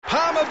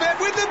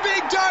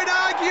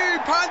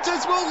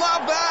Punters will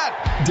love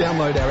that.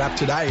 Download our app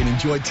today and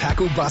enjoy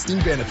tackle-busting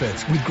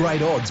benefits with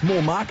great odds,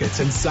 more markets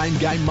and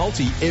same-game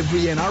multi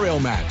every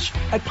NRL match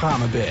at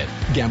Palmerbet.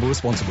 Gamble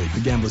responsibly. For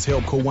Gamblers'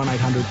 Help, call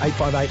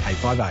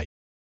 1-800-858-858.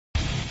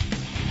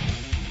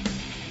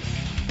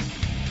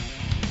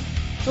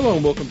 Hello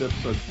and welcome to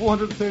episode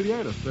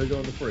 438 of Third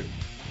on the Free.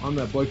 I'm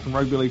that bloke from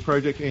Rugby League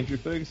Project, Andrew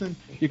Ferguson.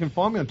 You can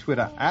find me on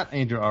Twitter at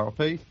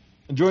AndrewRLP.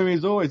 And joining me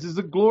as always is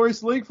the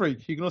glorious League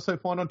Freak. You can also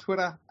find on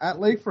Twitter at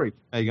League Freak.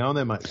 How you going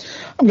there, mate?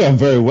 I'm going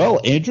very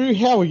well, Andrew.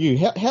 How are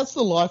you? How's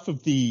the life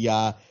of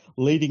the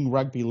leading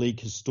rugby league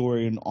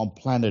historian on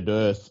planet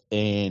Earth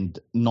and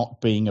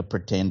not being a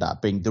pretender,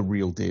 being the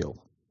real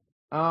deal?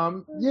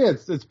 Yeah,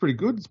 it's pretty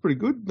good. It's pretty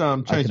good.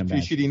 Changed a few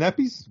shitty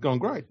nappies. Going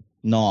great.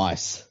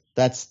 Nice.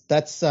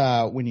 That's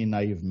when you know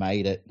you've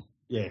made it.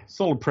 Yeah,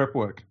 solid prep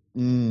work.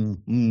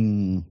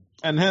 And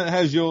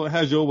how's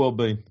your world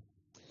been?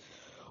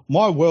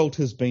 My world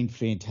has been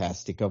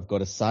fantastic, I've got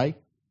to say.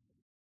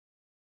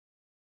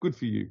 Good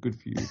for you. Good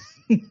for you.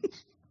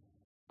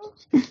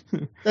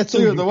 That's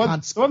all you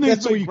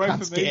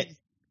cunts get.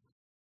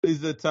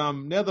 Is that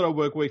now that I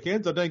work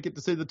weekends, I don't get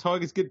to see the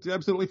Tigers get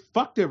absolutely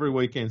fucked every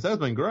weekend. So that's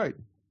been great.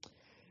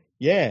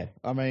 Yeah,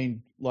 I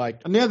mean,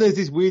 like... And now there's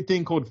this weird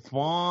thing called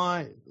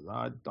I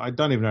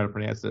don't even know how to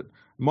pronounce it. It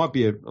might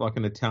be like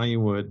an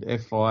Italian word,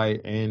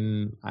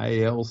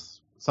 Final,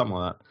 something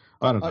like that.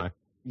 I don't know.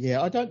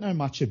 I don't know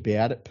much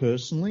about it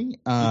personally.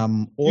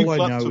 All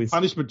I know is...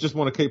 punishment just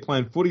want to keep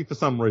playing footy for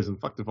some reason.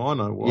 Fuck if I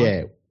know why.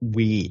 Yeah,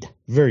 weird.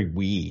 Very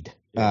weird.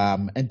 Yeah.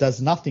 And does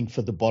nothing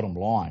for the bottom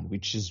line,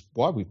 which is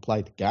why we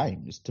play the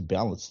game, is to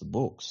balance the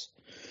books.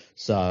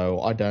 So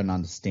I don't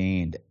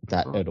understand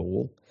that at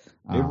all.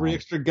 Every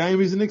extra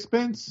game is an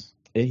expense.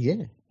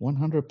 Yeah,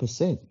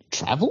 100%.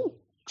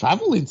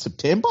 Travel in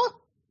September?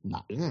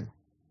 No. Yeah.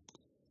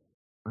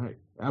 Right.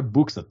 Our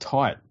books are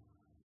tight.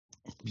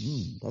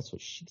 That's what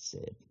she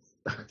said.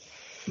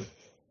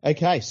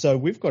 Okay, so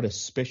we've got a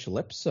special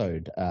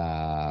episode.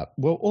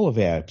 Well, all of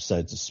our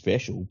episodes are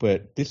special,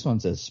 but this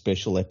one's a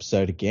special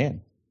episode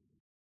again.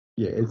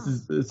 Yeah,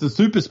 it's a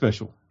super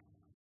special.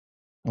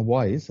 And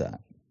why is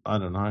that? I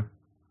don't know.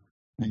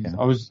 Okay.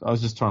 I was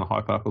just trying to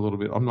hype up a little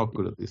bit. I'm not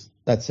good at this.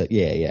 That's it.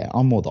 Yeah.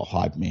 I'm more the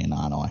hype man,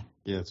 aren't I?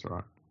 Yeah, that's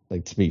right.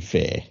 Like, to be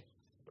fair.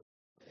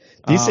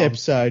 This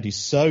episode is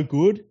so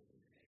good,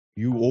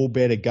 you all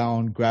better go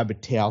and grab a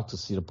towel to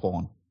sit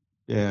upon.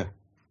 Yeah.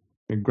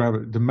 And grab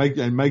it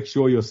and make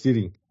sure you're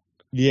sitting.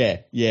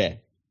 Yeah.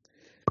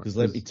 Because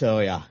let me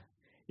tell you,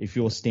 if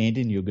you're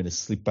standing, you're going to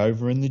slip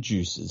over in the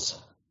juices.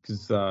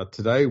 Because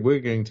today we're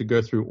going to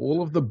go through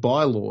all of the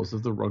bylaws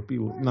of the rugby.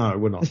 No,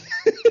 we're not.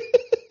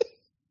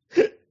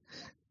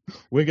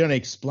 We're going to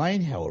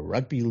explain how a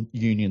rugby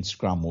union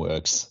scrum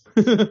works.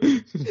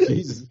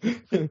 Jesus.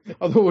 I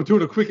thought we were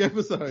doing a quick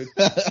episode.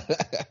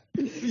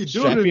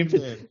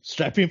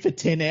 Strap in for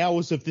 10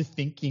 hours of the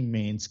thinking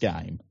man's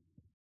game.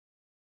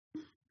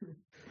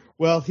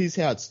 Well, here's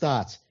how it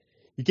starts.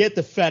 You get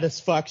the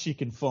fattest fucks you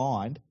can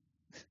find.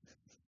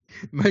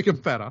 Make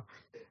them fatter.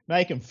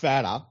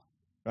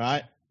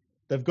 Right?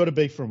 They've got to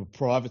be from a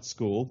private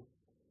school.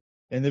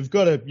 And they've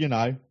got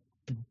to,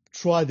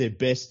 try their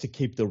best to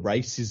keep the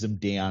racism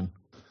down.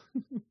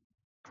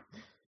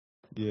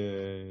 Yeah,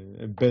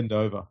 and bend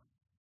over.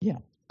 Yeah.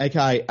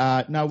 Okay.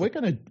 No, we're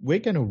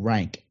gonna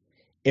rank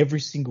every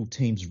single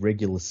team's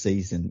regular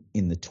season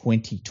in the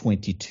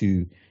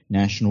 2022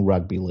 National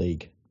Rugby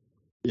League.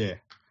 Yeah,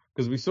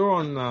 because we saw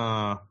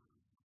on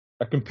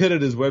a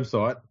competitor's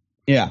website.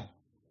 Yeah.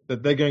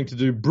 That they're going to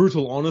do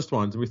brutal honest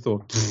ones, and we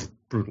thought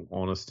brutal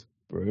honest.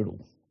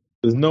 Brutal.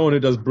 There's no one who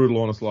does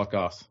brutal honest like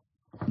us.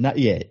 No,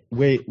 yeah,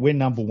 we're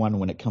number one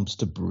when it comes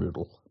to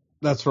brutal.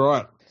 That's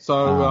right.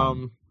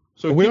 So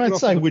we won't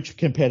say which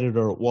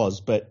competitor it was,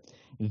 but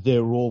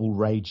they're all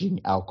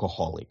raging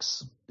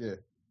alcoholics. Yeah.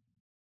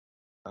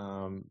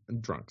 And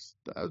drunks.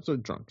 So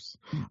drunks.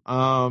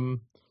 So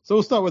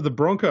we'll start with the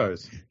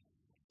Broncos.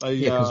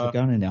 Because we're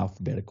going in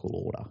alphabetical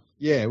order.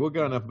 Yeah, we're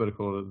going in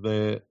alphabetical order.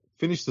 They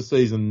finished the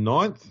season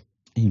 9th.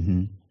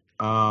 Mm-hmm.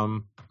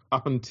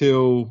 Up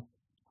until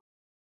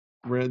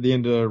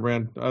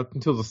up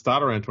until the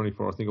start of round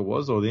 24, I think it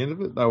was, or the end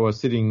of it, they were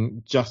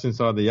sitting just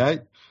inside the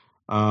 8.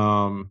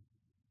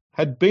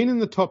 Had been in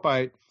the top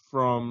 8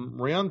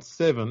 from round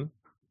 7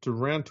 to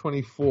round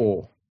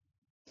 24,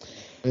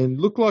 and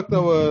looked like they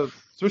were,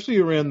 especially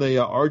around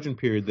the Origin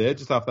period there,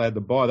 just after they had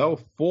the bye, they were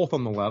 4th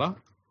on the ladder,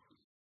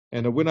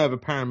 and a win over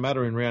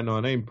Parramatta in round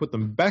 19 put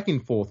them back in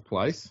 4th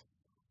place.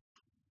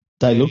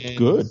 They looked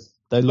good.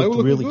 They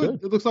looked really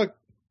good. It looks like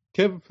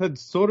Kev had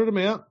sorted them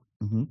out,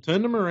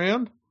 turned them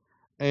around,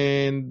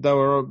 and they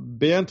were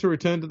bound to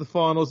return to the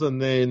finals.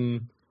 And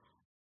then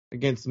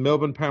against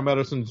Melbourne,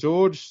 Parramatta, St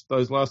George,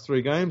 those last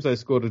 3 games, they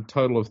scored a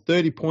total of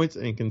 30 points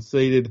and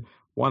conceded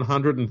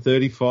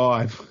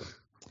 135.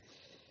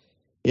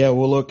 Yeah,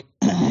 well, look,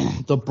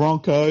 the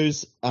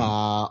Broncos,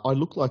 I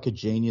looked like a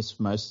genius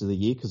for most of the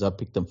year because I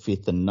picked them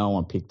 5th and no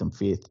one picked them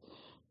 5th.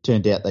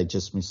 Turned out they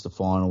just missed the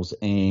finals.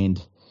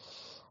 And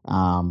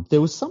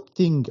There was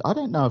something, I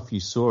don't know if you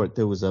saw it,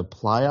 there was a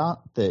player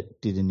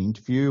that did an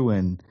interview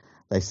and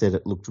they said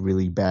it looked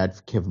really bad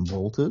for Kevin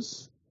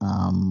Walters.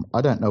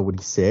 I don't know what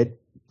he said.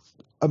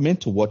 I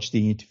meant to watch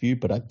the interview,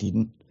 but I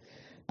didn't,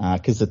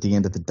 because at the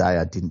end of the day,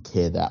 I didn't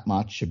care that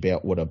much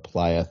about what a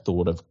player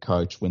thought of a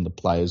coach when the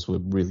players were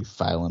really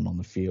failing on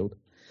the field.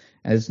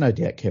 And there's no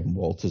doubt Kevin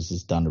Walters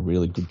has done a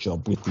really good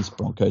job with this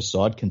Broncos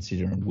side,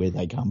 considering where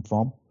they come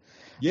from.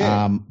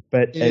 Yeah,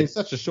 but in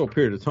such a short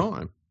period of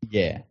time.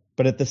 Yeah,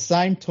 but at the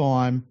same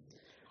time,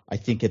 I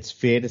think it's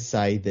fair to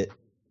say that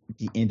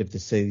the end of the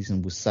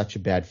season was such a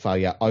bad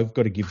failure. I've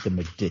got to give them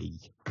a D.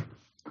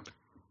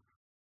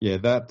 Yeah,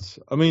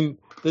 the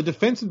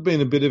defense had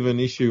been a bit of an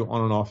issue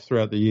on and off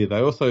throughout the year. They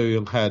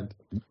also had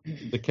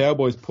the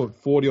Cowboys put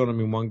 40 on them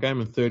in one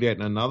game and 38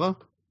 in another.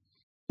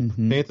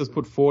 Mm-hmm. Panthers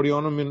put 40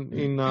 on them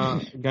in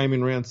a game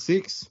in round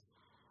 6.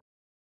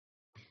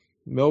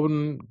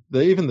 Melbourne,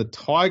 even the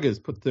Tigers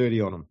put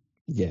 30 on them.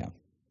 Yeah.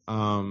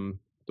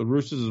 The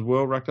Roosters as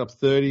well racked up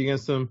 30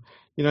 against them.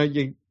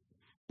 You're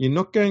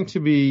not going to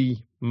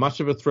be much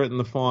of a threat in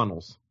the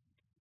finals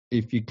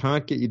if you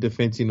can't get your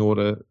defense in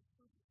order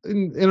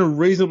in a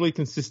reasonably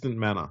consistent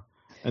manner.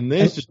 And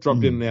they're just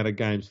dropped in and out of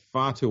games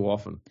far too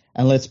often.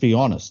 And let's be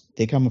honest,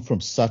 they're coming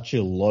from such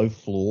a low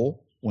floor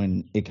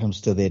when it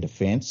comes to their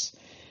defense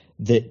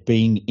that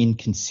being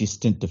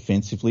inconsistent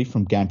defensively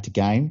from game to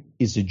game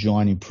is a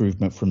giant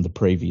improvement from the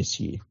previous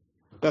year.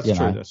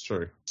 That's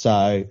true.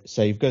 So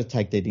you've got to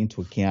take that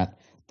into account.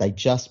 They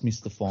just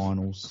missed the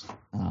finals.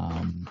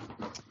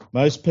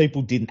 Most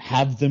people didn't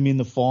have them in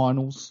the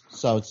finals,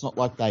 so it's not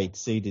like they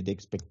exceeded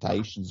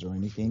expectations or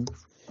anything,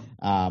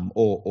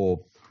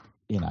 or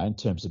in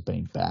terms of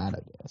being bad, I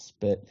guess.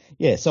 But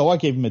yeah, so I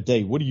give them a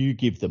D. What do you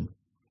give them?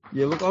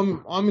 Yeah, look,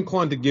 I'm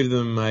inclined to give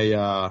them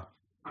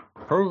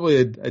probably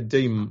a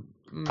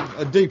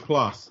D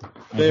plus.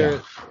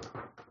 They're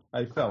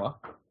hey fella,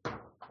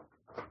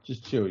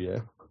 just chill, yeah.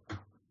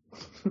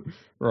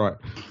 Right.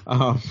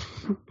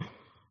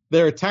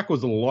 Their attack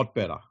was a lot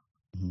better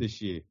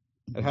this year.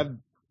 It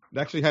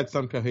actually had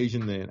some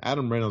cohesion there.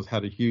 Adam Reynolds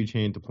had a huge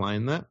hand to play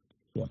in that.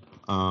 Yeah.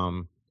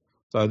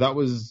 So that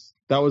was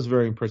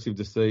very impressive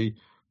to see.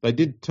 They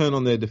did turn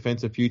on their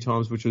defense a few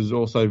times, which was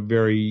also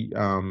very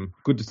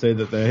good to see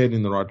that they're heading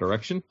in the right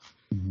direction.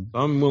 Mm-hmm. So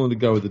I'm willing to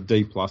go with a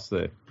D plus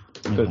there.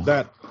 But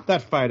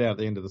that fade out at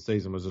the end of the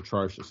season was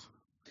atrocious.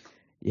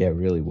 Yeah, it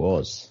really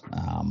was.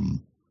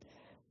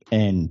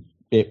 And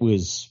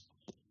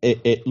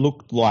it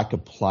looked like a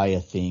player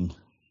thing.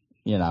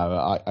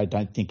 I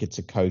don't think it's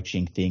a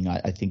coaching thing.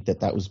 I think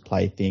that was a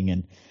player thing.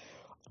 And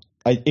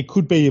it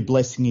could be a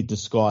blessing in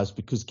disguise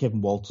because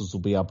Kevin Walters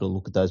will be able to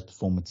look at those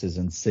performances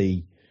and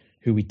see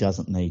who he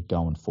doesn't need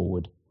going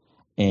forward.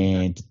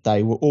 And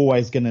they were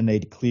always going to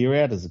need to clear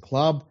out as a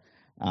club.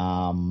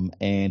 And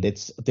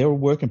they're a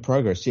work in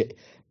progress. Yeah,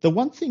 the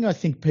one thing I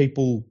think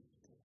people,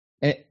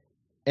 and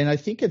I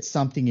think it's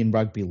something in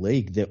rugby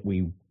league that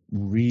we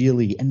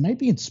really, and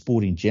maybe in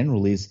sport in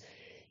general, is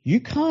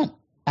you can't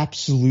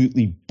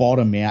absolutely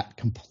bottom out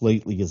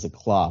completely as a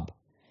club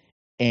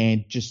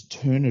and just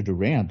turn it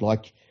around.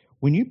 Like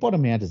when you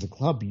bottom out as a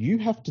club, you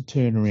have to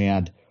turn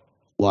around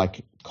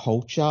like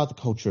the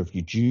culture of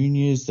your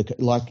juniors.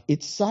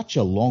 It's such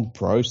a long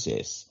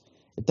process.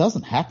 It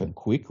doesn't happen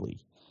quickly.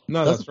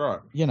 No, that's right.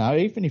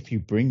 Even if you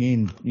bring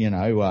in,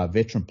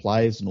 veteran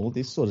players and all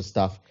this sort of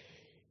stuff,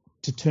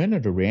 to turn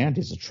it around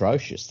is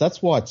atrocious.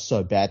 That's why it's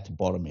so bad to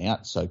bottom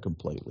out so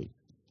completely.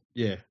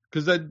 Yeah,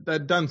 because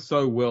they'd done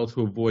so well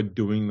to avoid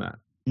doing that.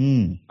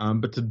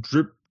 But to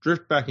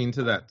drift back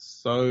into that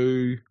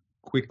so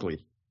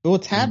quickly. Well,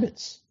 it's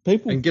habits.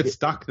 People and get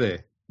stuck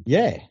there.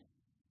 Yeah.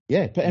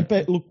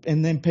 But look,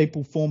 and then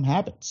people form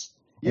habits,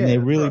 and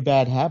they're really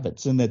bad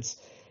habits. And that's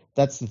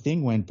the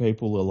thing when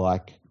people are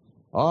like,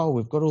 "Oh,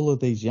 we've got all of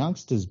these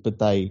youngsters, but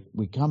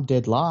we come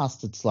dead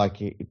last." It's like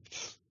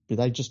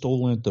they just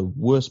all learned the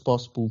worst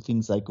possible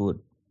things they could.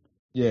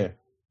 Yeah,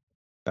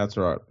 that's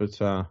right. But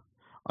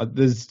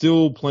there's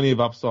still plenty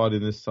of upside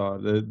in this side.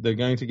 They're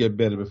going to get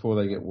better before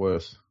they get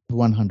worse.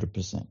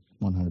 100%.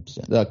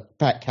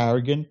 Pat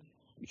Carrigan,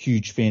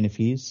 huge fan of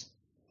his.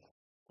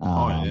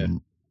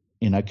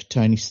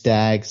 Tony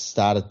Staggs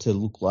started to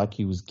look like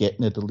he was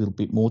getting it a little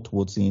bit more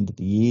towards the end of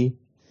the year.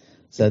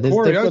 So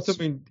Corey Oates,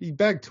 he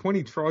bagged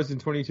 20 tries in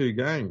 22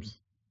 games.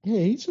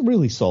 Yeah, he's a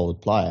really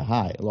solid player.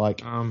 Hey,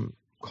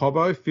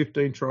 Cobbo,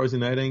 15 tries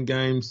in 18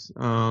 games.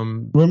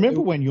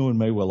 Remember when you and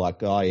me were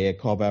like, "Oh yeah,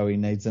 Cobbo, he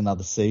needs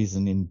another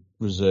season in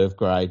reserve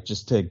grade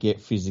just to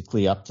get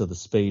physically up to the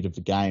speed of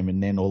the game,"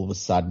 and then all of a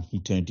sudden he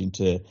turned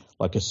into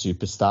like a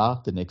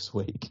superstar the next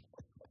week.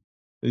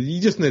 You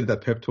just needed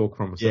that pep talk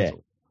from us.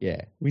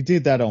 Yeah, we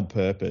did that on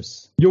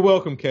purpose. You're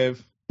welcome,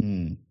 Kev.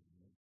 We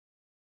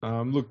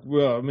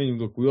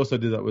also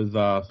did that with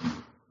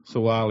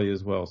Suwali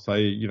as well. So,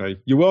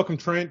 you're welcome,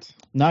 Trent.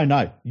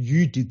 No,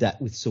 you did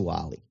that with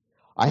Suwali.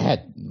 I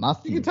had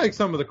nothing. You can take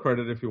some of the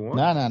credit if you want.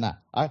 No.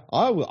 I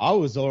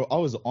was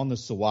on the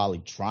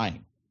Suwali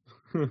train.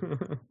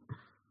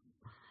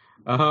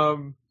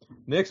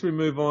 Next we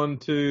move on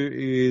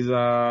to is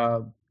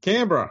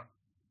Canberra.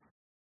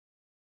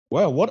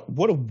 Well,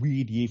 what a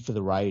weird year for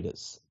the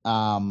Raiders.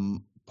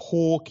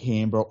 Poor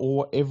Canberra,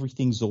 or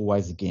everything's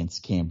always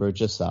against Canberra.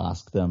 Just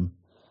ask them.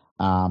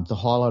 The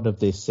highlight of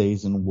their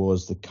season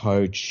was the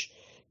coach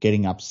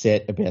getting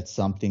upset about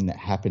something that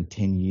happened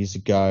 10 years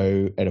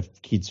ago at a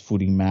kids'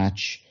 footy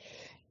match.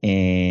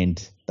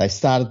 And they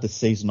started the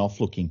season off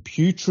looking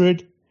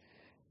putrid.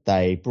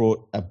 They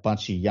brought a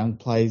bunch of young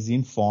players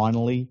in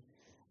finally,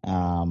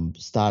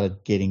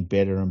 started getting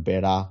better and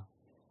better.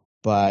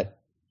 But,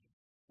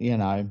 you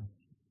know,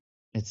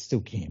 it's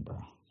still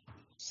Canberra.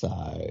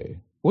 So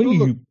what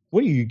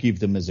do you give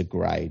them as a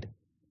grade?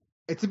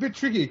 It's a bit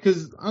tricky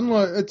because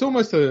it's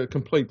almost a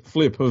complete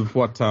flip of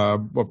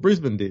what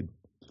Brisbane did.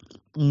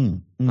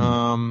 And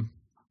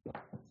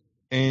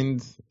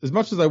as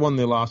much as they won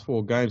their last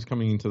 4 games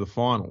coming into the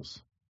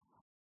finals,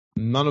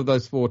 none of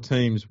those 4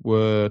 teams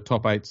were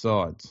top 8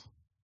 sides.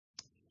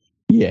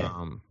 Yeah.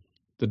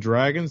 The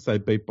Dragons, they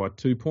beat by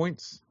 2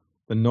 points.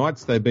 The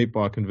Knights, they beat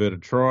by a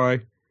converted try.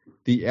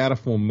 The out of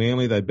form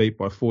Manly, they beat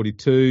by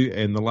 42.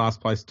 And the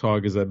last place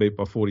Tigers, they beat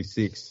by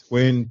 46.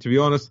 When, to be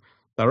honest,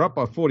 they were up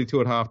by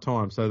 42 at half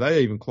time. So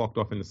they even clocked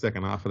off in the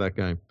second half of that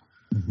game.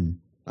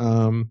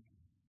 Mm-hmm.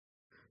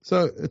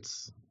 So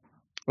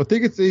I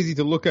think it's easy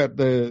to look at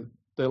their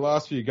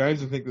last few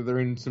games and think that they're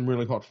in some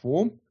really hot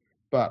form.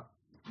 But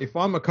if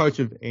I'm a coach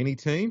of any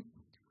team,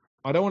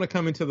 I don't want to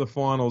come into the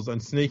finals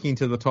and sneak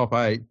into the top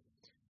 8,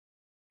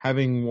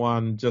 having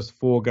won just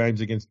 4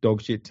 games against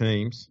dog shit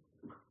teams.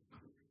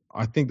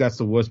 I think that's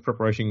the worst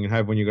preparation you can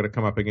have when you've got to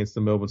come up against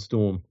the Melbourne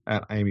Storm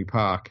at Amy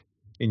Park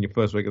in your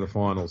first week of the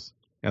finals.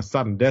 Our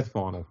sudden death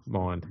final,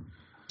 mind.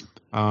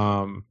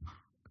 Let's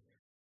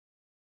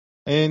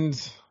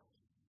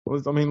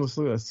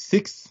look at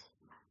 6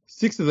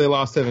 of their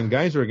last 7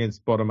 games were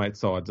against bottom 8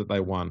 sides that they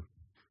won.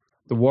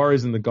 The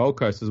Warriors and the Gold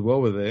Coast as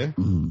well were there.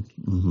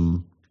 Mm-hmm.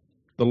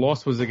 The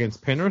loss was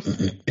against Penrith.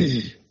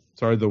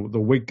 Sorry, the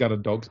weak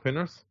gutted Dogs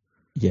Penrith.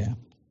 Yeah.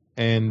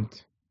 And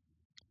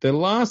their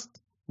last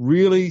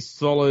really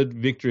solid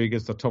victory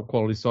against a top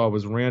quality side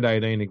was round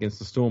 18 against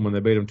the Storm when they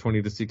beat them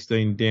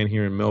 20-16 down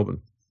here in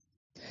Melbourne.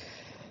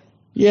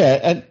 Yeah,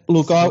 and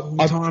look,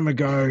 time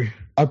ago.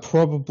 I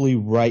probably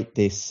rate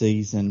their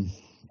season.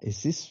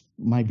 Is this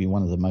maybe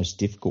one of the most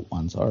difficult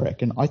ones, I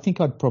reckon? I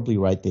think I'd probably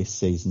rate their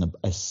season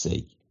a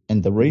C.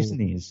 And the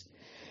reason is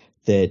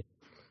that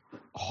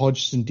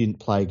Hodgson didn't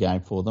play a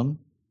game for them.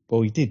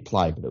 Well, he did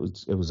play, but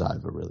it was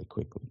over really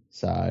quickly.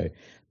 So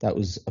that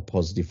was a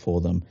positive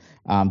for them.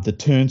 The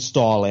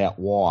turnstile out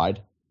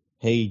wide,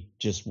 he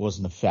just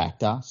wasn't a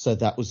factor. So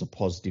that was a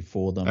positive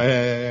for them.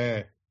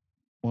 Hey.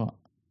 What?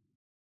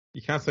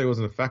 You can't say it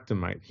wasn't a factor,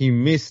 mate. He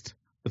missed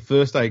the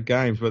first 8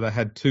 games where they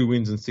had 2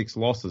 wins and 6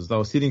 losses. They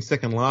were sitting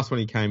second last when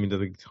he came into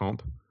the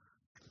comp.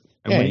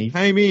 And when he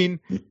came in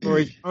for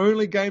his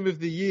only game of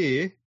the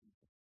year,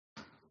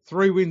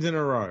 3 wins in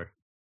a row.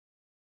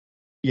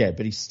 Yeah,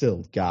 but he's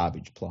still a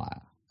garbage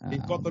player. He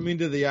got them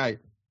into the 8.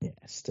 Yeah,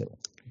 still.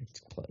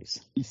 Please.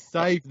 He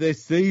saved their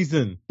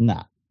season.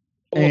 Nah.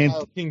 And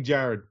King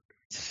Jared.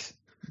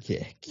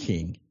 Yeah,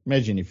 king.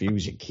 Imagine if he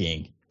was your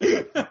king.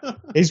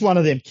 He's one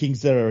of them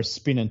kings that are a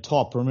spinning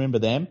top. Remember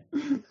them?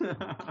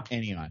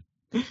 Anyway.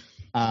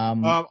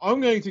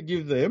 I'm going to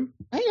give them...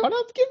 Hang on,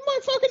 I've given my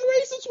fucking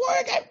reasons why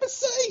I gave him a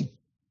C.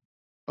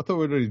 I thought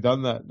we'd already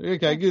done that.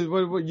 Okay,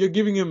 you're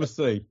giving him a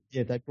C.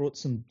 Yeah, they brought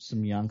some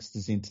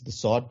youngsters into the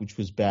side, which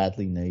was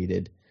badly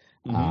needed.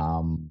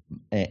 Mm-hmm.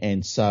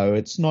 And so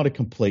it's not a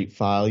complete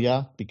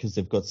failure because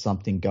they've got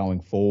something going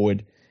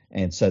forward.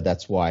 And so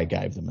that's why I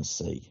gave them a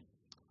C.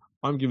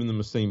 I'm giving them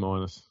a C-.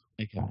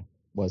 Okay.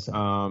 Why's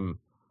that?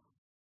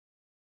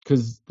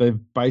 Because they've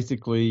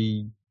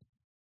basically...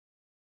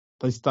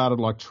 They started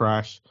like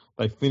trash.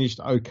 They finished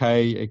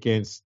okay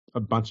against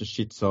a bunch of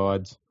shit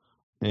sides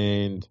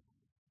and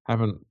they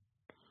haven't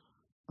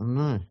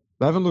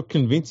looked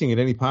convincing at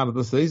any part of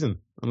the season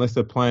unless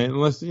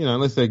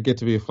they get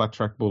to be a flat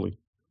track bully.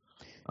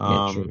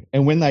 Yeah, true.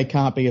 And when they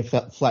can't be a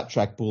flat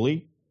track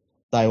bully,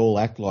 they all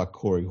act like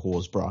Corey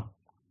Horsburgh.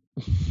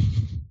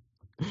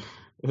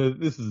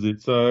 This is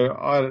it. So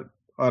I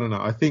don't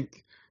know. I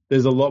think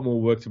there's a lot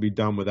more work to be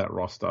done with that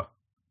roster.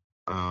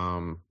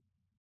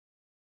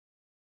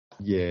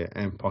 Yeah,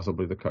 and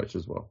possibly the coach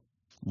as well.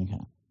 Okay.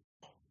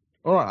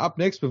 All right, up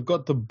next we've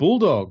got the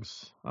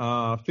Bulldogs.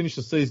 Finished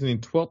the season in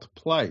 12th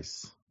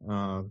place.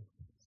 7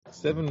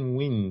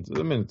 wins.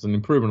 I mean, it's an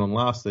improvement on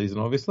last season,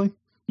 obviously.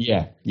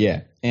 Yeah.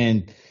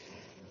 And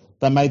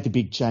they made the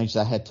big change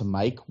they had to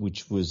make,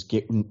 which was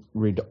getting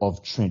rid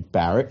of Trent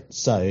Barrett.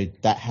 So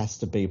that has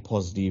to be a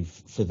positive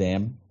for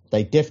them.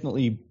 They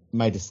definitely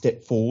made a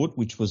step forward,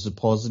 which was a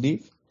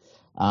positive.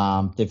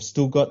 They've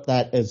still got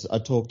that, as I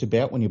talked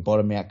about, when you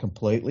bottom out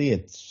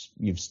completely,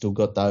 you've still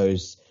got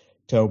those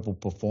terrible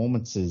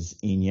performances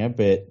in you,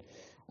 but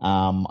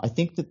I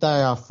think that they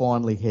are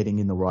finally heading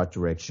in the right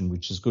direction,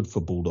 which is good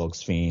for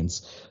Bulldogs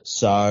fans.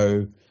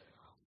 So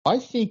I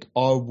think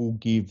I will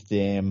give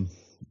them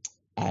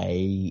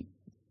a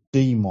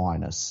D-. B-?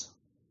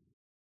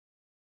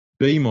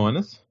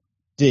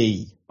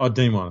 D. Oh,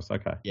 D-,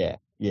 okay. Yeah.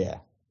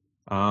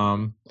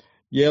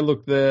 Yeah,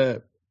 look,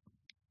 the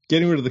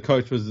getting rid of the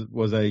coach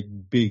was a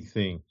big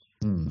thing.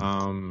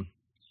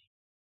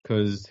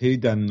 Because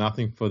he'd done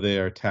nothing for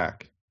their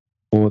attack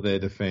or their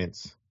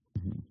defense.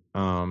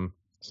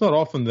 It's not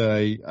often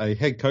that a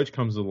head coach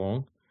comes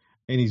along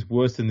and he's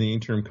worse than the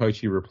interim coach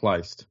he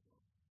replaced.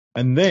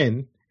 And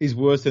then he's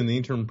worse than the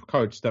interim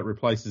coach that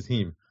replaces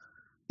him.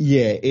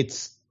 Yeah,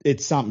 it's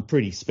something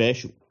pretty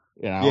special.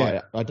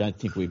 Yeah. I don't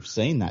think we've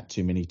seen that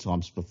too many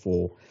times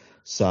before.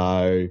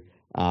 So,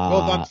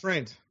 well done,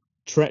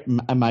 Trent.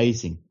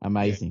 Amazing.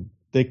 Yeah.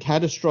 The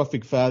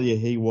catastrophic failure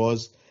he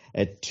was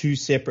at two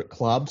separate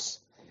clubs.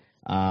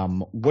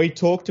 We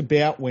talked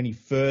about when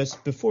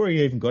before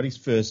he even got his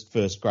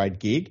first grade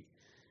gig,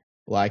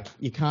 like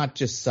you can't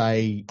just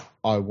say,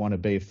 I want to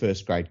be a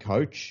first grade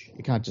coach.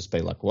 You can't just be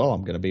like, well,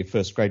 I'm going to be a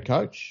first grade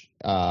coach.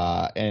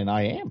 And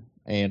I am,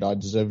 and I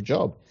deserve a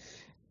job,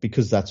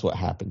 because that's what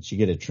happens. You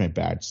get a Trent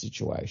Barrett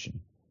situation.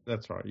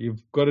 That's right.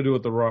 You've got to do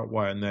it the right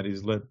way, and that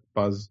is let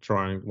Buzz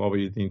try and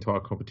lobby the entire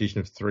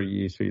competition of 3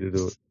 years for you to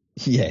do it.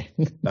 Yeah.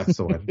 That's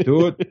the way to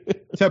do it.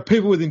 It's how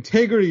people with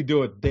integrity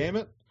do it, damn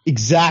it.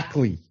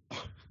 Exactly.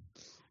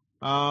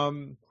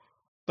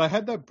 They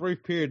had that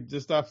brief period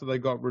just after they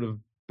got rid of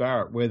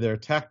Barrett where their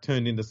attack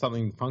turned into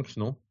something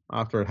functional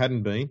after it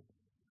hadn't been.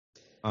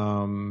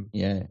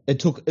 Yeah. They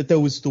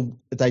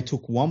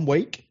took 1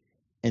 week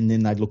and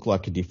then they looked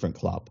like a different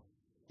club.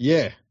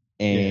 Yeah.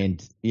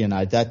 And,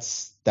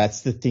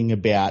 that's the thing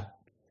about,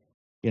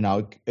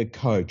 a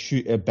coach,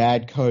 a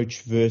bad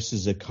coach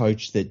versus a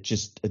coach that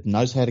just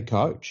knows how to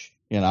coach,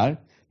 not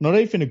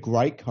even a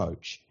great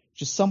coach,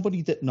 just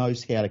somebody that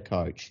knows how to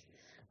coach.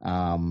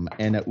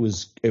 And it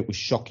was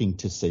shocking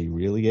to see,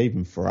 really.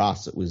 Even for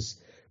us, it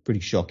was pretty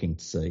shocking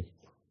to see.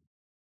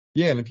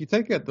 Yeah, and if you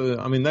take out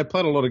they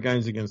played a lot of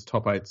games against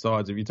top 8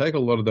 sides. If you take a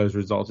lot of those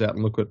results out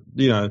and look at,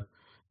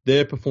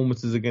 their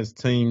performances against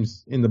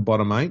teams in the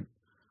bottom 8,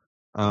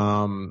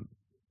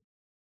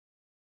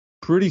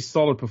 pretty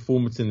solid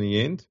performance in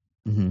the end.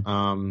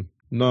 Mm-hmm.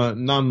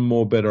 None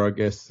more better, I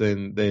guess,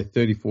 than their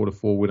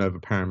 34-4 win over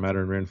Parramatta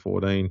in round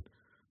 14.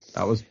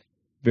 That was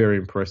very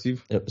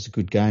impressive. It was a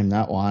good game,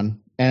 that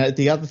one. And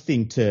the other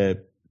thing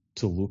to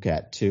look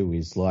at too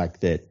is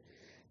like that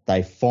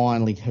they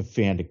finally have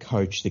found a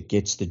coach that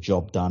gets the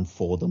job done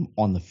for them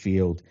on the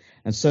field.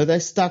 And so they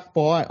stuck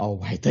by. Oh,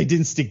 wait, they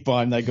didn't stick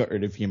by him. They got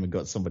rid of him and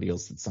got somebody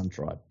else that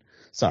sun-tried.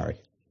 Sorry.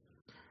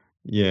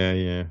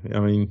 Yeah.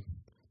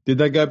 Did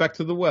they go back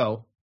to the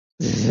well?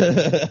 Did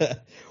they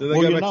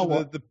go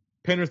back to the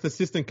Penrith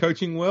assistant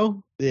coaching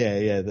well?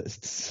 Yeah.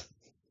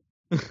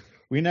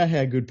 We know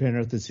how good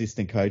Penrith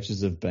assistant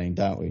coaches have been,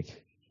 don't we?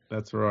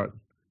 That's right.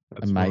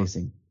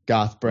 Amazing. Right.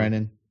 Garth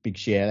Brennan, big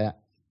shout out.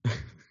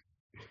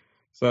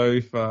 So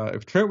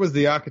if Trent was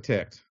the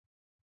architect,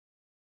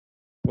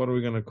 what are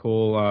we going to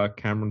call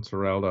Cameron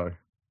Ciraldo?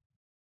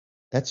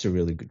 That's a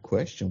really good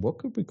question. What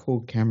could we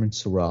call Cameron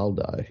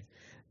Ciraldo?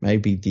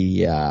 Maybe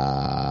the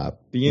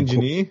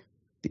engineer?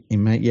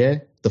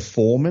 The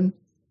foreman?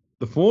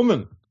 The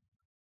foreman.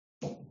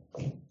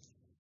 What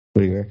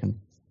do you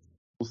reckon?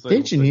 The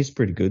engineer's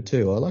pretty good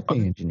too. I like the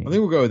engineer. I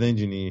think we'll go with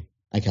engineer.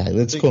 Okay,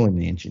 let's call him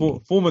the engineer.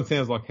 Foreman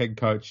sounds like head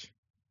coach.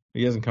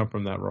 He hasn't come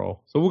from that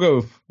role. So we'll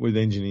go with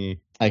engineer.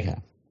 Okay.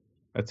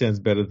 That sounds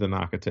better than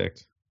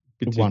architect.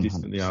 A bit too 100%.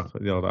 Distant,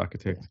 the old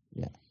architect.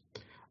 Yeah.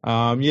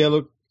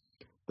 Look,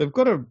 they've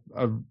got a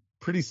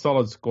pretty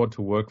solid squad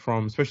to work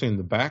from, especially in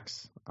the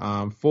backs.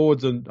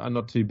 Forwards are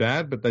not too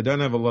bad, but they don't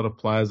have a lot of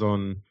players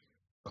on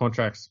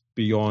contracts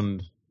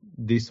beyond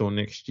this or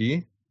next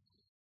year.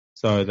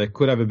 So they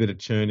could have a bit of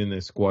churn in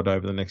their squad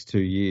over the next 2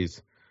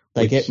 years.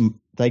 They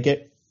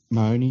get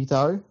Moni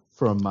though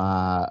from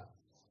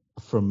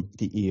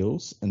the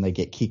Eels, and they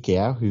get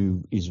Kikau,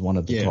 who is one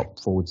of the top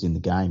forwards in the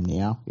game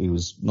now. He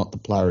was not the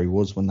player he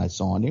was when they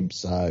signed him,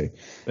 so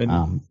they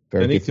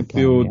need to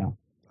build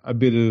a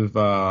bit of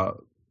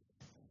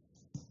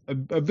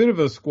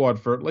a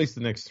squad for at least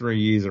the next 3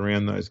 years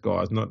around those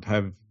guys, not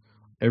have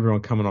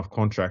everyone coming off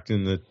contract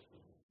in the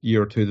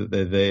year or two that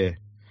they're there.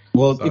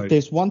 Well, if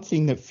there's one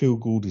thing that Phil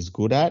Gould is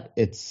good at,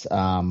 it's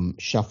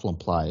shuffling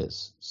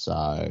players.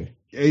 So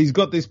he's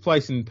got this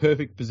place in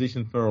perfect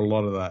position for a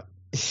lot of that.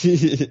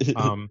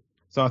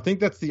 So I think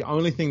that's the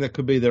only thing that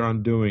could be their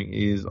undoing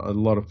is a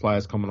lot of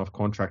players coming off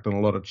contract and a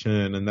lot of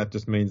churn, and that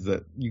just means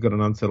that you've got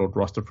an unsettled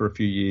roster for a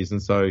few years,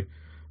 and so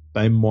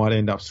they might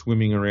end up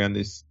swimming around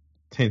this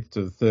 10th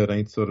to the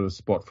 13th sort of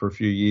spot for a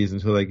few years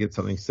until they get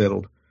something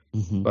settled.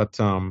 Mm-hmm. But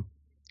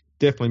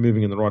definitely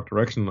moving in the right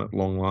direction at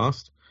long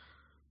last.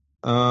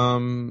 I'll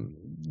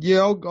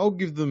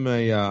give them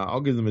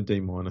a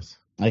D-.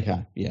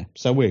 Okay, yeah.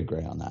 So we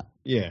agree on that.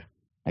 Yeah.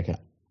 Okay.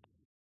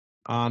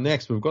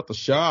 Next we've got the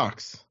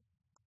Sharks.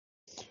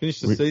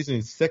 Finished the season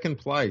in second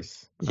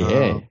place.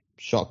 Yeah,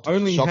 shocked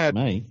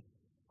me.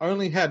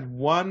 Only had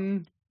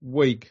 1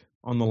 week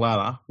on the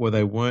ladder where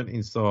they weren't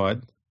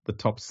inside the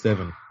top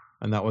 7,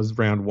 and that was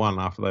round 1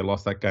 after they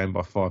lost that game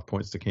by 5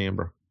 points to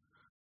Canberra.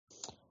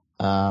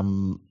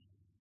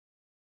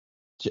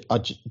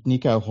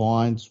 Nico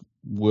Hines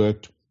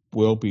worked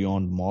well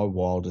beyond my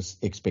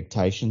wildest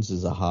expectations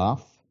as a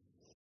half.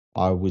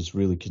 I was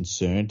really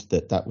concerned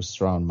that was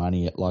throwing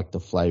money at like the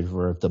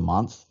flavour of the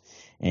month,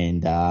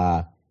 and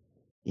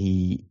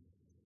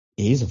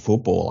he's a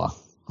footballer.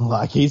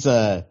 Like he's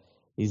a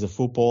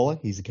footballer.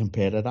 He's a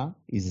competitor.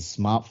 He's a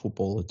smart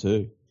footballer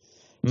too.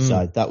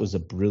 So that was a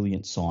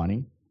brilliant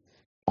signing.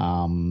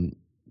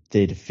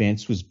 Their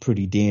defence was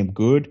pretty damn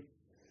good.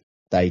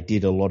 They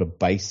did a lot of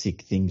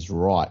basic things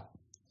right,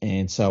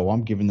 and so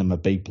I'm giving them a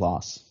B+.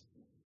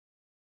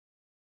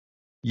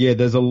 Yeah,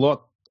 there's a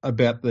lot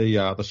about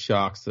the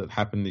Sharks that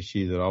happened this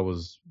year that I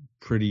was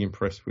pretty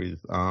impressed with.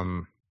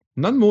 None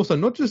more so,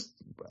 not just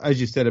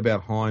as you said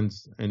about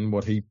Hines and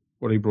what he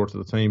brought to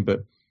the team,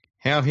 but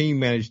how he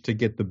managed to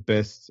get the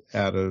best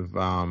out of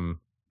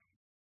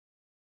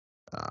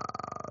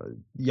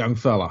young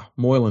fella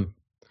Moylan.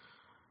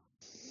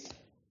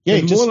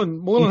 Yeah, Moylan he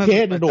hasn't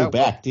carried played it all that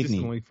well back, didn't he?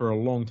 consistently for a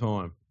long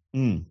time.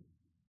 Mm.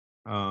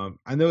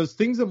 And there was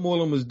things that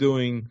Moylan was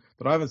doing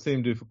that I haven't seen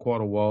him do for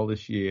quite a while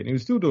this year, and he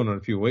was still doing it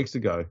a few weeks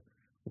ago,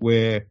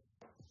 where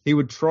he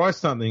would try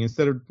something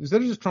instead of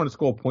just trying to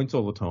score points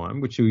all the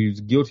time, which he was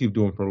guilty of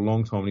doing for a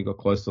long time when he got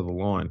close to the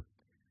line.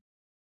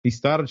 He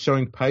started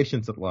showing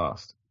patience at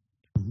last.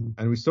 Mm-hmm.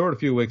 And we saw it a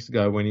few weeks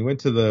ago when he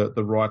went to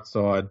the right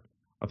side,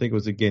 I think it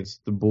was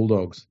against the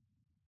Bulldogs,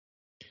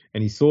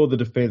 and he saw the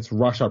defence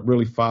rush up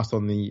really fast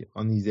on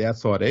his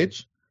outside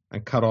edge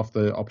and cut off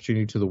the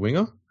opportunity to the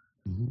winger.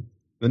 Mm-hmm.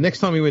 The next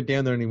time he went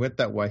down there and he went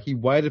that way, he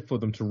waited for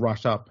them to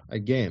rush up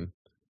again.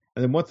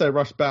 And then once they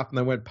rushed back and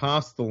they went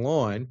past the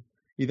line,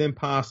 he then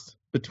passed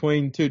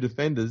between two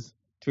defenders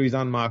to his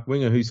unmarked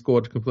winger who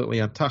scored completely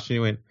untouched. And he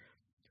went,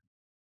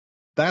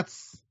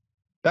 that's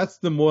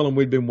the Moylan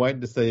we'd been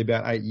waiting to see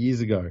about 8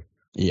 years ago.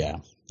 Yeah.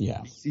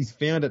 He's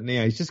found it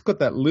now. He's just got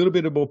that little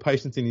bit of more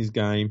patience in his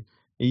game.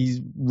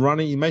 He's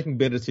running. He's making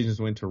better decisions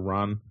when to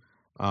run.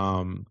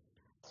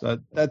 So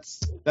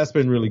that's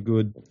been really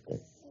good.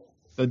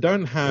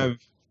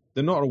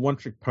 They're not a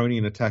one-trick pony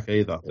in attack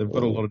either. They've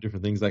got a lot of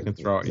different things they can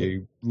throw at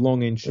you,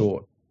 long and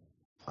short.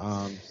 So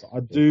I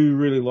do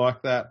really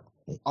like that.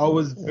 I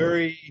was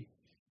very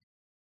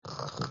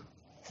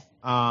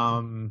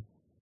not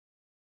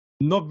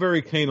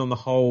very keen on the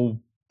whole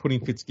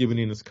putting Fitzgibbon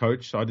in as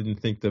coach. I didn't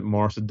think that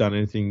Morris had done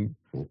anything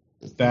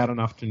bad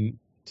enough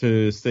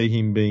to see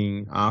him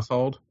being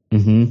arseholed.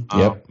 Mm-hmm.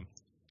 Yep.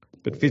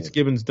 But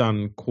Fitzgibbon's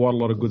done quite a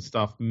lot of good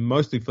stuff,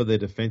 mostly for their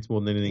defence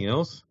more than anything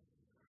else.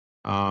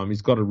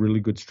 He's got a really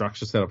good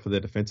structure set up for their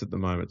defence at the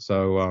moment.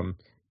 So,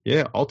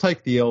 yeah, I'll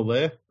take the L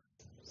there.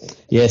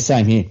 Yeah,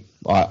 same here.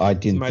 I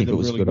didn't think it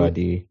was really a good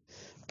idea.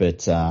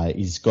 But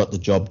he's got the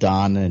job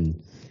done,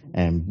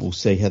 and we'll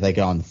see how they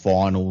go in the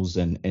finals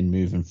and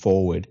moving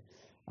forward.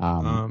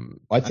 I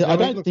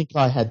don't think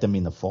I had them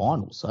in the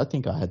finals. I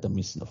think I had them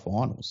missing the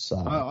finals. So.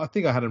 I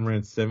think I had them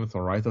around 7th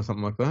or 8th or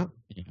something like that.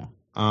 Yeah.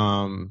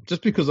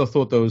 Just because I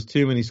thought there was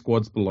too many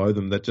squads below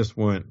them that just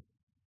weren't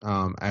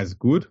as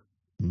good.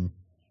 Mm.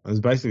 It was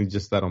basically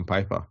just that on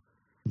paper.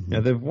 Mm-hmm.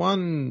 Now, they've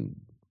won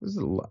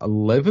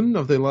 11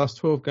 of their last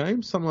 12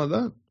 games, something like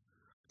that.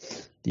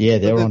 Yeah,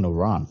 they're on a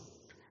run.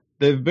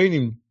 They've been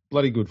in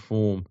bloody good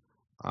form.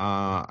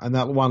 And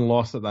that one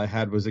loss that they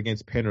had was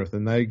against Penrith,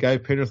 and they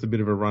gave Penrith a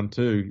bit of a run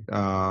too.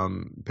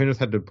 Penrith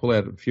had to pull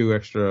out a few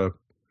extra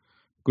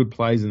good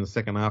plays in the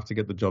second half to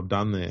get the job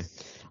done there.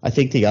 I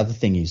think the other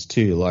thing is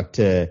too, like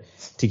to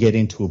get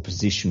into a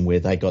position where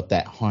they got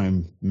that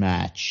home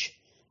match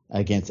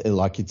against,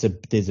 like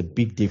there's a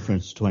big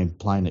difference between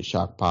playing at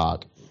Shark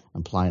Park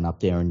and playing up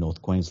there in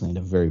North Queensland,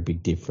 a very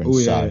big difference. Oh,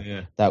 yeah,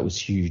 yeah. That was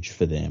huge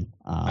for them.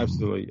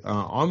 Absolutely.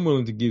 I'm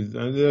willing to give,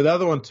 the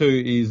other one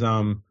too is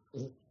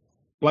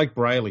Blake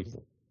Brayley.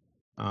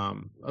 There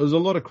was a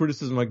lot of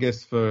criticism, I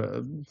guess,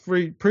 for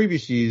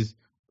previous years,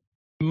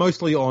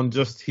 mostly on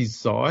just his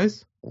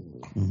size.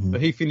 Mm-hmm.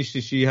 But he finished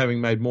this year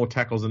having made more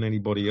tackles than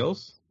anybody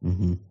else,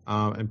 mm-hmm.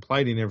 And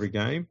played in every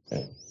game.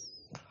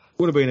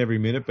 Would have been every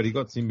minute, but he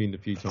got sin-binned a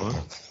few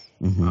times.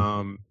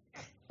 Mm-hmm.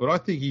 But I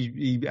think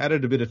he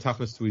added a bit of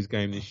toughness to his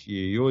game this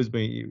year. He always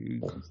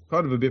been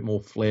kind of a bit more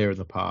flair in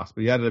the past,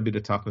 but he added a bit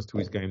of toughness to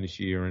his game this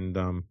year,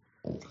 and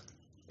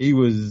he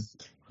was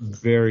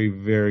very,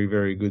 very,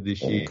 very good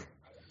this year.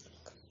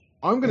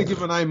 I'm going to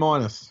give him an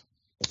A-.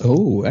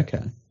 Oh,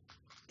 okay.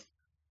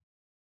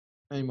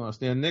 A-.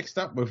 Now, next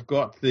up, we've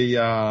got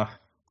I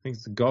think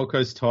it's the Gold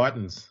Coast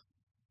Titans.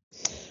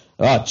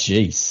 Oh,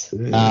 jeez.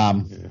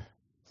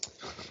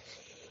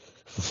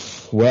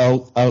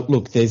 Well,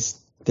 look,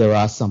 there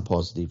are some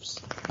positives.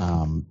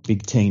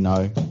 Big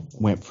Tino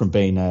went from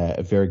being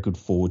a very good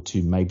forward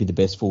to maybe the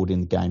best forward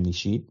in the game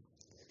this year.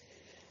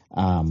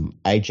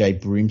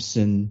 AJ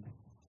Brimson,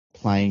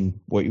 playing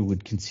what you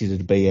would consider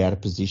to be out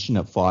of position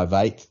at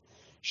 5'8",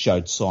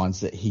 showed signs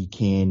that he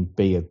can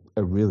be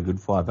a really good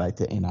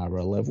 5'8" at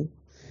NRL level.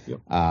 Yep.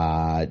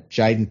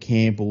 Jaden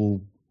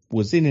Campbell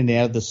was in and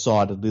out of the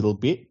side a little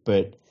bit,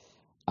 but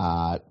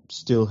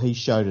still he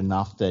showed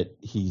enough that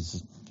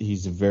he's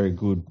a very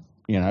good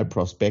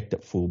prospect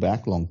at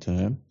fullback long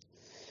term.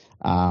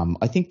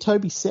 I think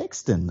Toby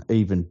Sexton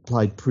even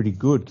played pretty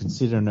good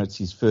considering it's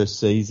his first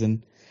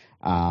season.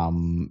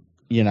 And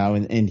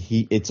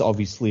it's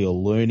obviously a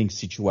learning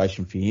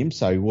situation for him,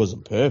 so he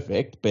wasn't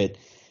perfect, but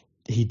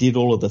he did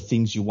all of the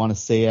things you want to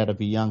see out of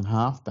a young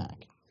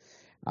halfback.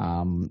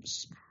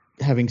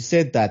 Having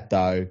said that,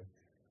 though,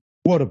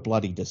 what a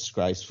bloody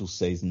disgraceful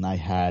season they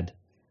had.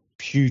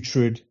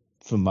 Putrid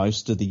for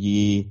most of the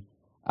year.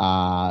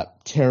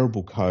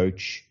 Terrible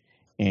coach,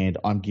 and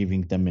I'm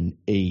giving them an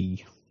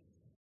E.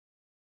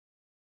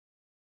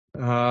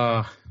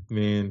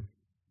 Man.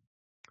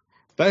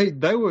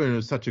 They were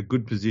in such a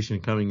good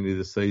position coming into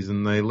the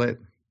season. They let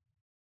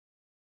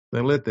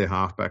their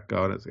halfback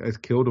go, and it's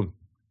killed them.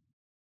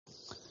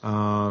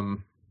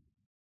 On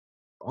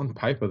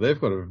paper,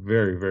 they've got a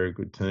very, very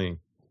good team.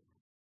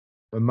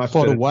 A much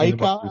better team than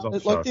what the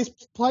results show. There's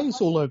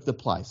players all over the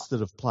place that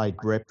have played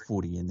rep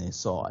footy in their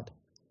side,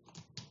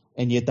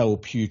 and yet they were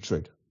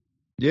putrid.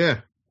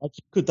 Yeah.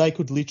 They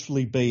could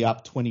literally be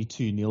up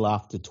 22-0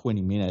 after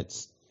 20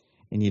 minutes,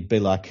 and you'd be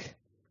like,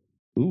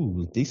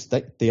 ooh,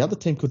 the other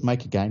team could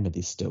make a game of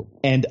this still.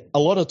 And a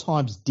lot of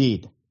times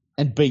did,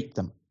 and beat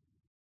them.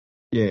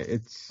 Yeah,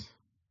 it's...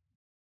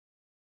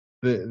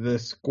 The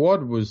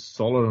squad was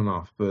solid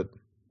enough, but,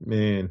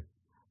 man,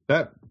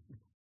 that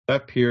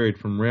period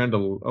from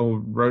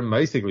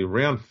basically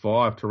round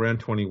 5 to round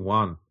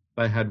 21,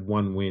 they had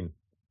one win.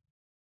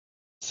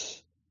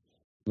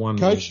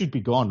 Coach should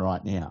be gone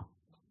right now.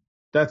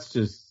 That's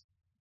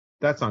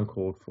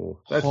uncalled for.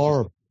 That's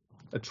horrible.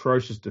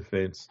 Atrocious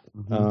defense.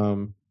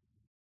 Mm-hmm.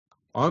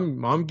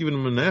 I'm giving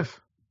them an F.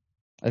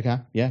 Okay,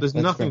 yeah. There's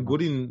nothing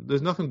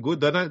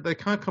good. They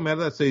can't come out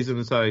of that season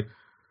and say,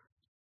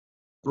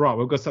 right,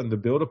 we've got something to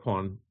build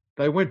upon.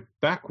 They went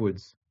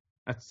backwards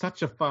at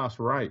such a fast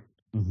rate.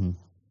 Mm-hmm.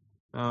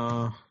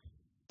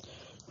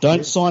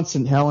 Don't sign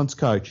St. Helens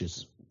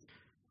coaches.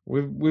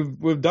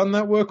 We've done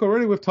that work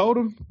already. We've told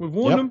them. We've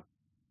warned them.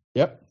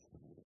 Yep.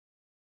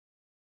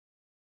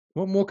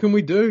 What more can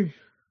we do?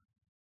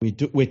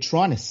 We're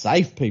trying to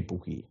save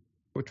people here.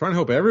 We're trying to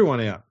help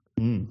everyone out.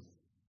 Mm.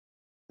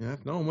 Yeah,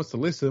 if no one wants to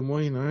listen,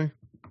 well,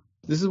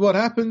 this is what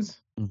happens.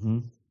 Mm-hmm.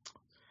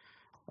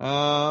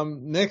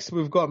 Next,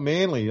 we've got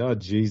Manly. Oh,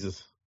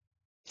 Jesus.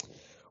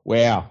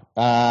 Wow.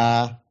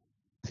 Well,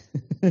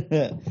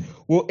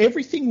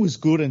 everything was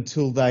good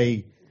until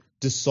they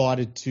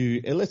decided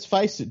to, let's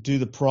face it, do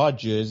the Pride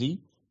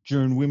jersey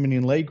during Women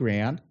in League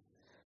round.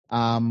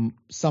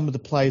 Some of the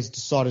players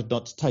decided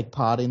not to take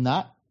part in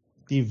that.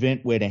 The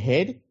event went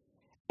ahead,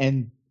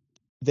 and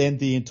then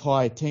the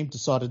entire team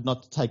decided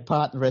not to take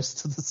part in the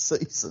rest of the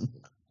season.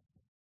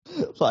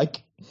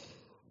 Like,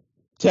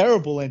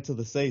 terrible end to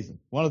the season.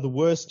 One of the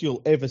worst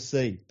you'll ever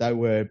see. They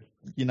were,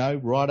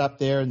 right up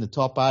there in the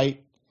top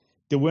 8.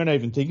 They weren't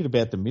even thinking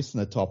about them missing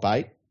the top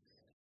 8.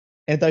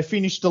 And they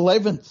finished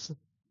 11th.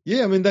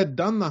 Yeah, I mean, they'd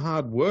done the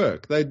hard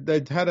work.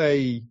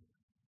 They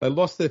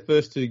lost their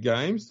first 2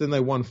 games, then they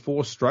won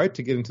 4 straight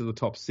to get into the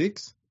top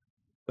 6.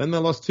 Then they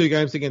lost 2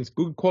 games against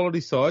good quality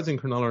sides in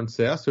Cronulla and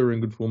South, who were in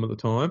good form at the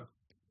time.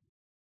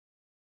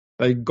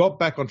 They got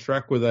back on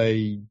track with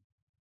a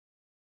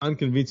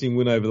unconvincing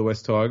win over the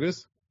West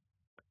Tigers.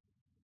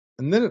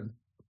 And then,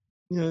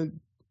 3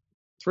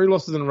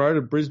 losses in a row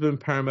to Brisbane,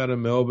 Parramatta,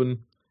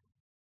 Melbourne.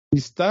 You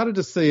started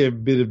to see a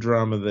bit of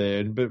drama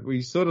there, but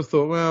we sort of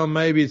thought, well,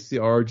 maybe it's the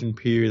origin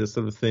period, that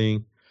sort of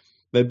thing.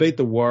 They beat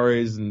the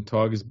Warriors and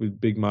Tigers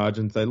with big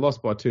margins. They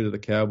lost by 2 to the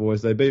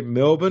Cowboys. They beat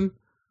Melbourne,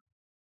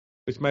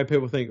 which made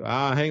people think,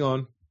 hang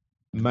on,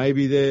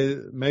 maybe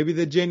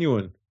they're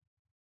genuine.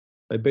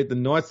 They beat the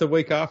Knights the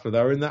week after.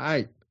 They were in the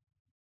 8.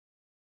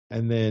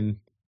 And then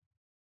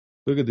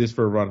look at this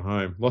for a run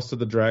home. Lost to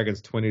the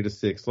Dragons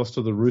 20-6. Lost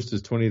to the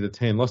Roosters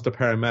 20-10. Lost to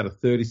Parramatta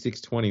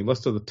 36-20.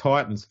 Lost to the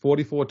Titans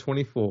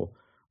 44-24.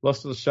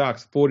 Lost to the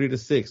Sharks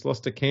 40-6.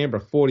 Lost to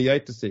Canberra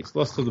 48-6.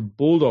 Lost to the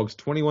Bulldogs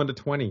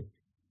 21-20.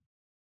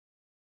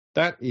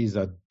 That is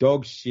a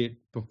dog shit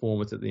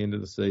performance at the end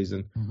of the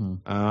season.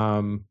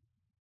 Mm-hmm.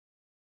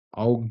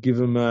 I'll give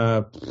them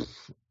a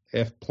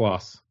F+.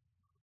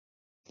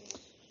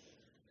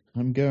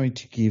 I'm going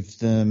to give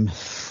them.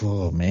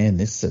 Oh man,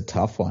 this is a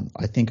tough one.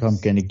 I think I'll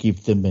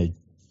give them a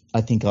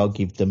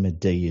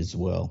D as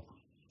well.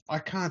 I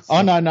can't.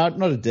 Oh no,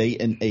 not a D,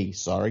 an E.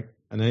 Sorry,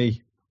 an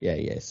E.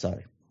 Yeah.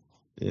 Sorry.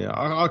 Yeah,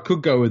 I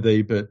could go with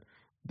E, but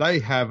they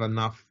have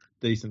enough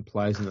decent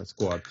players in that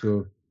squad to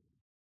have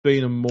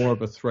been more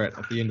of a threat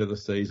at the end of the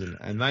season,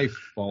 and they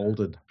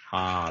folded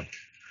hard.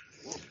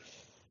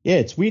 Yeah,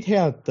 it's weird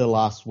how the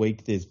last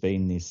week there's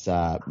been this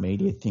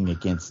media thing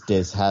against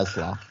Des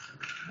Hasler.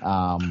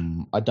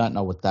 I don't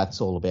know what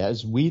that's all about.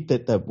 It's weird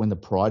that when the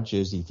Pride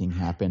jersey thing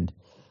happened,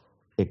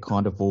 it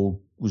kind of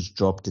all was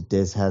dropped at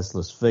Des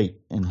Hasler's feet,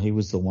 and he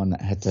was the one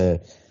that had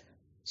to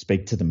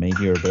speak to the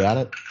media about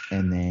it.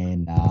 And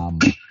then, are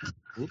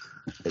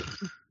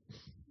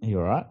you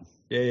all right?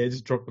 Yeah,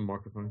 just drop the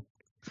microphone.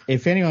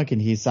 If anyone can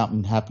hear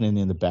something happening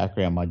in the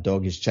background, my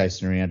dog is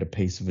chasing around a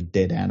piece of a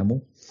dead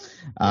animal.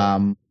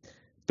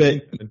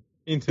 But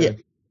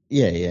intern.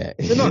 Yeah.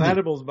 They're not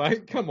animals,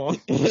 mate. Come on.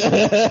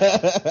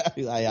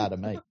 They are to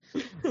me.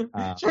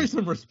 Show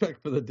some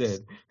respect for the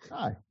dead.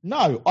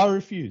 No, I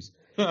refuse.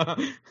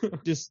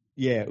 Just,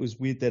 it was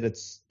weird that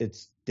it's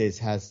Des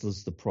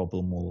Hasler's the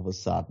problem all of a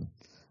sudden.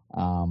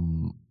 I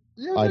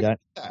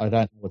don't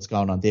know what's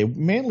going on there.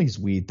 Manly's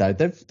weird though.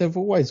 They've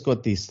always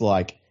got this,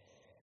 like,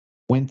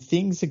 when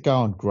things are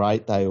going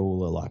great, they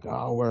all are like,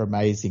 oh, we're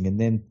amazing. And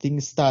then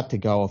things start to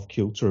go off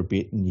kilter a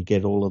bit and you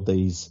get all of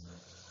these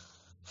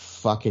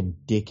fucking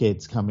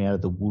dickheads come out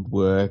of the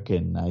woodwork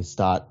and they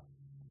start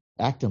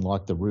acting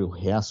like the Real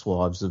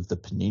Housewives of the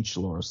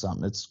Peninsula or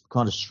something. It's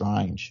kind of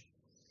strange.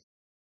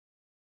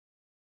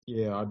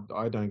 Yeah,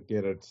 I don't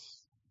get it.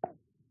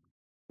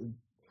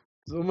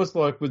 It's almost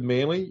like with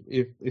Manly,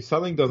 if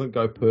something doesn't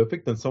go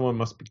perfect, then someone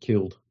must be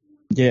killed.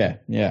 Yeah.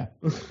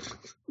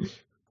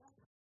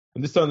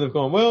 And this time they've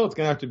gone, well, it's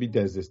going to have to be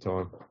Des this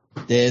time.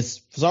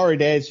 Sorry,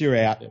 Des, you're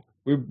out. Yeah.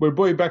 We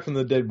brought you back from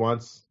the dead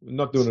once. We're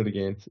not doing it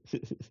again.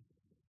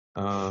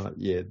 As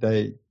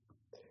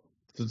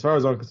far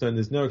as I'm concerned,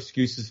 there's no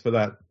excuses for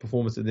that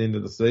performance at the end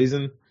of the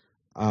season.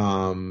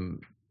 That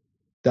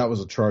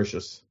was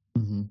atrocious.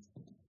 Mm-hmm.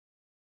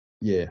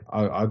 Yeah,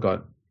 I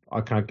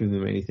can't give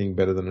them anything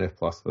better than an F+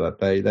 for that.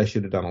 They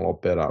should have done a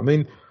lot better. I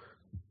mean,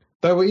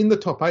 they were in the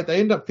top 8. They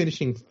ended up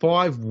finishing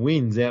 5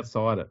 wins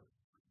outside it.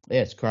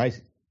 Yeah, it's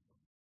crazy.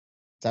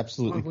 It's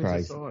absolutely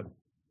crazy.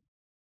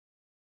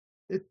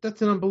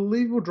 That's an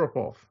unbelievable drop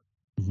off.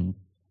 Mm-hmm.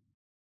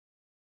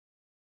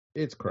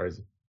 It's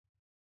crazy.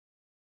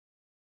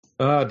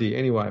 Ah, dear.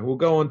 Anyway, we'll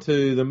go on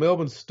to the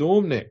Melbourne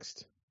Storm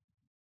next.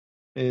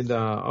 And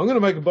I'm going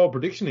to make a bold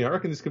prediction here. I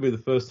reckon this could be the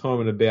first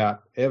time in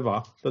about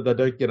ever that they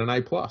don't get an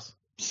A+.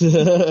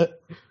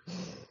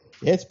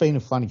 Yeah, it's been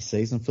a funny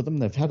season for them.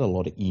 They've had a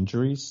lot of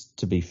injuries,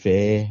 to be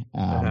fair.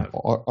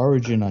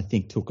 Origin, I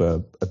think, took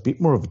a bit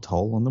more of a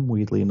toll on them,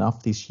 weirdly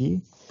enough, this year.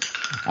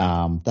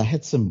 They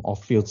had some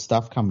off-field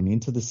stuff coming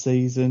into the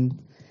season,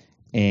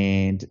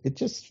 and it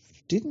just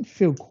didn't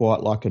feel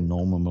quite like a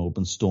normal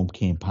Melbourne Storm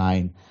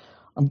campaign.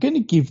 I'm going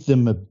to give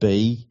them a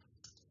B,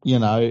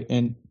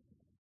 and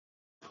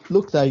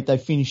look, they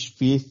finished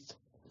 5th.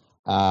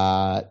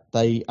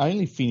 They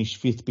only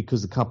finished 5th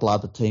because a couple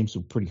other teams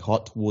were pretty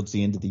hot towards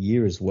the end of the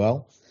year as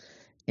well.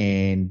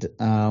 And,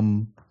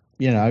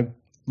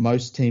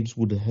 most teams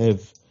would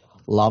have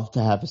loved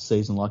to have a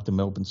season like the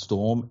Melbourne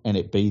Storm and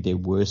it be their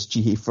worst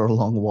year for a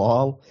long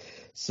while.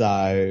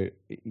 So,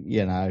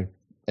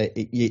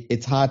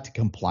 it's hard to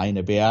complain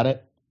about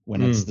it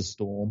when it's the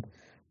Storm.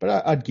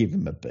 But I'd give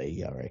them a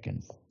B, I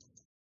reckon.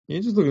 Yeah,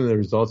 just looking at the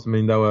results, I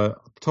mean, they were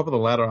top of the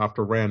ladder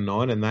after round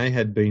 9, and they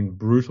had been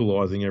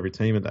brutalising every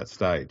team at that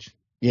stage.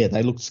 Yeah,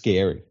 they looked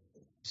scary.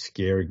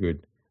 Scary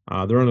good.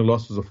 Their only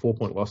loss was a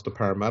 4-point loss to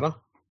Parramatta,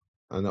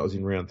 and that was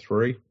in round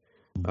 3.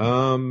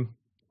 Mm-hmm.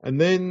 And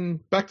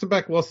then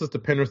back-to-back losses to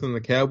Penrith and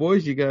the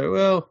Cowboys. You go,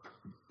 well,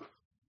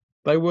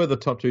 they were the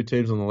top 2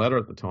 teams on the ladder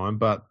at the time,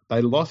 but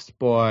they lost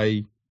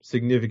by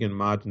significant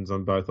margins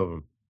on both of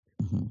them.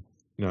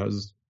 Mm-hmm. It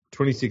was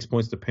 26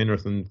 points to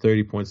Penrith and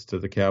 30 points to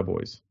the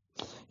Cowboys.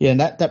 Yeah, and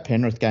that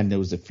Penrith game, there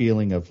was a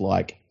feeling of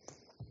like,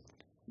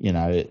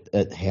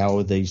 how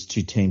are these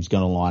two teams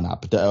going to line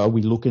up? Are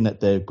we looking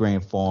at the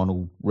grand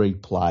final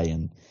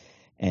replay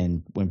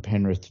and when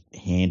Penrith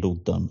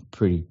handled them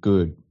pretty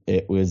good,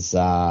 it was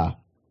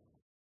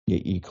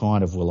you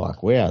kind of were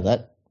like, wow,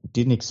 that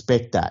didn't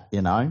expect that,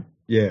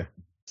 Yeah.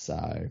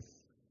 So.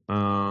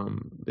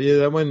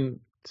 They won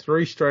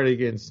 3 straight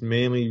against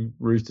Manly,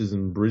 Roosters,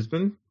 and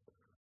Brisbane.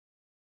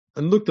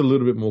 And looked a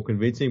little bit more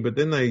convincing, but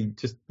then they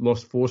just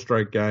lost 4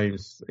 straight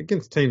games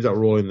against teams that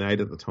were all in the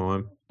 8 at the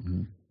time.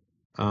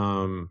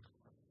 Mm-hmm.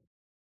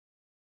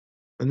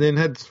 And then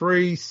had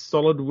 3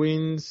 solid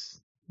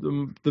wins.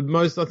 The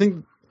most, I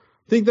think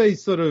they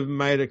sort of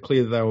made it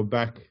clear that they were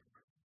back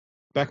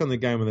on the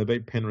game when they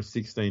beat Penrith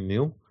 16-0.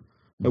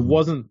 Mm-hmm. It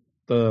wasn't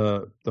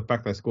the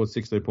fact they scored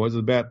 16 points. It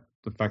was about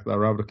the fact that they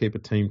were able to keep a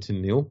team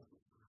to 0.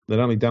 They'd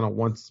only done it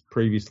once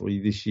previously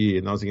this year,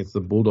 and that was against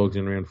the Bulldogs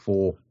in round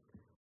 4.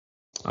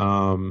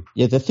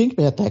 The thing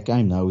about that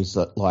game though is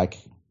that, like,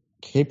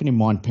 keeping in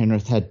mind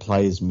Penrith had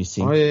players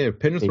missing. Oh yeah,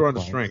 Penrith were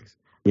under strength.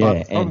 Yeah, but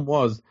the problem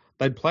was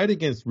they'd played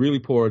against really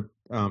poor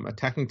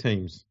attacking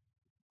teams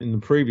in the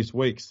previous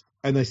weeks,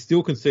 and they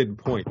still conceded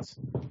points.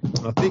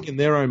 I think in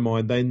their own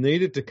mind they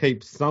needed to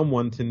keep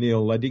someone to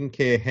 0. They didn't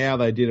care how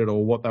they did it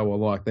or what they were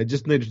like. They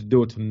just needed to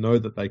do it to know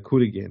that they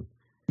could again.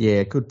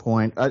 Yeah, good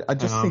point. I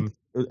just think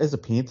as a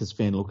Panthers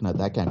fan looking at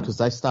that game, because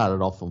they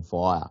started off on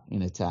fire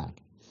in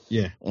attack.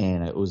 Yeah.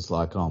 And it was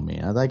like, oh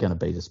man, are they going to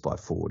beat us by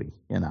 40?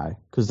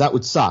 Because that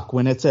would suck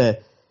when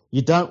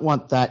you don't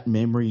want that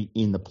memory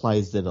in the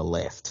players that are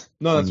left.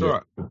 No, that's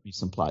right.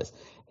 Some players.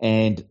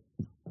 And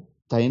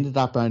they ended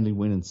up only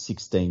winning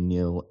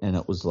 16-0, and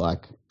it was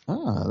like,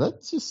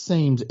 it just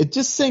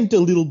seemed a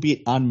little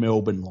bit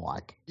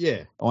un-Melbourne-like.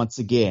 Yeah. Once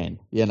again,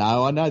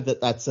 I know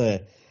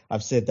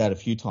I've said that a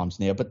few times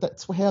now, but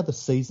that's how the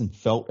season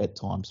felt at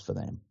times for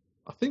them.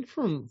 I think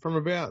from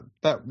about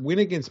that win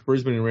against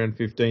Brisbane in round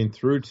 15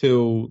 through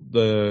till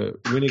the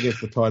win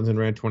against the Titans in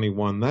round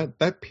 21,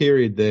 that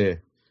period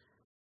there,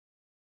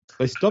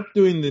 they stopped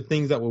doing the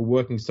things that were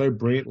working so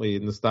brilliantly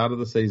in the start of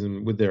the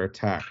season with their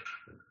attack.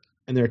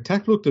 And their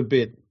attack looked a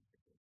bit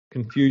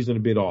confused and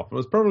a bit off. It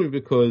was probably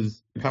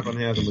because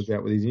Pappenhausen was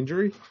out with his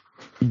injury.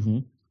 Mm-hmm.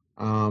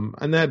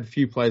 And they had a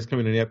few players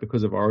coming in and out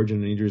because of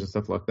origin and injuries and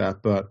stuff like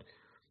that. But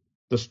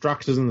the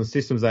structures and the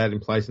systems they had in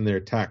place in their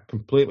attack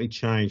completely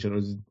changed, and it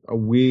was a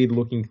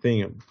weird-looking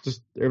thing.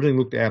 Everything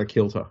looked out of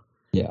kilter.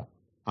 Yeah.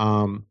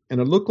 And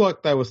it looked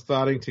like they were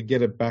starting to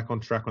get it back on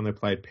track when they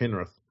played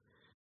Penrith.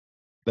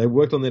 They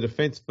worked on their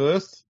defence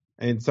first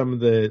and some of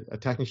the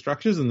attacking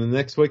structures, and the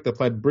next week they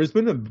played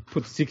Brisbane and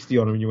put 60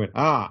 on them, and you went,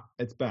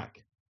 it's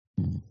back.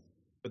 Mm.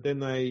 But then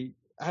they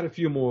had a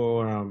few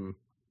more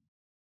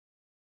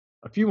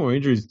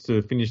injuries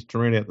to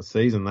round out the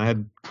season. They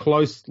had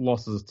close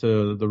losses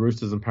to the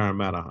Roosters and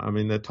Parramatta. I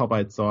mean, they're top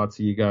 8 sides,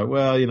 so you go,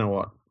 well, you know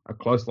what? A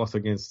close loss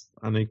against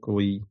an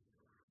equally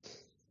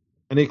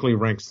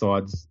ranked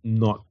side's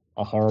not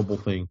a horrible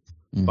thing,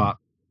 but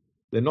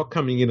they're not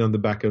coming in on the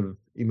back of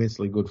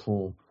immensely good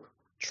form.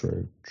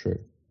 True.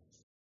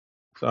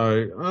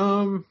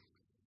 So,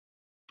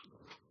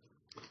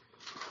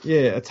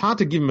 it's hard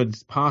to give them a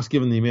pass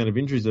given the amount of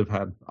injuries they've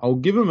had. I'll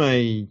give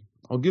them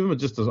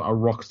just a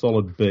rock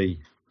solid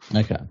B.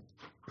 Okay.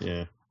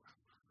 Yeah.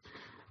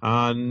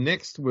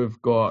 Next we've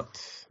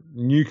got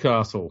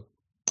Newcastle.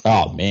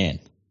 Oh man.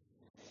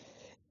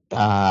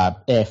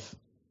 F.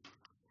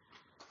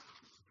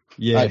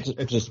 Yeah.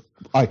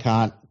 I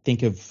can't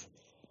think of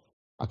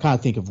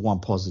one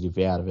positive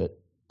out of it.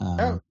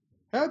 How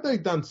have they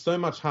done so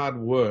much hard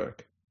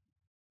work?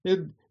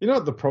 You know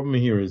what the problem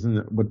here is,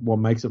 and what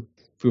makes it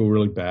feel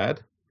really bad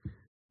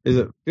is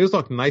it feels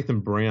like Nathan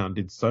Brown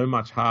did so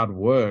much hard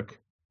work,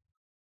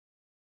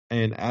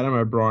 and Adam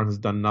O'Brien has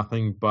done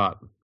nothing but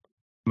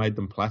made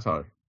them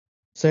plateau.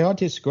 See, I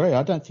disagree.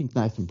 I don't think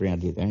Nathan Brown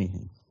did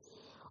anything.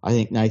 I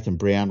think Nathan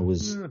Brown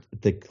was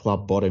the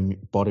club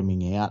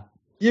bottoming out.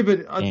 Yeah, but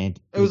it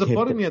was a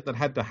bottoming out that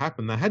had to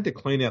happen. They had to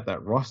clean out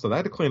that roster. They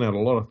had to clean out a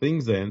lot of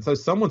things there, and so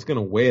someone's going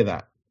to wear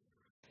that.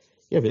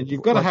 Yeah, but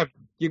you've got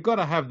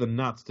to have the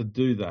nuts to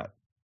do that.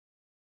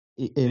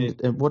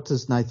 And what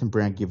does Nathan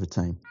Brown give a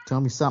team?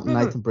 Tell me something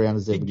Nathan Brown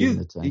has ever given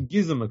a team. He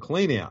gives them a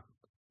clean out.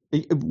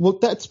 Well,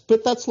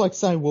 that's like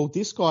saying, well,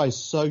 this guy is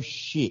so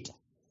shit.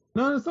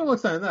 No, it's not like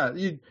saying that.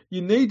 You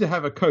need to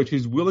have a coach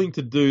who's willing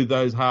to do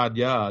those hard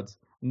yards,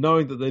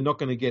 knowing that they're not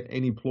going to get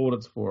any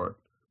plaudits for it.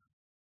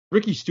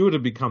 Ricky Stewart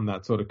had become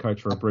that sort of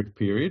coach for a brief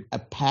period. A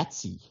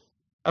patsy,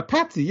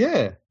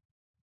 yeah.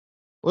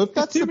 Well, if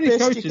that's too many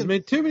coaches,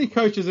 too many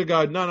coaches are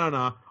going, no,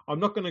 I'm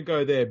not going to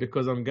go there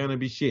because I'm going to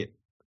be shit.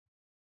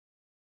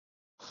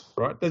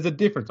 Right? There's a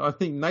difference. I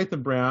think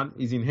Nathan Brown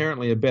is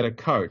inherently a better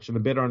coach and a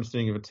better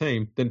understanding of a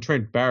team than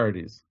Trent Barrett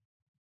is.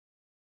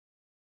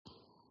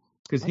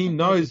 Because he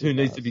knows who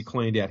needs to be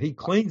cleaned out. He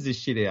cleans this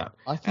shit out.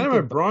 Adam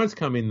O'Brien's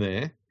come in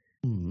there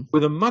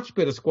with a much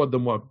better squad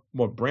than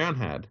what Brown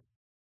had,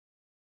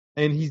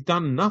 and he's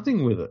done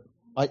nothing with it.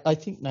 I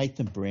think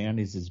Nathan Brown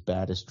is as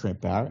bad as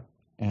Trent Barrett,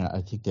 and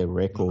I think their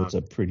records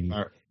are pretty.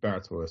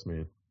 Barrett's worse,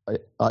 man.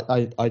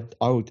 I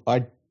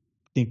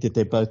think that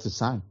they're both the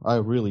same. I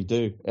really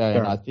do,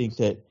 and I think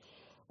that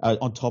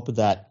on top of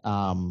that,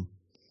 I'm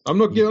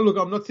not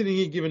sitting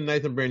here giving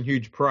Nathan Brown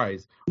huge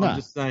praise. No. I'm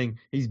just saying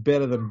he's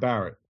better than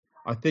Barrett.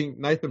 I think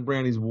Nathan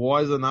Brown is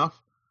wise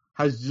enough,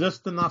 has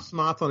just enough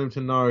smarts on him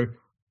to know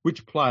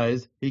which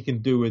players he can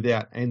do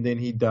without, and then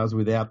he does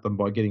without them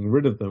by getting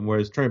rid of them.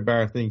 Whereas Trent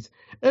Barrett thinks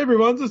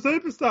everyone's a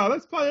superstar.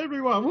 Let's play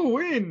everyone. We'll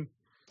win.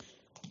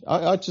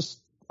 I just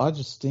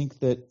think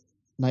that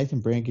Nathan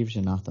Brown gives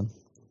you nothing,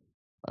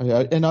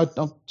 and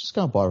I'm just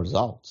going by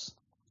results.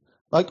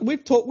 Like we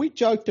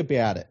joked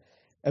about it,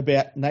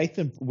 about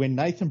when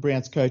Nathan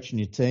Brown's coaching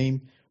your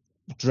team,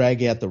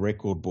 drag out the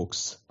record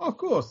books. Oh, of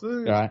course,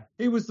 right.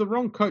 He was the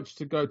wrong coach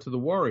to go to the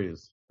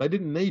Warriors. They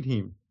didn't need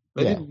him.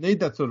 They didn't need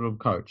that sort of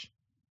coach.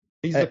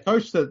 He's the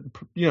coach that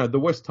the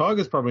West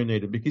Tigers probably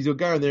needed, because he'll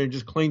go in there and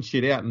just clean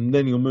shit out and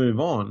then he'll move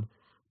on.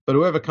 But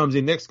whoever comes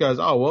in next goes,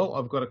 oh, well,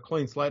 I've got a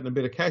clean slate and a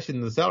bit of cash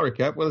in the salary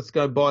cap. Well, let's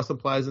go buy some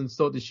players and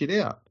sort this shit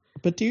out.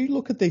 But do you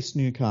look at this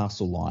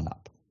Newcastle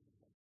lineup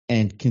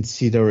and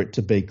consider it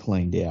to be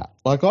cleaned out?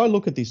 Like, I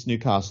look at this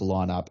Newcastle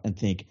lineup and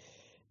think,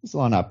 this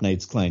lineup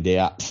needs cleaned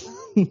out.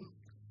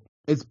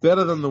 It's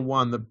better than the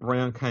one that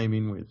Brown came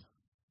in with.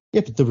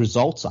 Yeah, but the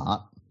results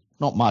aren't.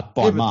 Not much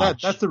by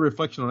much. That's a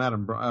reflection on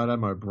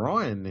Adam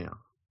O'Brien now.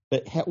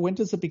 But when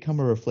does it become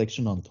a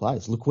reflection on the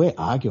players? Look, we're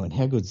arguing.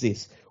 How good's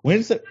this? When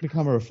does it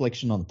become a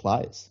reflection on the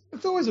players?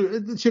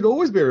 It should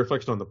always be a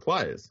reflection on the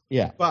players.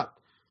 Yeah. But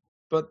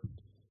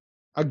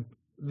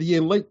the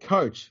elite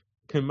coach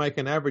can make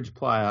an average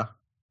player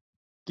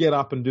get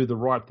up and do the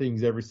right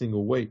things every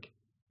single week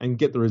and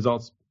get the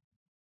results,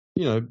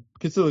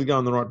 consistently go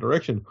in the right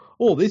direction.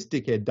 All this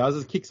dickhead does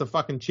is kicks a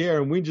fucking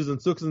chair and whinges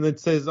and sucks and then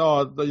says,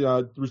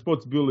 the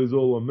responsibility is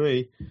all on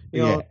me.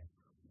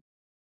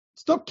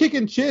 Stop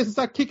kicking chairs and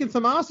start kicking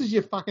some asses,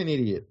 you fucking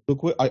idiot.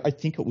 Look, I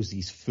think it was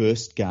his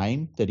first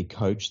game that he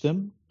coached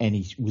them, and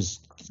he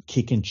was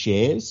kicking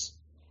chairs,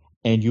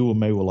 and you and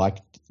me were like,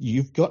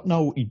 you've got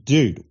no...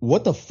 Dude,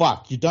 what the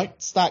fuck? You don't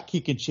start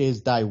kicking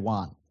chairs day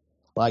one.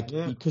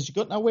 Because you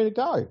got nowhere to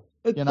go.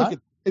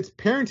 It's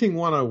parenting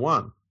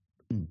 101,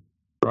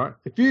 right?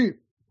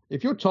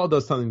 If your child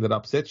does something that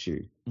upsets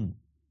you, and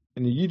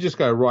you just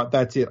go, right,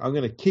 that's it, I'm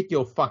going to kick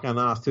your fucking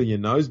ass till your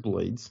nose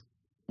bleeds.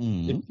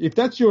 If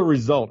that's your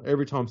result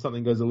every time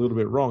something goes a little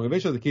bit wrong,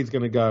 eventually the kid's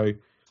going to go,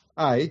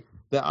 A,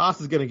 their ass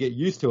is going to get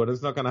used to it.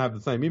 It's not going to have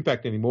the same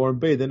impact anymore. And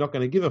B, they're not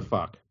going to give a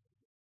fuck.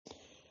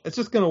 It's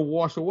just going to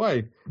wash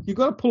away. You've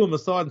got to pull them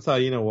aside and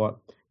say, you know what?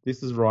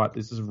 This is right.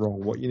 This is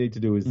wrong. What you need to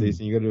do is this,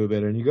 and you got to do it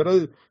better. And you got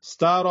to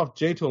start off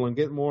gentle and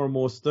get more and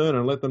more stern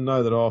and let them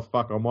know that, oh,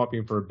 fuck, I might be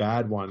in for a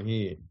bad one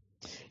here.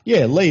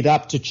 Yeah, lead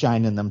up to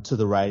chaining them to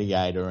the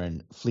radiator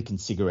and flicking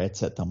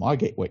cigarettes at them. I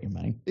get what you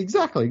mean.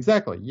 Exactly.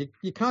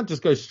 You can't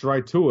just go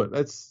straight to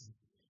it.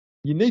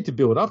 You need to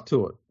build up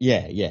to it.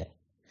 Yeah.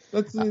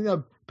 That's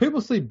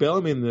people see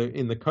Bellamy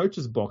in the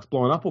coach's box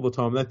blowing up all the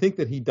time. They think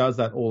that he does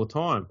that all the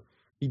time.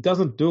 He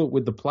doesn't do it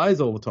with the players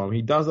all the time.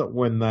 He does it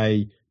when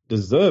they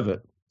deserve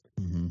it.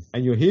 Mm-hmm.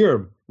 And you hear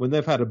them when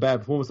they've had a bad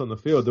performance on the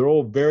field. They're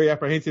all very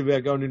apprehensive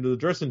about going into the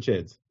dressing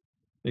sheds.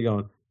 They're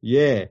going,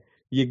 yeah,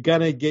 you're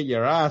going to get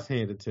your ass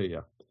handed to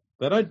you.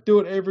 They don't do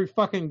it every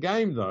fucking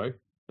game, though,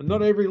 and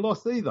not every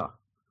loss either.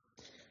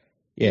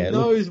 Yeah, he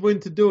knows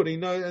when to do it. He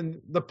knows,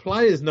 and the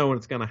players know when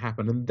it's going to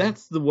happen, and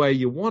that's the way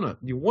you want it.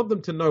 You want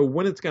them to know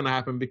when it's going to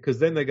happen, because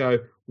then they go,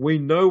 we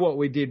know what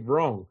we did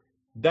wrong.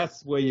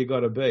 That's where you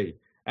got to be.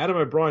 Adam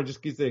O'Brien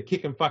just gets there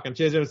kicking fucking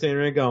chairs and standing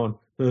around going,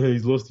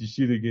 he's lost his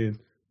shit again.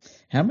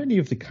 How many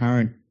of the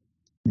current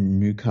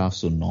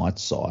Newcastle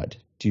Knights side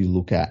do you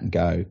look at and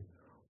go,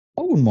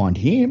 I wouldn't mind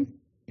him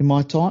in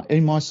my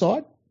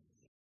side?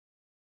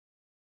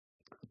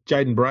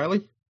 Jaden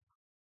Brayley.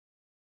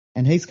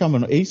 And he's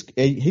coming.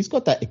 He's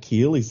got that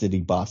Achilles that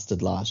he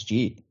busted last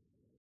year.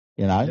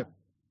 You know.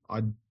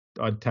 Yep.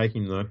 I'd take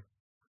him though.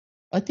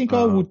 I think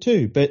I would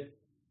too, but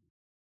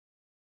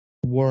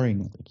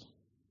worryingly.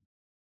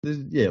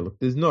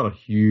 There's not a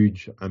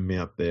huge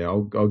amount there.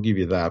 I'll give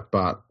you that,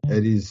 but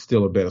it is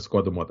still a better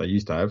squad than what they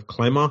used to have.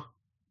 Clemmer.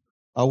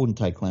 I wouldn't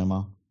take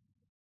Clemmer.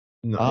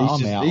 No,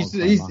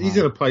 he's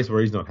in a place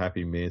where he's not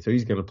happy, man. So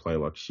he's going to play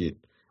like shit.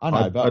 I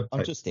know, but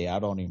I'm just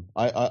out on him.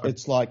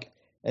 It's like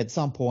at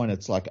some point,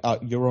 it's like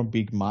you're on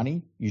big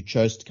money. You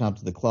chose to come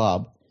to the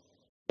club,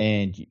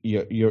 and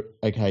you're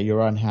okay.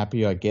 You're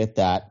unhappy. I get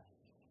that,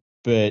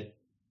 but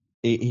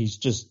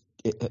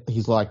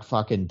he's like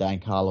fucking Dan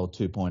Carlo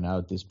 2.0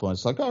 at this point.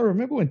 It's like,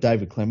 remember when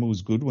David Clemmer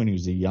was good when he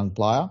was a young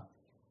player,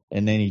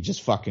 and then he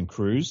just fucking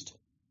cruised.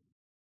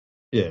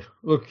 Yeah,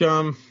 look,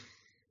 no,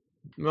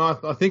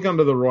 I think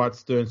under the right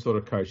stern sort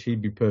of coach,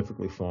 he'd be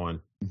perfectly fine.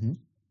 Mm-hmm.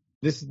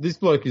 This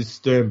bloke is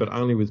stern, but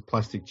only with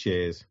plastic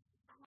chairs.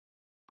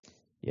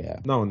 Yeah,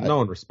 no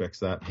one respects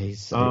that.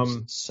 He's so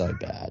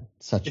bad,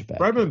 such a bad.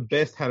 If Bradman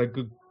Best had a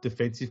good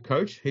defensive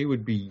coach, he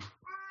would be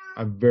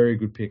a very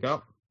good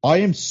pickup. I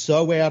am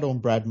so out on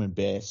Bradman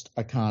Best,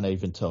 I can't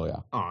even tell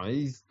you. Oh,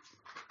 he's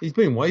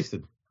been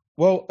wasted.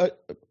 Well,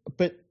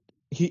 but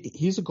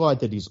he's a guy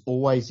that is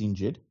always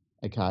injured,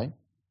 okay?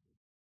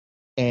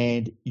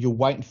 And you're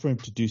waiting for him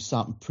to do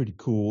something pretty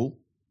cool,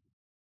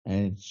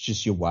 and it's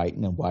just you're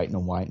waiting and waiting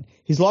and waiting.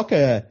 He's like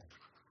a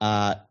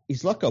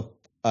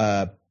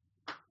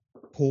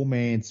poor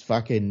man's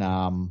fucking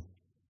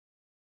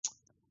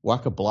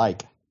Waka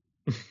Blake.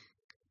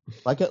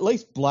 Like at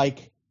least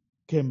Blake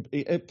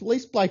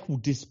will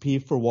disappear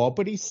for a while,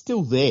 but he's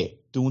still there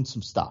doing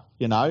some stuff,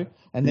 you know?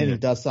 And then he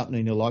does something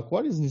and you're like,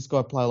 why doesn't this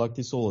guy play like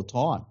this all the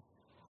time?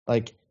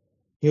 Like,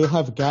 he'll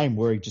have a game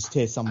where he just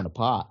tears someone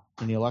apart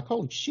and you're like,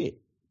 holy shit,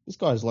 this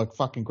guy's like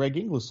fucking Greg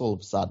Inglis all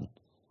of a sudden.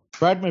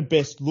 Bradman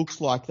Best looks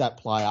like that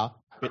player,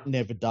 but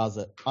never does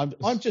it.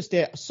 I'm just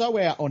so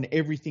out on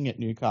everything at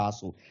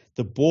Newcastle.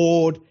 The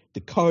board,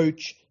 the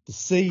coach, the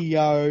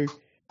CEO,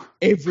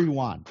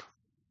 everyone.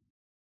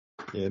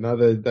 Yeah, no,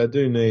 they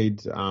do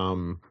need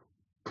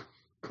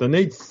they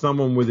need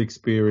someone with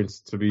experience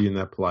to be in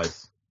that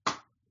place,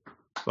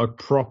 like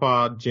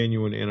proper,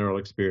 genuine NRL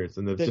experience,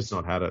 and they've just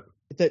not had it.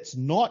 That's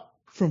not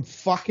from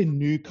fucking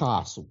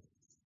Newcastle.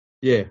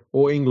 Yeah,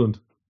 or England.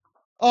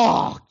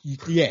 Oh,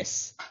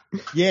 yes,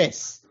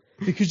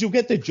 because you'll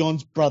get the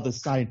Johns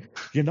brothers saying,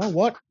 you know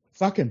what,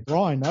 fucking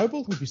Brian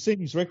Noble, have you seen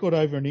his record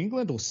over in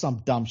England, or some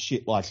dumb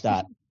shit like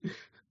that?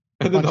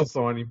 And then they'll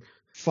sign him.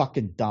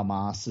 Fucking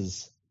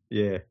dumbasses.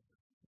 Yeah.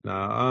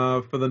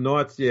 No, for the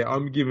Knights,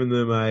 I'm giving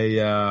them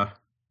a.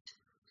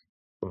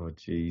 Oh,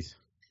 jeez.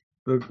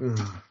 Look,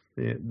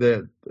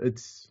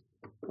 it's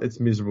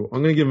miserable.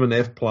 I'm going to give them an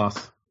F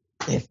plus.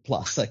 F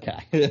plus, okay.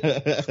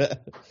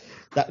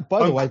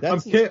 By the way,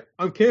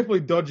 I'm carefully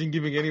dodging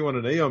giving anyone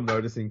an E. I'm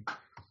noticing.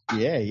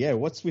 Yeah.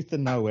 What's with the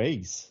no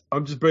E's?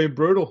 I'm just being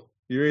brutal.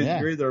 You're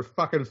either a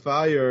fucking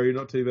failure or you're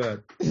not too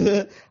bad.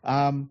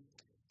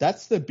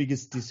 That's the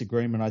biggest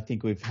disagreement I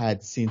think we've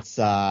had since.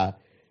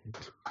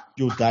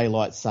 Your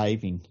daylight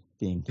saving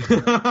thing.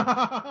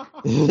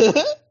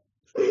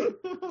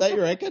 Don't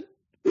you reckon?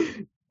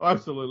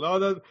 Absolutely. Oh,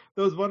 there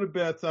was one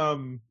about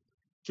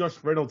Josh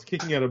Reynolds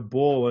kicking out a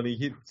ball and he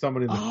hit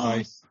someone in the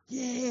face.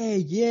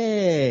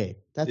 Yeah.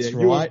 That's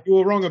Yeah, right. you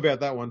were wrong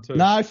about that one too.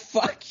 No,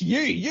 fuck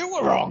you. You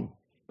were wrong,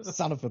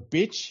 son of a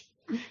bitch.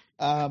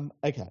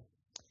 Okay.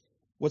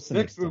 What's the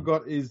next we've one?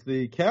 got is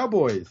the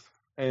Cowboys.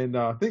 And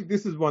I think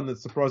this is one that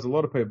surprised a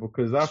lot of people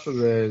because after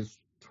the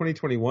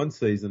 2021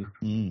 season,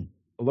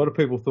 a lot of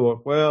people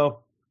thought,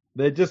 well,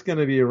 they're just going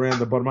to be around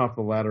the bottom half of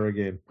the ladder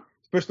again,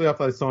 especially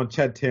after they signed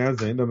Chad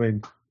Townsend. I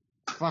mean,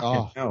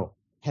 fucking hell.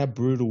 How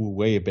brutal were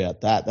we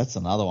about that? That's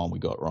another one we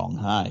got wrong,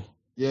 hey?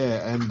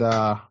 Yeah, and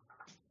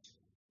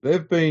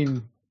they've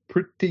been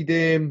pretty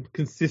damn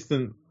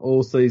consistent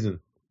all season.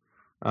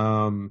 They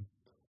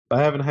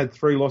haven't had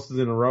 3 losses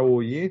in a row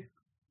all year.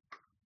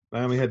 They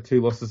only had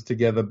 2 losses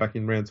together back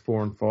in rounds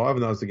 4 and 5,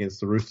 and that was against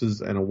the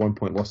Roosters and a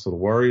 1-point loss to the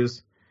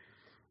Warriors.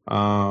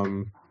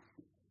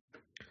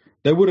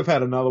 They would have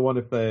had another one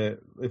if they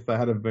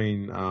had have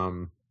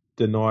been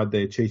denied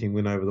their cheating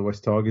win over the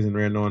West Tigers in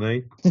round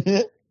 19.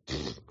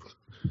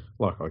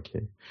 Like I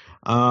care.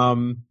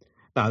 No,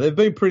 they've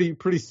been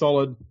pretty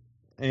solid,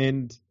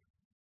 and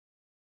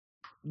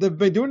they've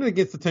been doing it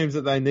against the teams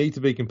that they need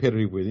to be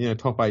competitive with. You know,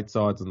 top 8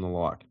 sides and the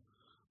like.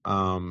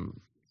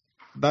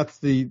 That's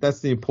the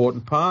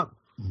important part.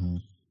 Mm-hmm.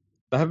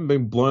 They haven't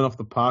been blown off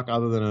the park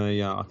other than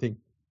I think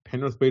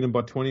Penrith beat them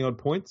by 20 odd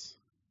points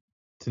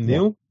to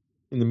nil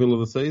in the middle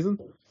of the season.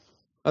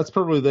 That's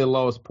probably their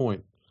lowest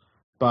point.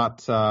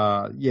 But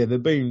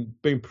they've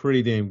been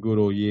pretty damn good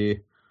all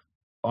year.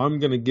 I'm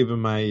going to give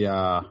them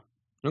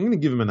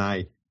an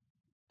A,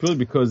 purely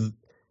because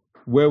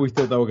where we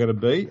thought they were going to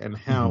be and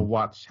how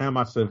much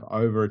they've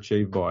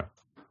overachieved by.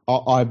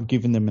 I've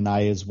given them an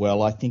A as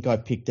well. I think I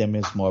picked them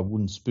as my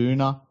wooden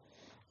spooner,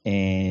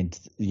 and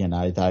you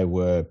know they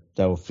were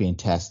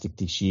fantastic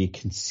this year,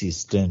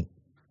 consistent.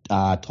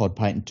 Todd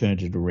Payton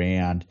turned it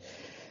around.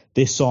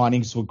 Their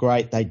signings were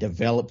great. They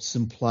developed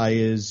some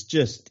players,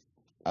 just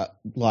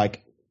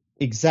like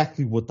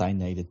exactly what they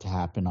needed to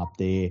happen up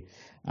there.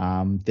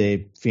 Their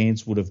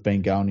fans would have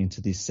been going into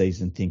this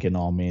season thinking,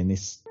 oh man,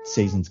 this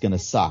season's going to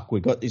suck.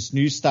 We've got this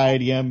new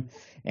stadium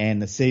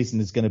and the season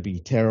is going to be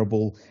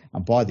terrible.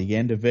 And by the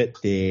end of it,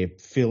 they're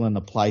filling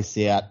the place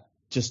out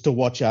just to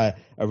watch a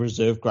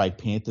reserve grade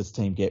Panthers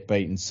team get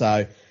beaten.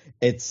 So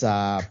it's,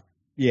 can't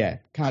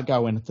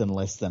go anything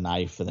less than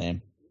A for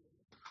them.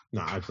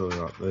 No, absolutely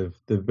right.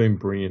 They've been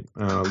brilliant.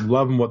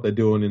 Loving what they're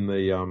doing in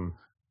the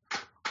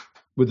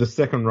with the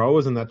second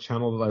rowers and that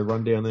channel that they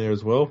run down there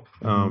as well.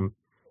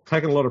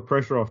 Taking a lot of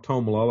pressure off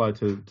Tom Malolo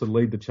to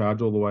lead the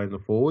charge all the way in the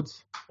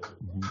forwards.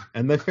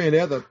 And they found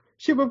out that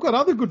we've got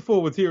other good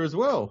forwards here as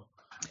well.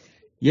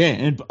 Yeah,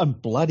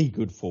 and bloody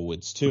good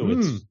forwards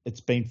too.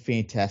 It's been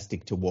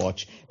fantastic to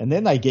watch. And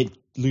then they get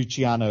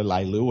Luciano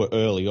Leilua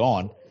early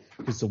on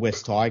because the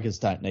West Tigers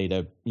don't need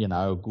a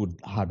good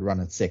hard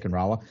running second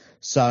rower.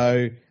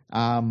 So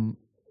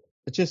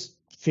it's just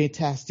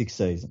fantastic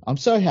season. I'm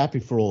so happy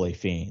for all their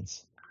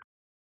fans.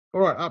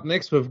 All right, up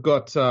next we've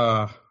got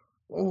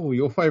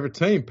your favourite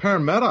team,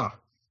 Parramatta.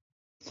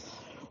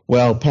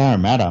 Well,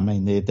 Parramatta, I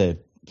mean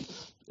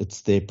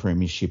it's their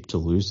premiership to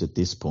lose at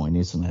this point,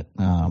 isn't it?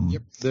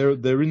 Yep,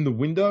 they're in the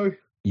window.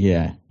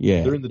 Yeah.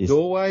 They're in the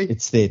doorway.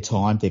 It's their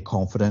time. They're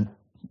confident.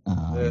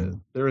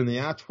 They're in the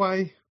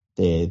archway.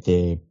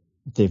 They've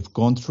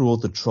gone through all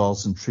the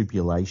trials and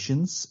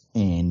tribulations,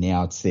 and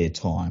now it's their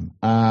time.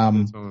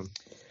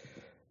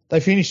 They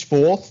finished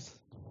 4th.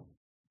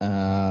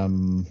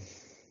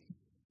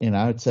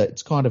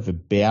 It's kind of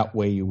about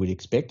where you would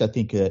expect. I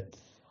think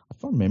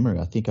from memory,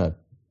 I think I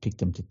picked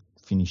them to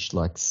finish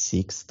like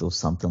 6th or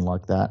something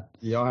like that.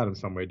 Yeah, I had them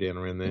somewhere down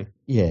around there.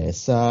 Yeah,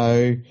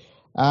 so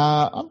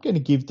I'm going to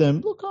give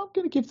them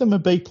a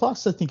B+. I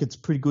think it's a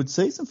pretty good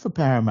season for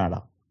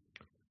Parramatta.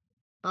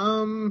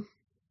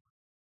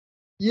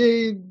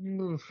 Yeah,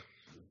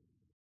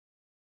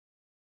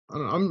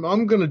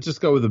 I'm going to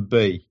just go with a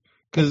B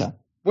because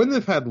when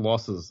they've had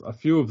losses, a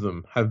few of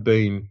them have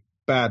been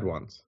bad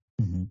ones.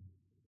 Mm-hmm.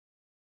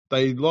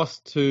 They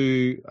lost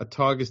to a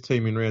Tigers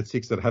team in round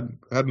 6 that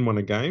hadn't won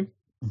a game.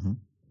 Mm-hmm.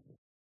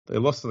 They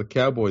lost to the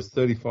Cowboys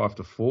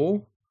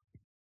 35-4.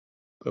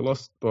 They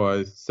lost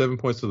by 7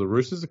 points to the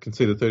Roosters. They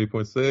conceded 30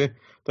 points there.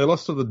 They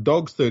lost to the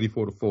Dogs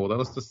 34-4. They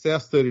lost to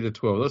South 30-12.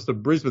 They lost to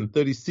Brisbane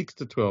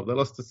 36-12. They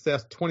lost to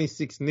South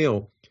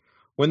 26-0.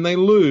 When they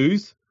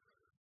lose,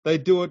 they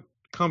do it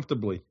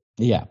comfortably.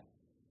 Yeah.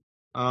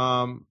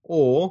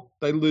 Or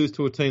they lose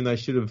to a team they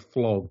should have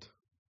flogged.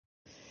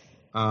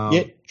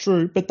 Yeah,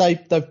 true. But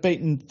they've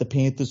beaten the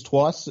Panthers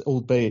twice,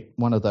 albeit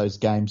one of those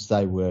games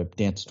they were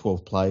down to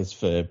 12 players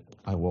for,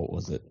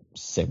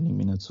 70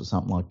 minutes or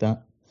something like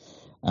that.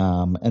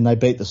 And they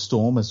beat the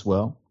Storm as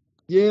well.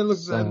 Yeah, look,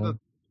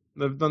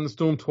 they've done the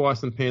Storm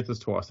twice and Panthers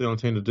twice. They don't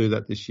tend to do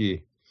that this year.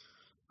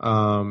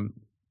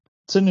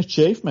 It's an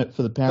achievement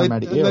for the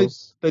Parramatta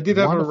Eels. They did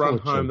have a run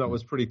home that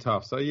was pretty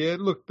tough. So, yeah,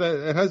 look,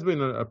 it has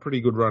been a pretty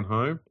good run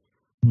home.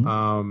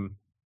 Mm-hmm.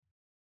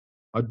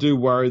 I do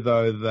worry,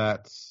 though,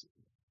 that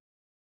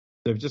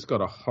they've just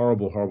got a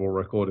horrible, horrible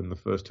record in the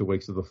first 2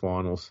 weeks of the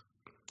finals.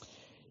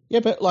 Yeah,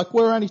 but like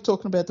we're only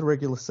talking about the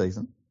regular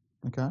season,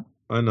 okay?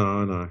 I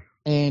know.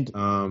 And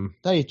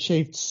they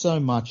achieved so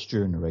much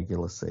during the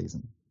regular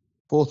season.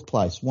 4th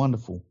place,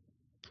 wonderful.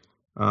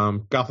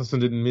 Gutherson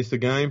didn't miss a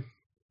game.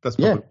 That's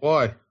probably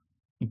why.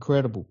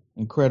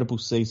 Incredible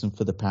season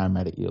for the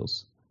Parramatta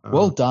Eels.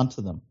 Well done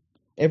to them.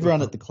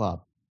 Everyone at the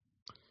club.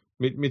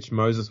 Mitch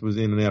Moses was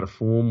in and out of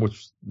form,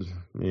 which,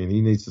 man,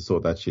 he needs to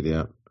sort that shit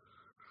out.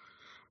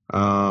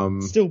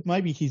 Still,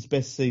 maybe his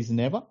best season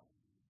ever.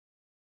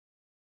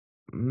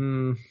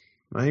 Maybe.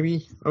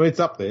 I mean, it's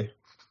up there.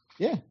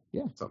 Yeah.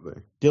 It's up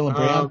there. Dylan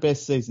Brown,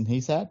 best season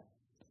he's had.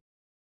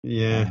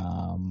 Yeah.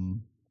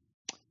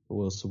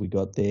 What else have we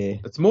got there?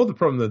 It's more the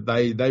problem that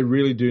they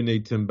really do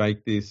need to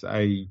make this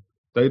they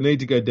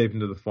need to go deep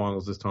into the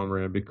finals this time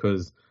around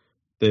because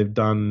they've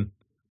done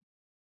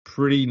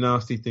pretty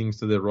nasty things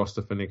to their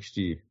roster for next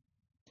year.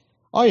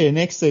 Oh, yeah,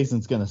 next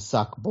season's going to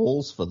suck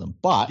balls for them.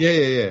 But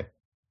yeah.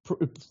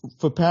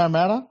 For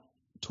Parramatta,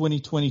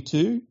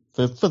 2022,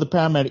 for the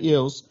Parramatta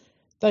Eels,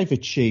 they've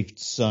achieved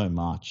so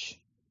much.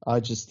 I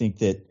just think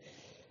that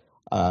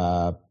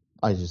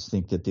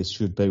this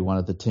should be one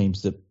of the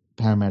teams that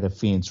Parramatta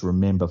fans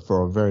remember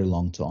for a very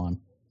long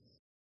time.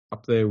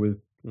 Up there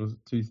with, was it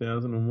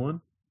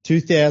 2001?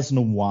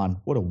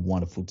 2001. What a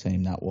wonderful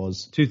team that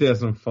was.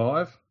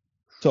 2005.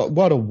 So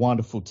what a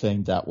wonderful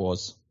team that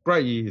was.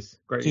 Great years.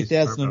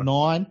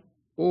 2009.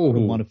 What a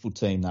wonderful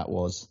team that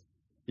was.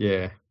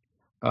 Yeah.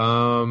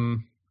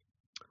 I'm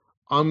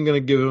going to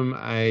give them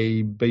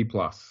a B+.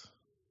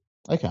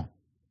 Okay.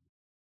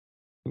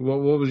 What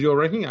was your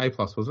ranking? A+,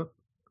 was it?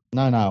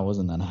 No, it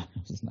wasn't an A.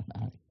 It was an A.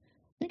 I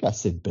think I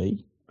said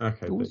B.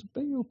 Okay. It was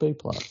B or B+.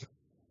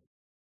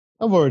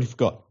 I've already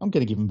forgot. I'm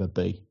going to give him a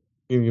B.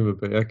 You're going to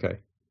give him a B. Okay.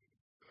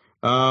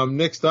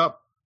 Next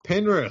up,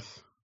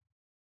 Penrith.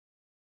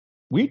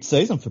 Weird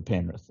season for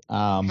Penrith.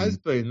 Has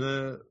been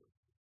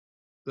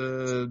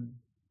the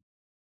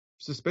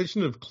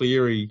suspension of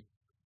Cleary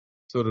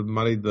sort of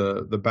muddied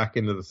the back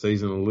end of the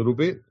season a little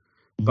bit,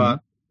 but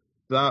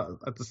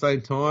at the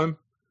same time,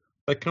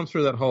 they come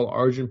through that whole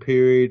origin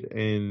period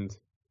and,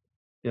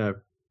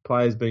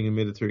 players being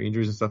admitted through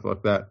injuries and stuff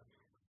like that,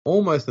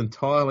 almost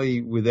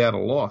entirely without a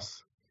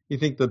loss. You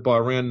think that by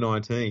round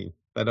 19,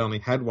 they'd only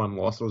had one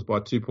loss. It was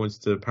by 2 points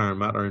to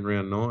Parramatta in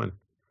round 9.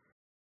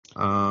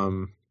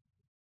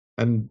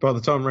 And by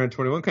the time round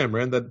 21 came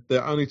around,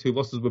 their only 2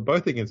 losses were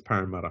both against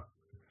Parramatta.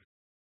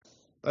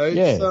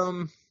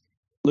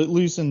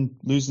 Losing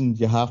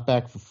your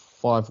halfback for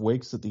 5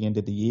 weeks at the end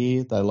of the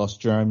year. They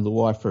lost Jerome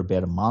Luai for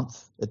about a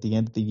month at the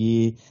end of the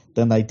year.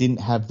 Then they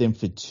didn't have them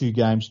for 2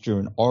 games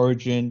during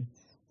Origin.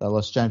 They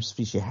lost James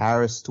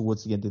Fisher-Harris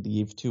towards the end of the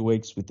year for 2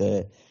 weeks with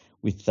a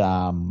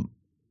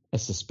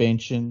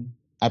suspension.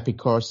 Api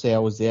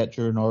Coruscant was out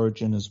during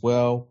Origin as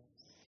well.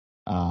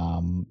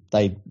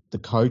 The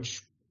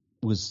coach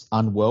was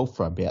unwell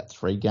for about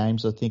 3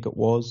 games, I think it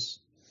was.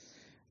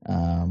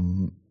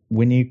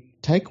 When you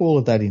take all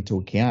of that into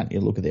account, you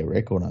look at their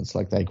record and it's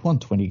like they won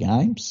 20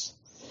 games.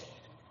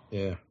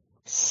 Yeah.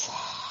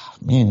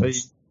 Man,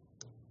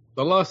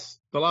 the last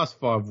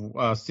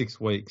 6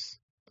 weeks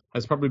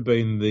has probably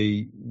been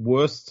the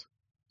worst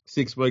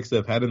 6 weeks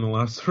they've had in the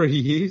last 3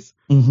 years.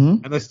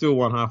 And they still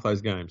won half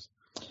those games.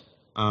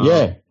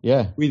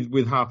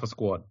 With half a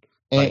squad.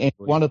 And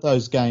one of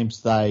those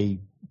games they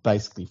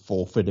basically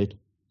forfeited.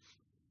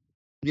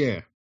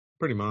 Yeah,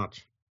 pretty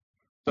much.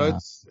 So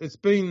it's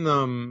been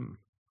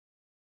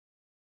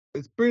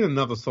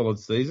another solid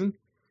season.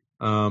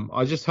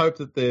 I just hope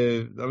that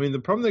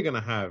the problem they're going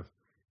to have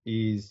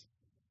is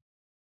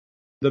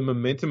the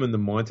momentum and the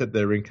mindset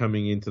they're in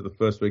coming into the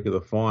first week of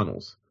the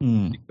finals,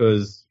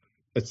 because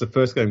it's the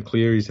first game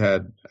Cleary's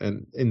had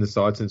and in the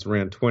side since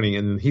round 20,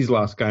 and his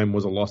last game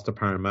was a loss to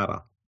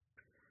Parramatta.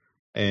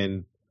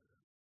 And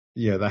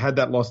yeah, they had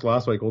that loss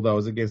last week, although it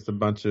was against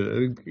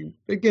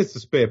the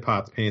spare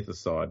parts Panthers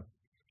side.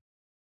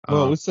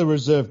 Well, it was a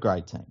reserve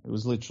grade team. It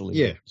was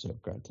literally a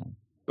reserve grade team.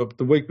 But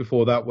the week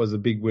before that was a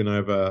big win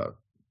over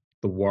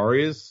the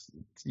Warriors.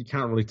 You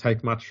can't really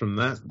take much from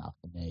that. There's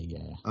nothing there,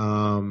 yeah.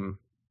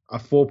 A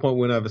 4-point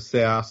win over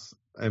South,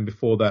 and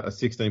before that, a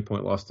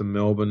 16-point loss to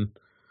Melbourne.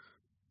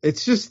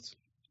 It's just,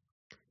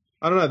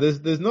 I don't know.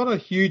 There's not a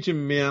huge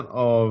amount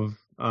of,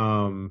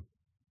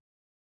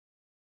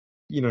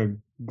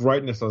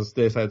 greatness, I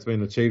dare say, it's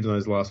been achieved in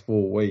those last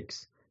 4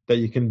 weeks that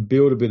you can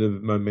build a bit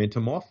of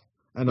momentum off.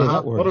 And a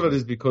lot of it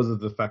is because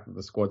of the fact that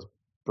the squad's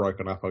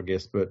broken up, I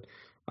guess. But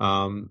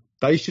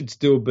they should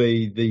still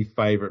be the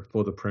favourite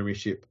for the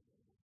premiership.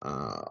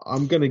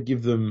 I'm going to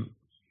give them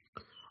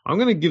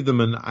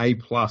an A+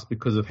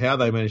 because of how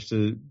they managed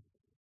to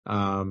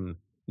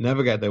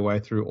navigate their way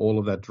through all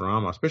of that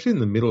drama, especially in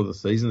the middle of the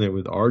season there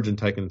with Origin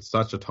taking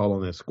such a toll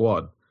on their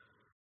squad.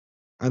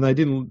 And they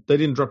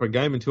didn't drop a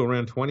game until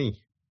around 20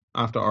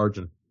 after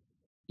Origin.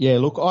 Yeah,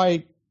 look,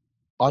 I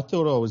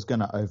thought I was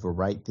going to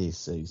overrate their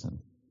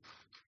season.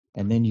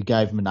 and then you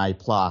gave them an A+,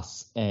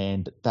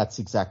 and that's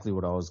exactly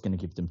what I was going to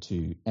give them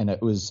too. And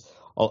it was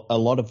a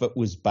lot of it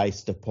was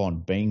based upon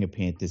being a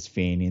Panthers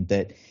fan, in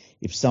that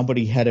if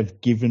somebody had have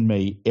given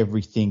me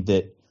everything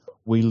that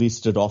we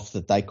listed off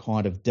that they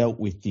kind of dealt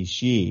with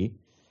this year,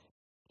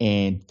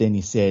 and then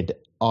he said,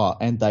 oh,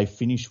 and they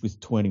finished with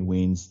 20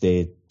 wins,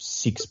 they're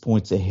 6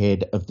 points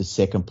ahead of the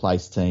second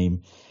place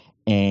team,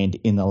 and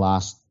in the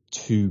last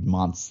 2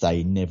 months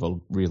they never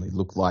really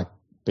looked like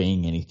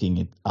being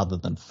anything other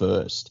than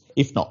first,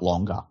 if not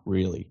longer,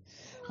 really.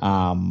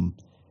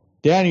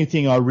 The only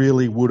thing I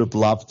really would have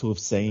loved to have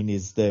seen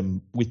is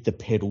them with the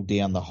pedal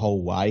down the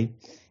whole way,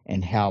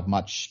 and how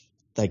much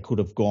they could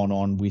have gone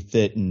on with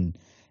it. And,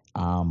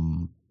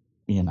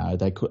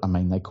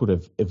 they could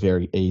have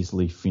very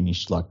easily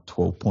finished like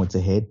 12 points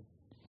ahead.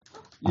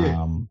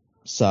 Yeah.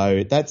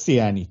 So that's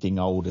the only thing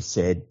I would have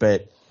said.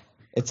 But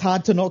it's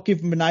hard to not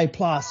give them an A+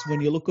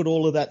 when you look at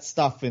all of that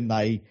stuff and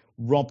they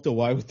romped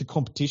away with the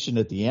competition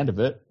at the end of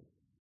it.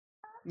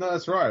 No,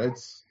 that's right.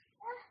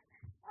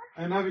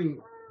 One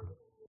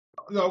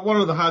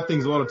of the hard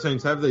things a lot of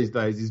teams have these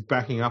days is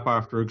backing up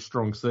after a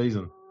strong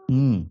season.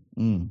 I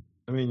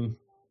mean,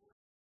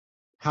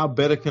 how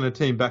better can a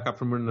team back up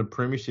from winning a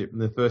premiership,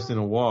 and they're first in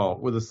a while,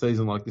 with a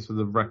season like this where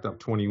they've racked up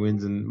 20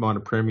 wins and minor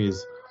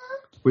premiers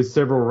with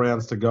several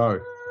rounds to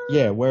go?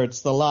 Yeah, where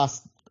it's the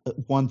last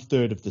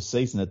 1/3 of the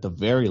season at the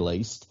very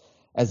least.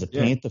 As a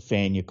Panther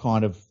fan,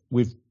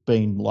 we've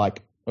been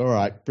like, all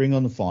right, bring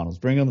on the finals,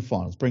 bring on the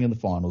finals, bring on the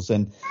finals.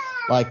 And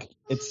like,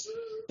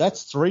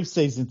 that's 3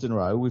 seasons in a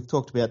row. We've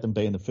talked about them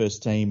being the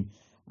first team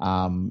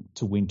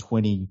to win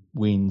 20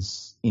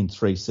 wins in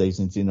 3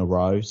 seasons in a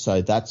row.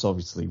 So that's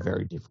obviously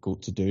very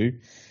difficult to do.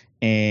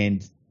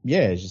 And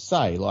yeah, as you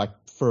say, like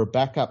for a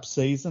backup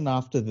season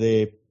after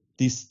this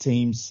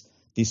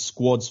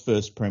squad's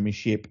first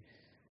premiership,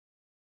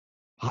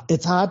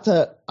 it's hard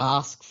to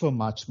ask for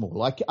much more.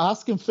 Like,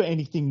 asking for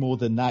anything more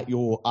than that,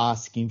 you're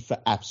asking for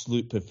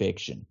absolute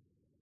perfection.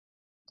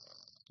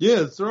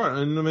 Yeah, that's right.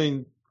 And I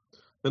mean,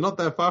 they're not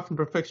that far from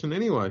perfection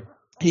anyway.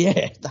 Yeah,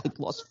 they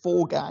lost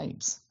 4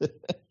 games. I'm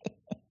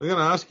going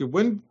to ask you,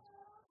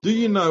 do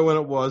you know when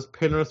it was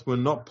Penrith were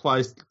not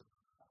placed,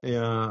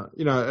 at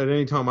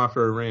any time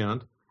after a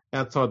round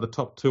outside the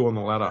top 2 on the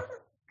ladder?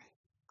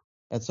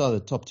 Outside the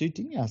top 2?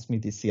 Didn't you ask me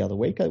this the other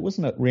week?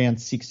 Wasn't it round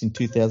 6 in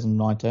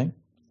 2019?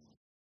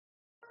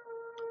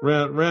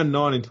 Round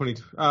 9 in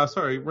 20. Round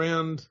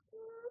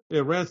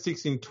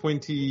 6 in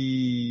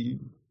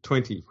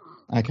 2020.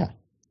 Okay.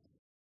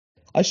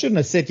 I shouldn't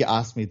have said you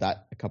asked me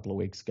that a couple of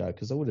weeks ago,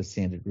 because I would have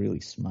sounded really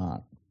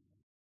smart.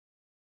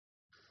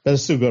 But I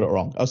still got it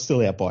wrong. I was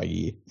still out by a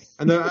year.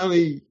 And they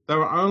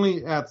were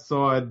only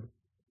outside.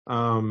 They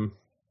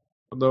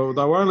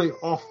were only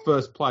off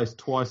first place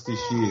twice this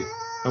year,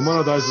 and one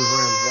of those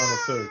was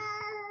round 1 or 2.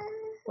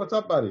 What's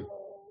up, buddy?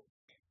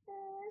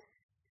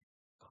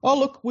 Oh,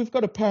 look, we've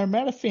got a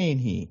Parramatta fan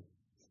here.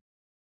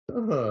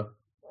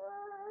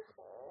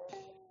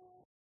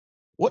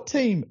 What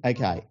team?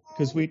 Okay,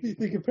 because you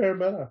think of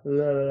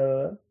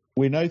Parramatta.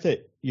 We know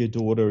that your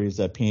daughter is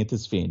a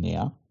Panthers fan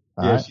now.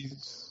 Yeah, right?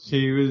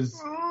 she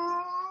was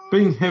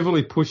being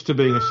heavily pushed to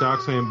being a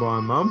Sharks fan by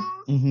her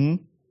mum. Mm-hmm.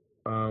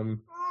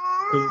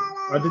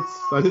 I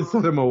did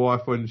say to my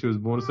wife when she was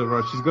born, I said,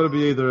 right, she's got to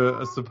be either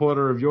a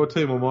supporter of your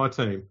team or my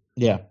team.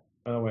 Yeah.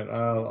 And I went,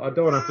 I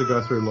don't want to have to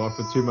go through life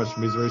with too much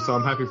misery, so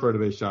I'm happy for her to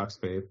be a Sharks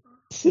fan.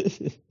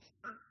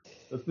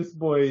 But this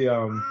boy, I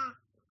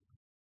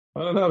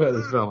don't know about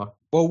this fella.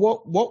 Well,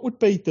 what would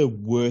be the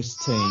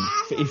worst team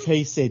if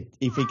he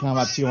come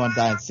up to you one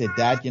day and said,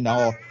 Dad,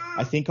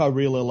 I think I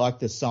really like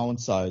the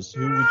so-and-sos.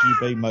 Who would you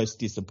be most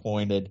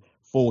disappointed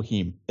for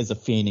him as a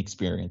fan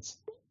experience?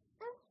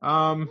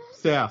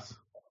 South.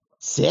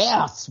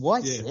 South?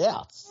 Why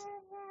South?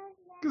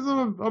 Because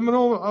I'm an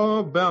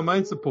all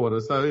Balmain supporter,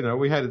 so,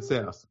 we hated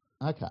South.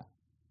 Okay.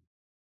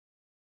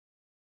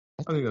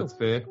 I think that's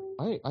fair.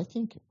 I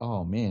think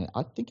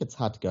it's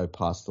hard to go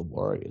past the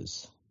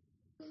Warriors.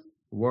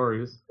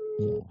 Warriors?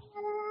 Yeah.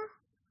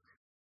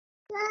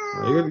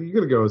 You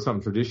got to go with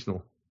something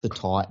traditional. The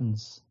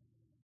Titans.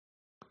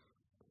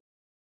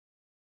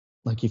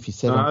 Like, if you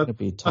said I'm going to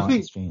be a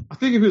Titans fan. I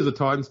think if he was a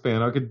Titans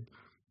fan, I could...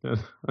 I'm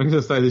going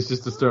to say this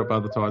just to stir up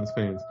other Titans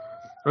fans.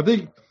 I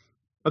think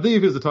if he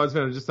was a Titans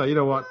fan, I'd just say, you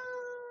know what?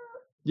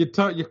 Your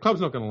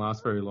club's not going to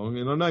last very long,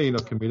 and I know you're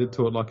not committed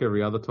to it like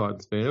every other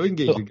Titans fan. We can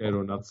get you to go to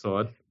another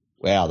side.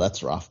 Wow,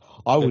 that's rough.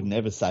 I would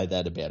never say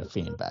that about a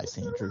fan base,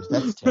 Andrew.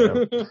 That's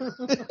terrible.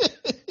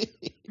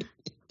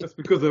 That's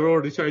because they've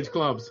already changed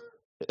clubs.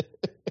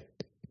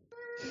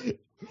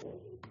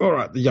 All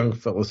right, the young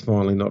fella's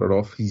finally nodded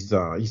off. He's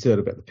heard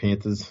about the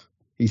Panthers.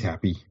 He's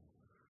happy.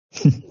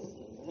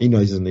 He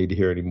knows he doesn't need to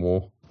hear any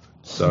more.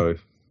 So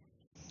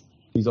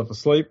he's off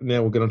asleep.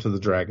 Now we'll get on to the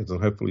Dragons,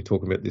 and hopefully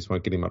talking about this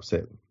won't get him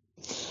upset.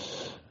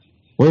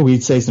 Well,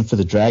 weird season for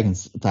the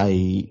Dragons.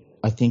 I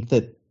think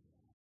that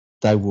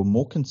they were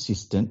more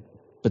consistent,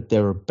 but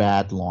they're a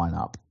bad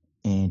lineup.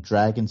 And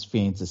Dragons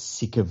fans are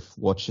sick of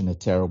watching a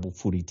terrible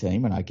footy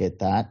team, and I get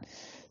that.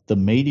 The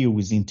media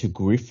was into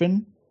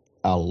Griffin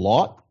a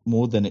lot,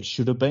 more than it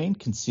should have been,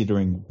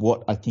 considering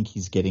what I think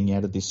he's getting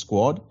out of this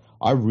squad.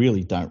 I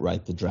really don't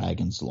rate the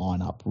Dragons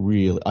lineup.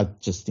 Really, I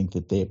just think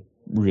that they're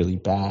really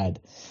bad.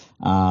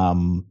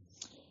 But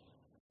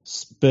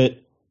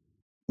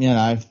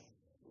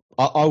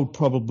I would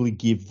probably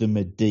give them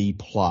a D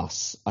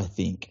plus. I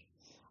think.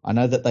 I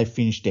know that they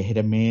finished ahead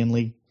of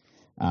Manly.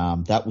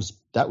 That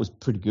was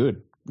pretty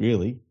good,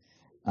 really.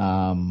 They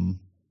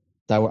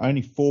were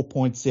only 4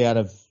 points out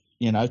of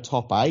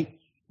top 8,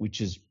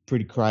 which is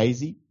pretty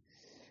crazy.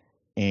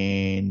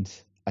 And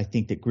I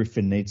think that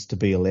Griffin needs to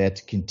be allowed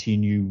to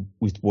continue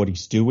with what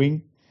he's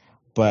doing.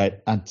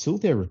 But until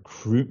their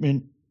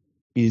recruitment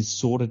is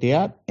sorted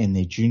out and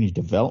their junior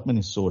development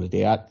is sorted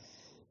out,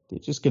 they're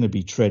just going to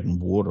be treading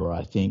water,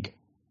 I think.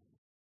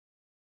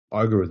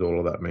 I agree with all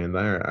of that, man. They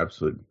are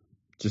absolute,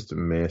 just a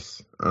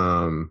mess.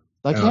 How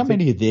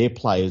many of their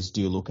players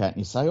do you look at and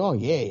you say, oh,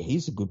 yeah,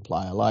 he's a good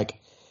player? Like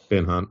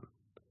Ben Hunt.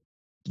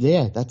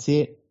 Yeah, that's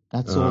it.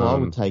 That's all I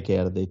would take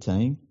out of their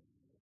team.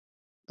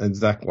 And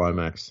Zach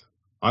Lomax.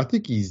 I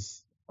think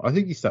he's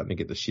starting to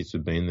get the shits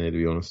with being there, to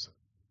be honest.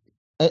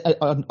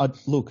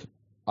 Look,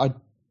 I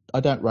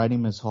don't rate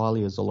him as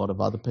highly as a lot of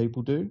other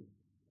people do.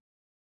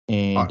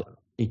 And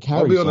he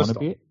carries on a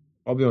bit.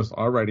 I'll be honest,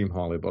 I rate him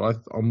highly,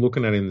 but I'm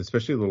looking at him,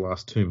 especially the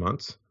last 2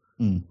 months.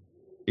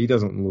 He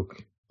doesn't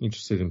look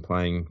interested in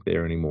playing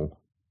there anymore.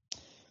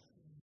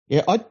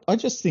 Yeah, I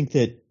just think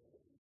that,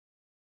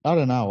 I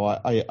don't know,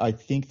 I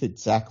think that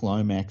Zach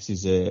Lomax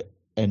is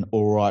an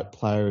all right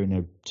player in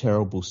a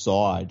terrible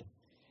side.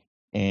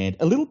 And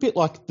a little bit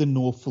like the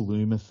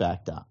Norfoluma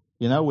factor,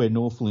 where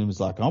Norfoluma's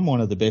like, I'm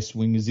one of the best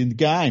wingers in the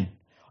game.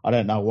 I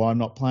don't know why I'm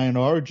not playing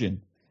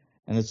Origin.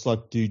 And it's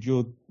like, dude,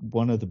 you're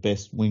one of the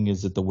best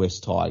wingers at the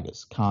West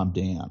Tigers. Calm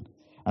down.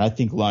 And I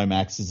think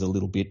Lomax is a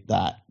little bit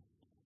that.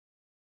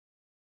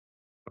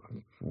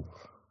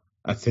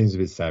 That seems a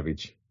bit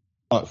savage.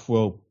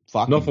 Well,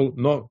 fuck.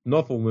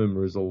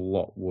 Norfoluma is a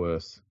lot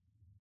worse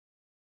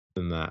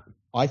than that.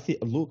 I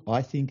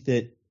think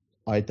that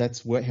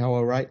that's how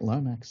I rate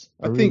Lomax.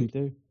 I really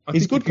do.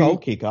 He's a good goal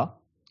kicker.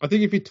 I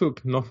think if you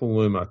took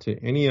Norfoluma to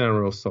any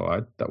NRL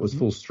side that was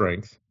full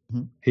strength,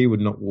 he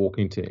would not walk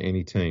into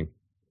any team.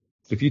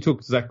 If you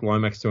took Zach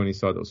Lomax to any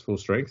side that was full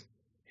strength,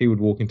 he would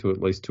walk into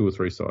at least 2 or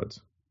 3 sides.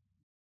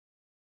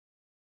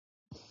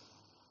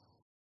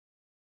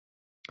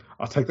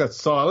 I'll take that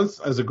silence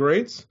as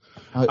agreement.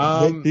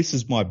 This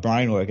is my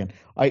brain working.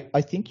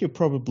 I think you're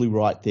probably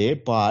right there,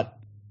 but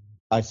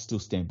I still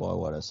stand by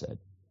what I said.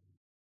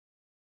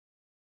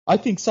 I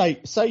think,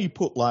 say you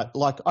put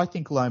I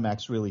think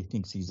Lomax really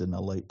thinks he's an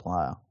elite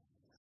player.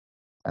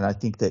 And I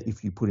think that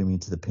if you put him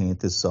into the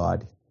Panthers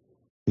side,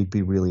 he'd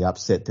be really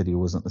upset that he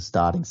wasn't the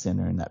starting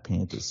centre in that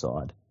Panthers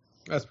side.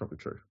 That's probably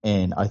true.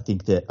 And I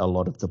think that a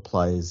lot of the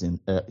players and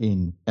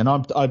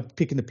I'm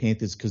picking the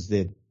Panthers because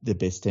they're the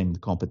best team in the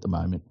comp at the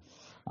moment.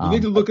 You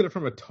need to look at it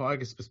from a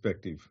Tigers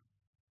perspective.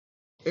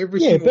 Every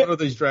single one of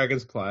these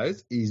Dragons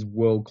players is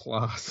world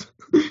class.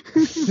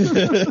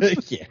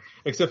 Yeah.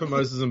 Except for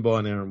Moses and By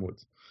and Aaron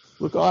Woods.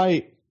 Look,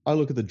 I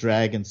look at the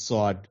Dragons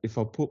side. If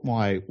I put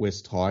my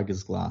West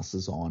Tigers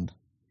glasses on,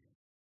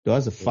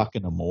 guys are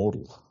fucking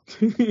immortal.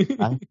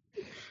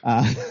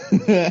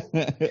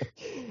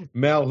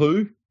 Mal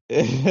who?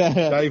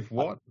 Dave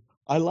what?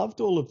 I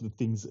loved all of the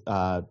things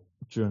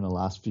during the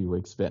last few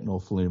weeks about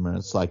Norfoluma.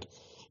 It's like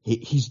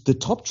he's the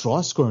top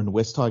try scorer in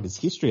West Tigers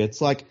history.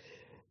 It's like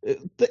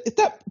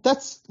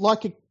that's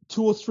like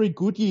 2 or 3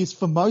 good years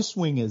for most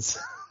wingers.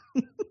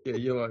 Yeah,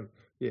 you're like,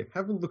 yeah,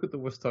 have a look at the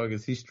West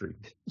Tigers history.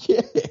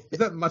 Yeah. Is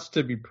that much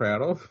to be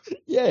proud of?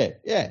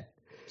 Yeah.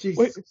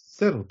 Jesus,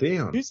 settle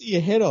down. Who's he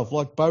ahead of?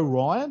 Like Bo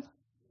Ryan?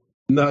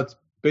 No, it's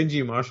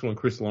Benji Marshall and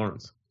Chris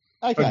Lawrence.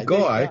 Okay,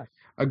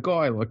 a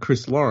guy like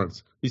Chris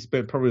Lawrence, he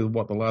spent probably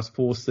the last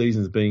 4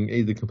 seasons being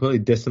either completely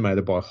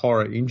decimated by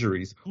horror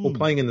injuries or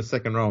playing in the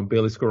second row and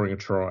barely scoring a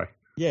try.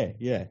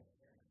 Yeah.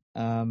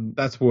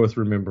 That's worth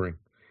remembering.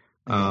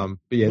 But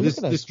yeah,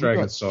 this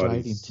Dragon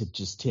side is into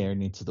just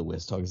tearing into the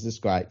West Tigers. This is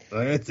great.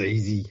 That's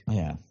easy.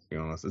 Yeah, to be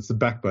honest, it's the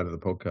backbone of the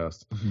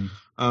podcast.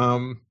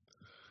 Mm-hmm.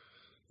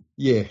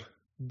 Yeah,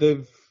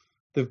 they've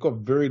got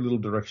very little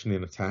direction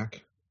in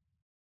attack.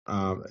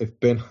 If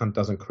Ben Hunt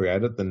doesn't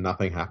create it, then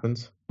nothing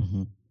happens.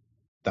 Mm-hmm.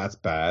 That's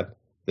bad.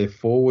 Their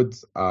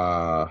forwards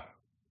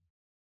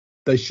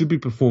they should be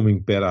performing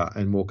better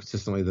and more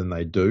consistently than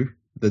they do.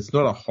 That's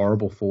not a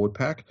horrible forward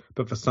pack,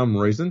 but for some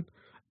reason,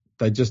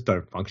 they just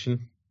don't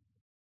function.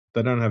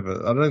 They don't have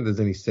I don't think there's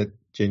any set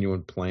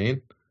genuine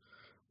plan.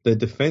 Their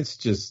defense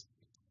just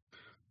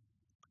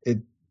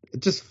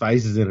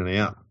phases in and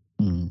out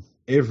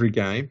every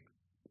game,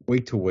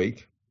 week to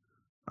week.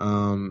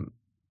 They're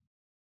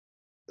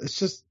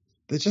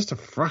just a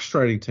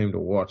frustrating team to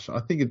watch. I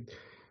think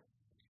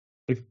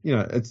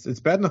it's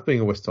bad enough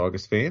being a West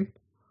Tigers fan.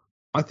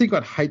 I think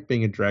I'd hate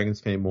being a Dragons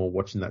fan more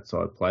watching that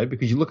side play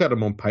because you look at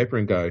them on paper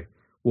and go,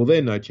 well,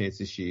 they're no chance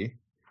this year.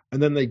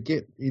 And then they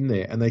get in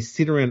there and they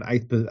sit around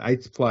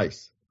eighth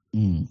place.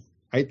 7th,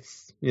 8th,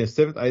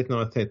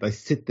 9th, 10th. They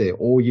sit there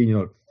all year.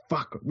 You're like,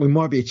 fuck, we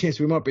might be a chance.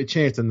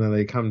 And then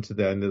they come to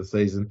the end of the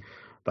season.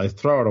 They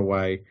throw it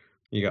away.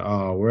 You go,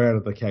 oh, we're out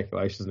of the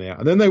calculations now.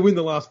 And then they win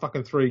the last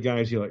fucking 3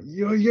 games. You're like,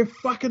 you're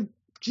fucking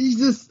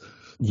Jesus.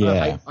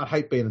 Yeah. I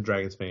hate being a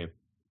Dragons fan.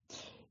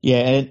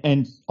 Yeah,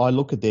 and I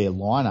look at their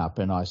lineup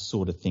and I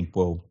sort of think,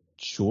 well,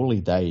 surely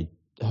they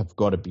have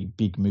got to be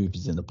big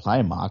movers in the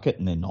player market,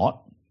 and they're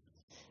not.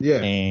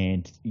 Yeah.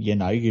 And, you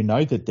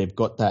know that they've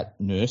got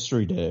that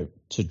nursery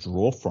to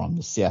draw from,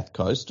 the South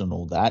Coast and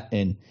all that,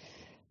 and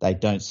they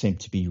don't seem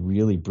to be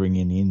really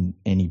bringing in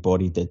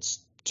anybody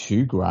that's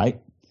too great.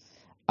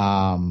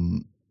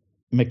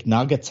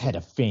 McNuggets had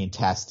a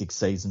fantastic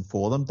season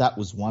for them. That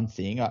was one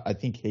thing. I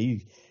think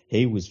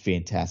he was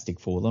fantastic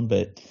for them.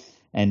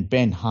 And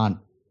Ben Hunt,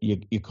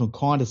 you can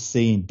kind of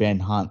see in Ben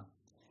Hunt,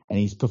 and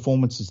his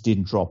performances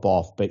didn't drop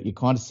off, but you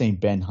kind of see in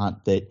Ben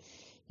Hunt that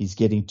he's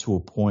getting to a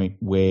point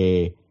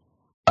where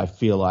I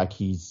feel like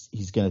he's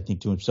going to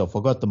think to himself,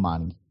 I got the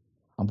money.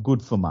 I'm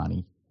good for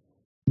money.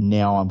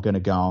 Now I'm going to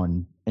go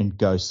and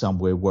go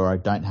somewhere where I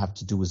don't have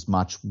to do as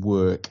much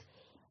work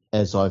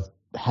as I've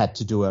had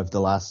to do over the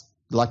last,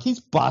 like he's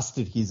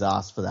busted his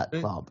ass for that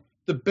club.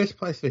 The best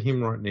place for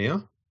him right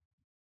now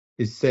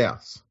is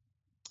Souths.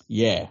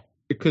 Yeah.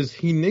 Because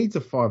he needs a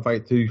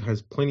 5'8" who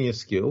has plenty of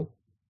skill.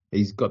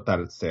 He's got that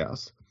at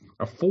Souths.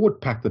 A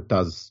forward pack that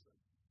does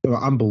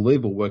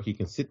unbelievable work he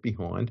can sit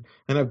behind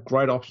and have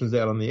great options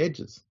out on the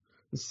edges.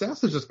 And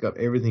Souths has just got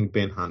everything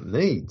Ben Hunt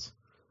needs.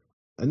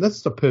 And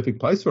that's the perfect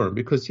place for him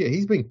because, yeah,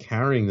 he's been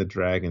carrying the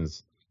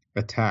Dragons'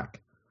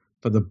 attack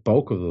for the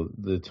bulk of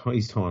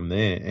his time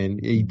there. And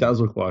he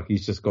does look like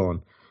he's just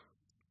gone,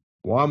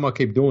 why am I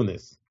keep doing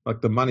this?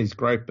 Like, the money's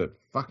great, but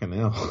fucking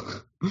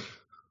hell.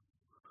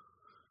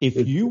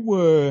 If you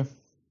were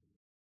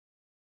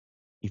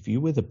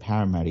the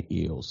Parramatta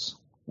Eels,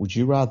 would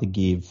you rather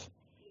give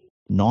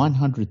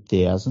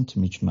 $900,000 to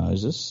Mitch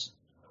Moses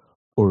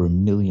or $1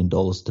 million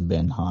to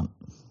Ben Hunt?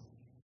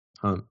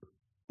 Hunt.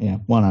 Yeah,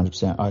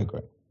 100%. I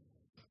agree.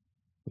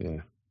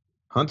 Yeah.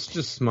 Hunt's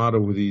just smarter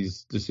with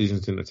his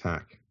decisions in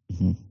attack.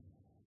 Mm-hmm.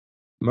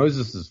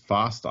 Moses is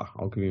faster.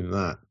 I'll give him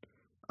that.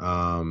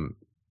 I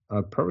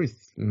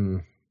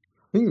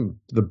think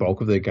the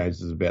bulk of their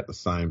games is about the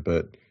same,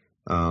 but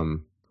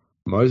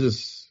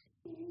Moses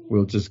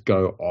will just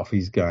go off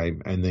his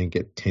game and then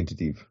get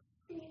tentative,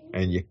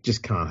 and you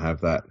just can't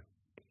have that.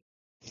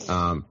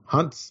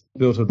 Hunt's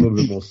built a little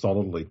bit more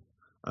solidly,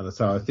 and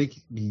so I think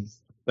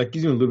that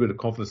gives him a little bit of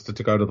confidence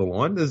to go to the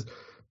line.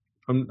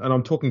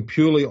 I'm talking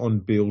purely on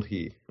build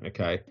here,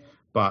 okay?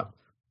 But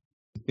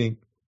I think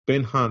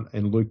Ben Hunt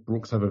and Luke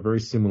Brooks have a very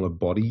similar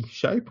body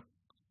shape,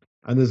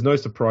 and there's no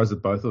surprise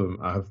that both of them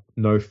have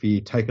no fear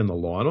taking the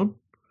line on.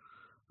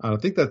 And I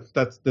think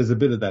that's there's a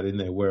bit of that in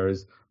there,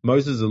 whereas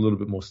Moses is a little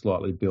bit more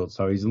slightly built,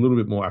 so he's a little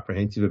bit more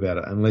apprehensive about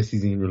it unless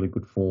he's in really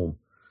good form.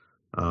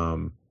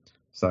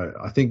 So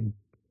I think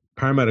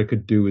Parramatta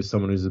could do with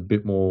someone who's a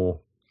bit more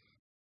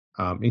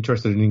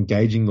interested in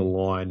engaging the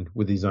line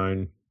with his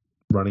own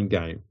running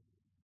game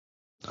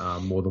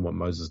more than what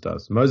Moses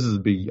does. Moses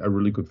would be a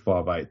really good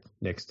 5'8"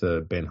 next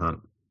to Ben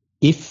Hunt.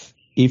 If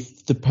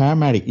the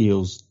Parramatta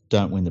Eels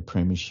don't win the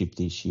premiership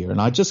this year,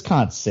 and I just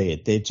can't see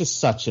it, they're just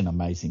such an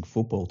amazing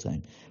football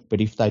team,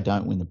 but if they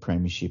don't win the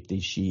premiership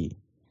this year,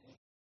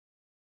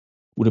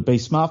 would it be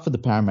smart for the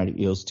Parramatta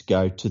Eels to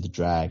go to the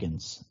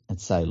Dragons and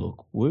say,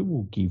 look, we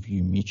will give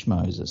you Mitch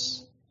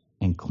Moses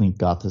and Clint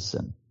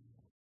Gutherson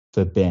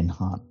for Ben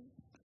Hunt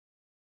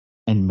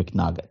and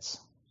McNuggets?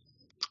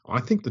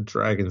 I think the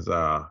Dragons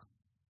are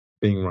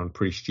being run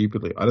pretty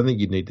stupidly. I don't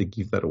think you need to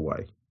give that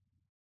away.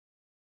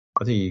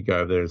 I think you go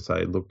over there and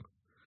say, look,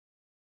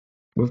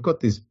 we've got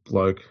this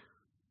bloke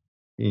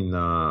in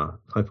Clayport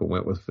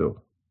Wentworthville.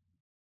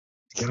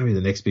 It's going to be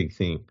the next big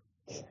thing.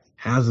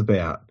 How's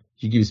about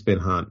you give us Ben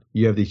Hunt,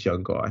 you have this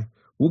young guy,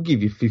 we'll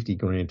give you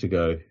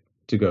 $50,000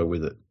 to go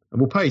with it. And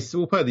we'll pay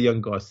the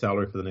young guy's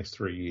salary for the next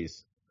 3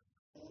 years.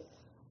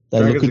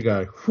 Dragons will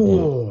go,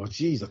 oh,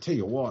 geez, I tell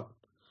you what.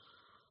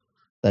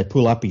 They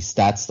pull up his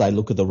stats, they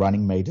look at the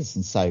running meters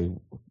and say,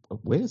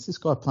 where does this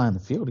guy play on the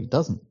field? He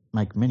doesn't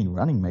make many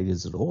running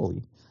meters at all.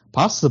 He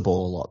passes the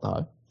ball a lot,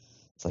 though.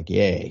 It's like,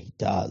 yeah, he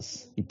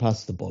does. He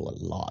passes the ball a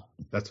lot.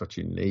 That's what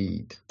you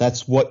need.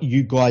 That's what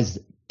you guys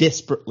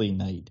desperately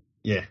need.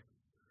 Yeah.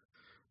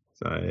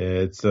 So,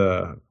 yeah, it's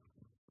an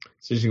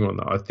interesting one,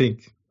 though. I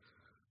think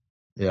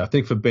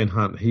for Ben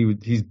Hunt,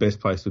 his best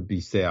place would be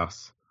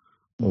South.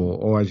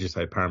 Or as you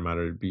say,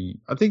 Parramatta would be.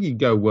 I think he'd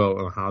go well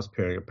on a halves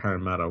pairing at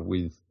Parramatta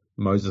with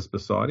Moses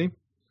beside him.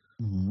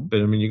 Mm-hmm. But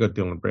I mean, you got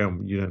Dylan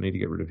Brown. You don't need to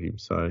get rid of him.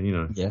 So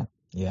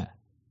Yeah.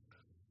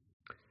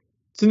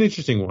 It's an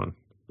interesting one.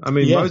 I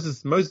mean,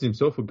 Moses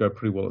himself would go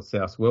pretty well at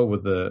South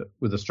with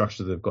the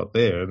structure they've got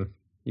there. And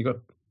you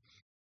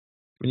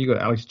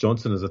got Alex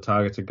Johnson as a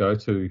target to go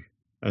to,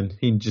 and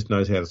he just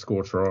knows how to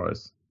score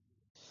tries.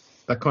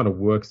 That kind of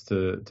works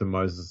to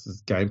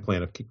Moses' game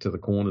plan of kick to the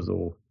corners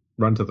or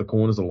run to the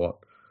corners a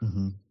lot.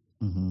 Mm-hmm.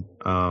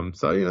 Mm-hmm.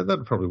 So,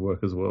 that'd probably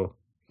work as well.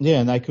 Yeah,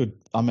 and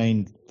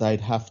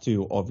they'd have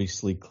to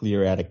obviously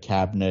clear out a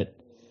cabinet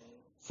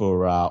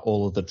for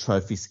all of the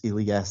trophies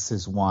Ilias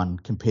has won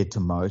compared to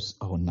most.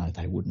 Oh, no,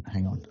 they wouldn't.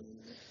 Hang on.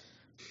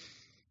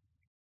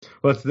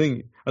 Well, that's the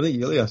thing. I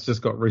think Ilias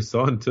just got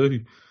re-signed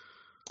too.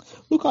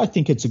 Look, I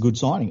think it's a good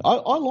signing.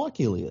 I like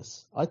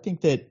Ilias. I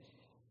think that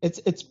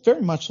it's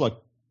very much like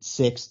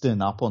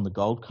Sexton up on the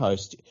Gold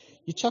Coast.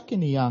 You chuck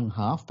in a young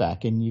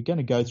halfback, and you're going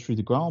to go through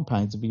the growing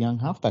pains of a young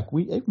halfback.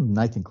 Even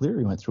Nathan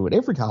Cleary went through it.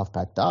 Every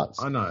halfback does.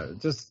 I know.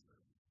 Just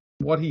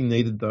what he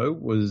needed though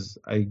was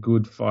a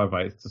good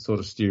 5'8" to sort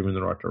of steer him in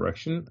the right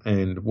direction,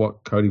 and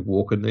what Cody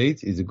Walker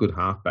needs is a good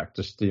halfback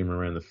to steer him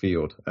around the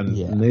field. And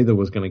neither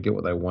was going to get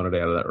what they wanted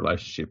out of that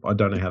relationship. I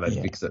don't know how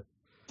they fix it.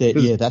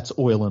 That's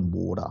oil and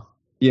water.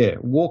 Yeah,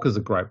 Walker's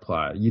a great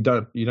player. You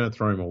don't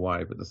throw him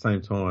away, but at the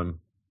same time,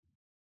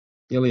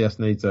 Ilias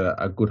needs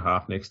a good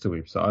half next to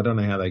him. So I don't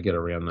know how they get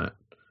around that,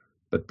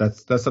 but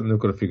that's something they've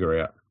got to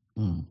figure out.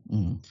 So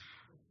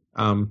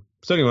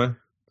anyway,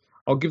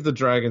 I'll give the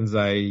Dragons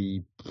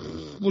a.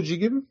 What'd you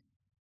give them?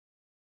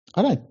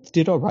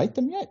 Did I rate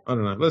them yet? I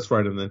don't know. Let's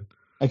rate them then.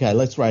 Okay,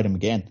 let's rate them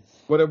again.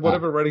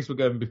 Whatever ratings we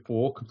gave them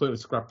before, completely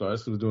scrap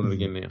those because we're doing it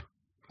again now.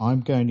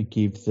 I'm going to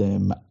give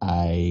them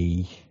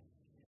a.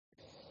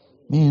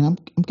 Man, I'm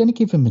going to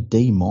give them a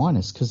D-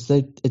 because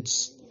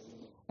it's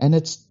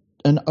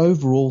an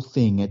overall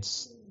thing.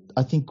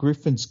 I think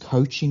Griffin's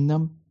coaching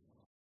them,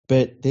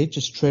 but they're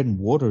just treading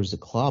water as a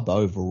club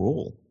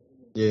overall.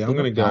 Yeah, I'm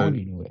going to go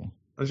anywhere.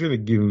 I'm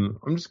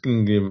just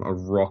going to give them a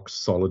rock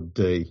solid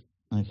D.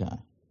 Okay.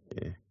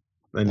 Yeah,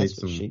 they need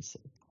some. She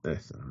said.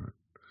 That's all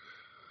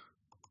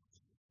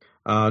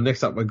right.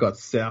 Next up, we've got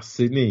South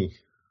Sydney.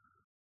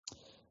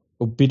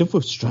 A bit of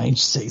a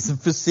strange season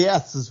for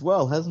South as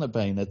well, hasn't it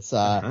been? It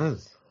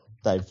has.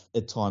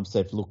 At times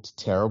they've looked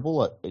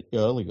terrible.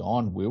 Early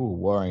on, we were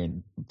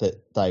worrying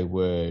that they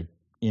were,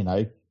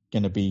 going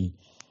to be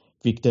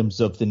victims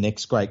of the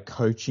next great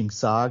coaching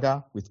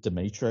saga with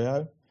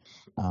Demetrio.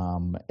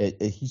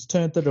 He's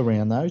turned it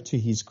around though, to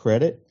his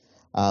credit.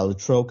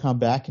 Latrell come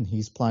back and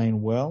he's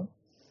playing well.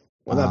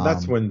 Well,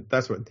 that's when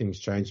things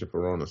change, if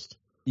we're honest.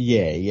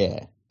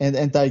 Yeah,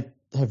 and they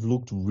have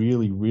looked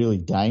really, really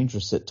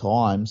dangerous at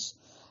times.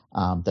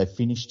 They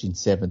finished in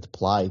 7th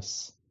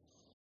place.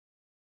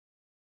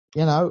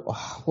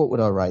 What would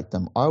I rate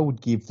them? I would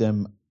give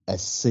them a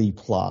C+.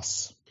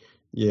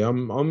 Yeah,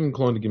 I'm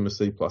inclined to give them a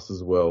C+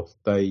 as well.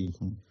 They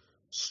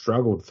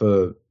struggled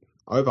for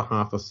over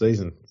half a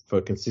season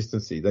for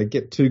consistency. They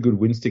get 2 good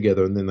wins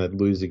together and then they'd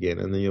lose again.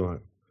 And then you're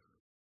like,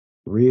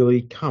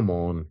 really? Come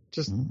on.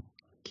 Just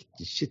get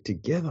your shit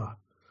together.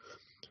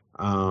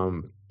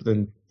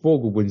 Then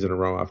 4 good wins in a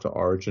row after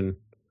Origin.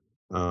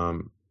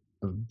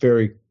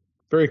 Very,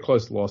 very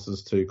close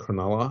losses to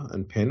Cronulla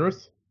and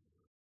Penrith.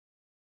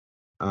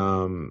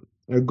 A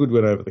good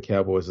win over the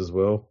Cowboys as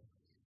well.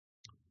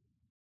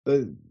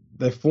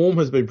 Their form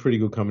has been pretty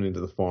good coming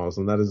into the finals,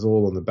 and that is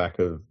all on the back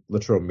of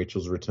Latrell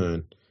Mitchell's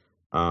return.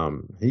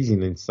 He's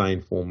in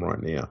insane form right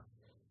now.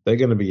 They're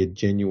going to be a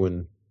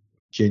genuine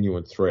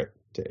threat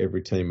to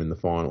every team in the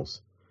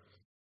finals.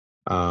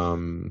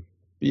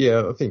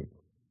 Yeah, I think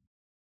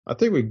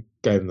we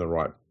gave them the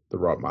right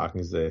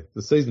markings there.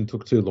 The season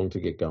took too long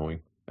to get going,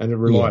 and it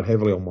relied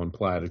heavily on one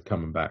player to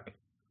coming back.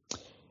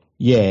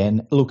 Yeah,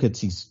 and look,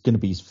 it's going to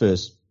be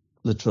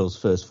Latrell's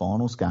first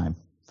finals game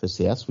for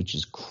South, which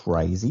is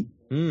crazy.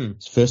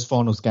 His first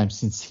finals game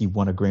since he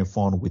won a grand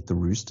final with the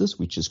Roosters,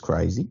 which is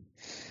crazy.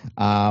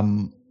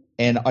 And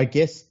I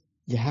guess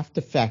you have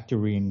to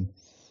factor in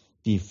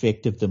the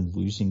effect of them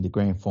losing the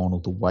grand final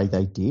the way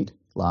they did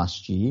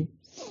last year.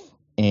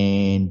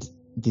 And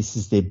this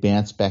is their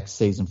bounce back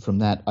season from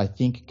that. I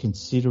think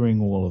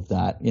considering all of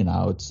that,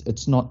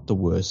 it's not the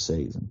worst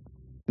season.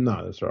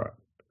 No, that's right.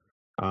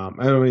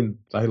 And I mean,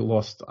 they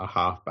lost a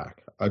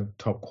halfback, a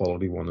top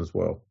quality one as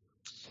well.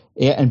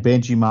 Yeah, and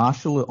Benji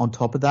Marshall on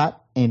top of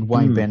that, and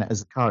Wayne Bennett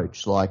as a coach.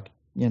 It's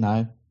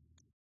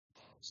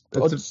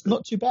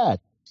not too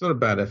bad. It's not a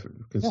bad effort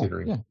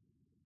considering. Yeah.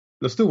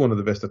 They're still one of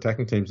the best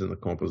attacking teams in the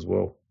comp as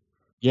well.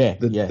 Yeah,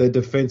 Their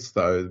defense,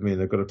 though, I mean,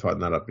 they've got to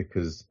tighten that up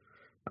because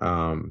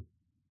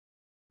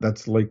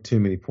that's leaked too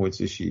many points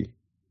this year.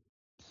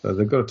 So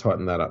they've got to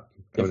tighten that up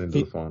going into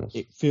the finals.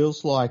 It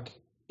feels like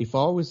if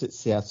I was at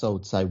South, I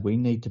would say we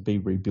need to be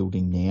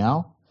rebuilding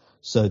now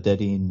so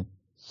that in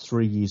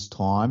 3 years'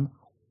 time,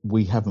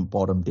 we haven't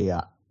bottomed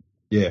out.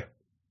 Yeah.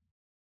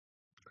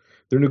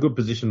 They're in a good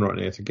position right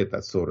now to get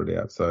that sorted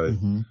out. So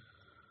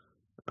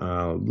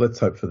let's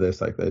hope for their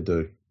sake they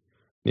do.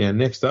 Now,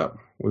 next up,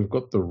 we've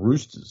got the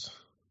Roosters.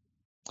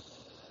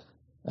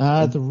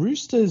 The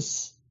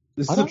Roosters...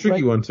 This is a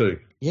tricky one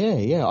too.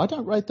 Yeah. I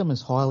don't rate them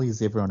as highly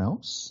as everyone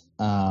else.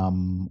 I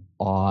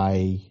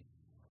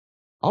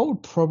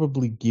would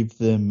probably give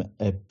them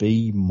a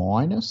B-.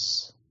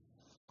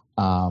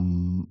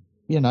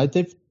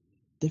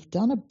 They've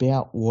done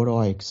about what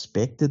I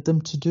expected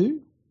them to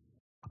do.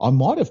 I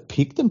might have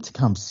picked them to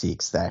come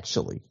 6th,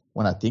 actually,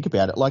 when I think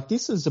about it.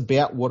 This is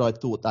about what I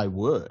thought they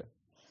were.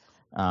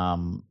 A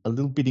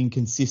little bit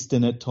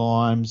inconsistent at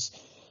times.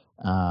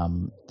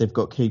 They've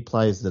got key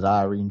players that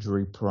are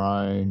injury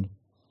prone.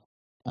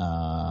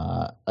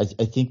 I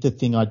think the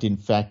thing I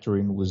didn't factor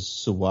in was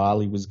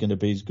Suwali was going to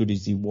be as good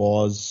as he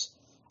was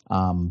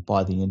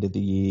by the end of the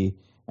year.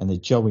 and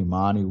that Joey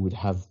Manu would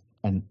have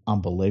an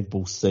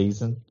unbelievable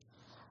season.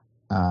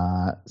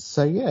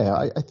 So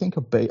yeah, I think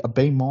a B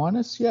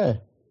minus, yeah.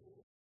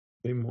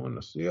 B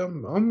minus. Yeah,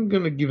 I'm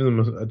going to give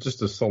them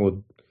just a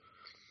solid.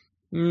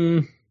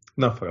 No,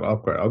 fuck it, I'll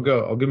upgrade. I'll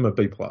give them a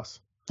B plus.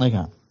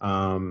 Okay.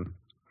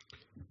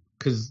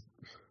 Because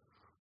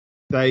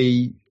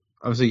they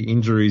obviously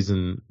injuries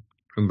and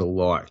the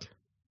like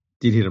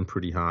did hit them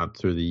pretty hard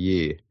through the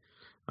year.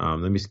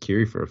 They missed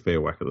Kiri for a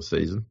fair whack of the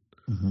season.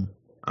 Mm-hmm.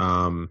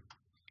 And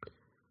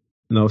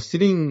they were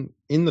sitting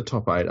in the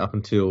top 8 up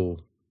until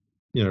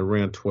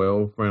round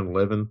 12, round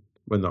 11,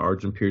 when the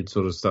Origin period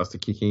sort of starts to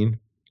kick in.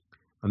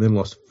 And then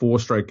lost 4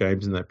 straight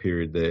games in that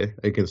period there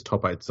against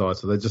top 8 sides.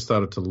 So they just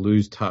started to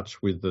lose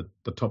touch with the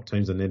top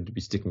teams they needed to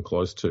be sticking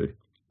close to.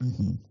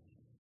 Mm-hmm.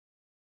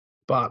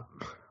 But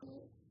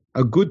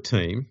a good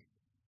team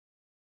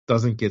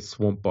doesn't get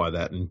swamped by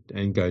that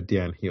and go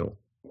downhill.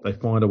 They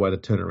find a way to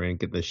turn it around and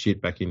get their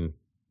shit back in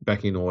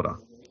order.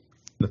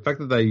 The fact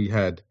that they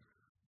had,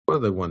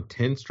 they won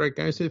 10 straight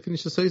games to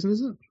finish the season,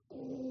 is it?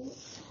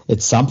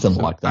 It's something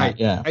like that,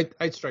 yeah.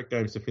 8 straight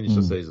games to finish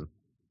the season.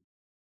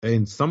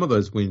 And some of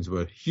those wins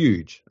were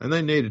huge, and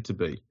they needed to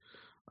be.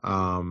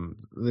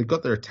 They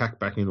got their attack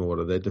back in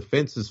order. Their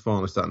defense is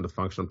finally starting to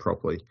function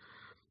properly.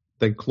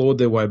 They clawed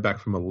their way back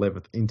from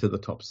 11th into the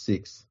top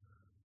 6.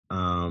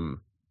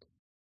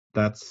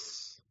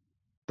 That's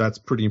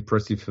pretty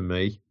impressive for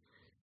me.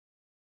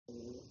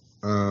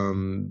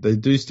 They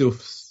do still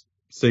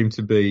seem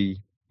to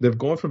be. They've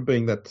gone from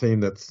being that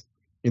team that's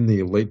in the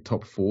elite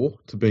top 4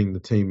 to being the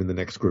team in the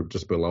next group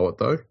just below it,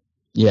 though.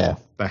 Yeah,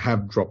 they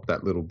have dropped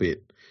that little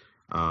bit.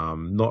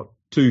 Not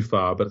too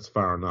far, but it's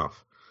far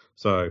enough.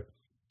 So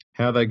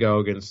how they go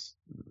against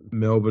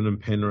Melbourne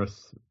and Penrith,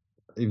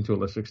 even to a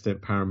lesser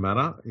extent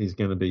Parramatta, is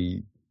going to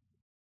be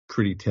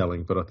pretty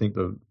telling. But I think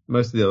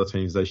most of the other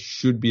teams, they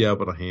should be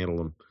able to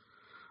handle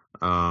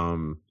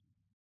them.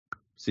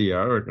 So yeah,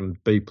 I reckon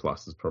B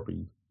plus is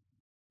probably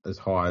as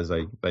high as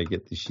they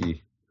get this year.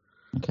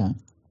 Okay.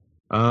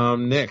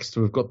 Next,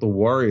 we've got the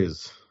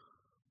Warriors.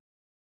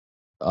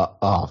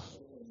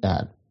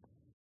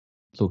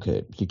 Look,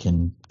 you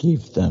can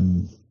give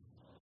them,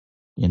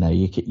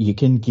 you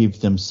can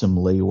give them some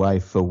leeway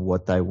for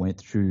what they went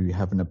through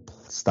having to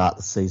start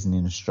the season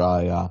in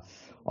Australia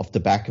off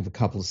the back of a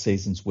couple of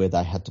seasons where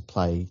they had to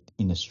play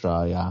in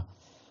Australia.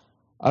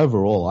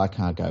 Overall, I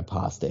can't go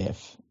past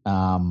F.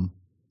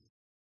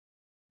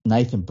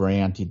 Nathan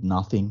Brown did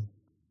nothing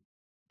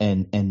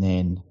and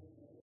then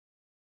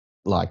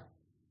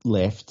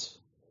left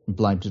and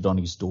blamed it on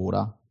his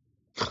daughter.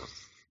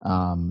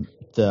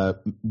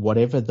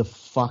 Whatever the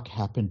fuck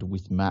happened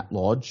with Matt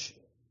Lodge,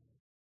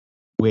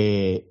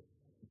 where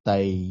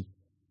they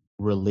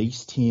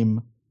released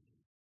him,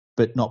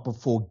 but not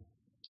before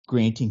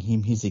granting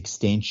him his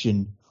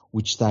extension,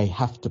 which they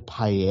have to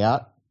pay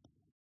out.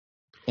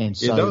 And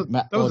so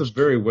that was a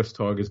very West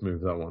Tigers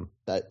move, that one.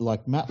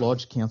 Matt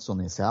Lodge counts on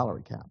their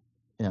salary cap,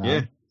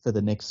 for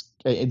the next,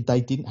 and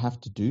they didn't have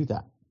to do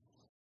that.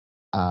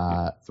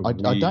 I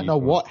don't know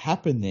what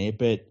happened there,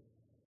 but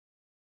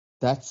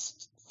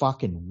that's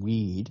fucking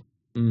weird.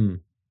 Mm.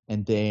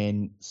 And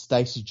then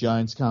Stacey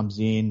Jones comes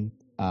in.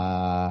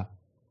 Their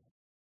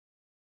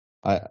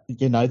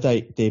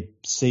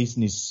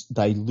season is,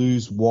 they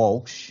lose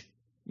Walsh.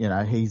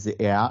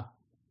 He's out.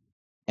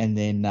 And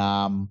then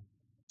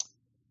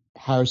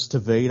Harris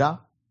Tavita,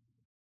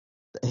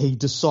 he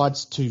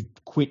decides to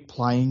quit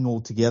playing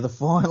altogether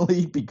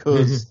finally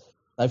because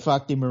they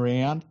fucked him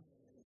around.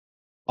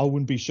 I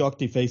wouldn't be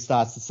shocked if he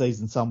starts the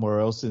season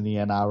somewhere else in the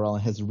NRL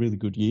and has a really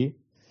good year.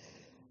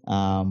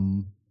 I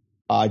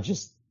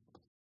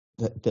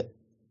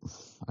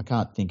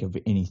can't think of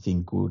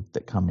anything good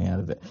that come out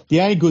of it.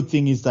 The only good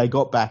thing is they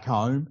got back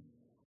home.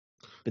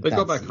 They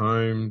got back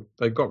home.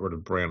 They got rid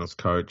of Brown as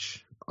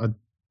coach. I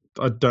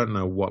don't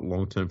know what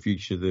long-term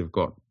future they've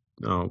got,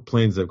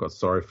 plans they've got,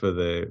 for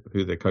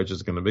who their coach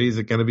is going to be. Is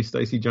it going to be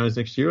Stacey Jones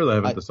next year, or they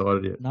haven't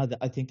decided yet? No,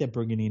 I think they're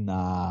bringing in,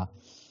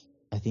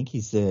 I think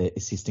he's the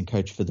assistant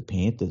coach for the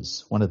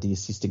Panthers. One of the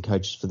assistant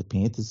coaches for the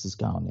Panthers is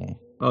going there.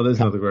 Oh, there's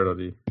another great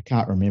idea. I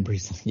can't remember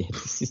his name. Yeah, the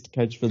assistant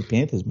coach for the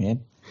Panthers,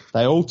 man.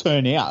 They all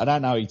turn out. I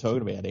don't know what you're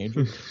talking about,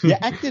 Andrew. You're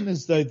acting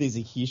as though there's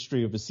a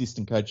history of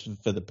assistant coaches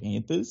for the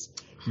Panthers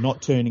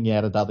not turning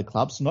out at other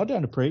clubs, and I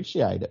don't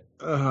appreciate it.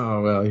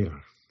 Oh, well,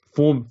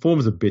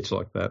 form's a bitch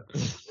like that.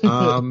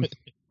 The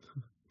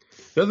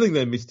other thing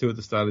they missed too at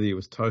the start of the year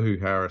was Tohu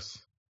Harris.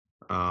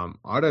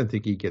 I don't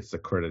think he gets the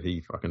credit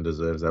he fucking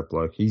deserves, that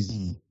bloke. He's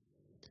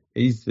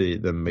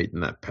the meat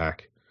in that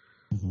pack.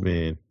 Mm-hmm.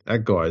 Man,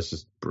 that guy is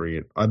just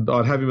brilliant. I'd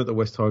have him at the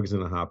West Tigers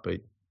in a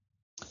heartbeat.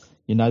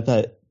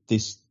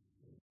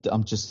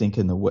 I'm just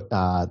thinking the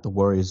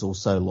Warriors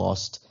also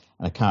lost,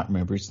 and I can't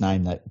remember his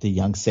name, the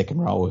young second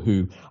rower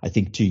who I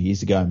think 2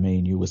 years ago me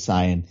and you were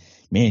saying,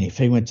 man, if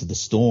he went to the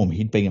Storm,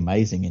 he'd be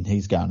amazing, and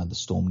he's going to the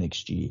Storm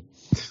next year.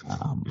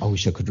 I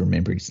wish I could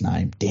remember his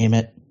name. Damn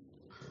it.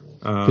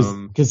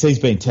 Because he's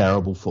been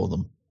terrible for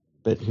them,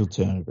 but he'll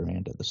turn it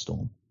around at the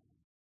Storm.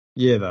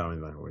 Yeah, they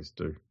always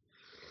do.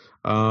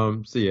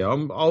 So yeah,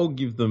 I'll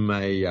give them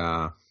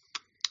I'll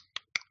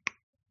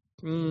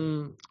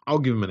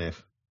give them an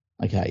F.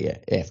 Okay, yeah,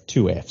 F,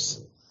 2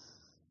 Fs.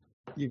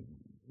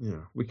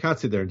 We can't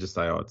sit there and just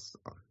say, oh, it's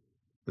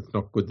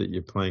not good that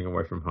you're playing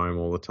away from home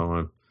all the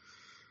time.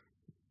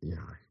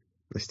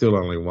 They still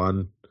only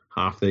won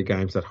half their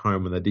games at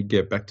home, and they did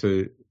get back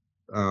to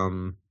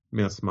Mount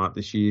Smart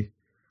this year.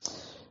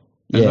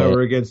 And they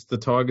were against the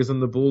Tigers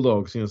and the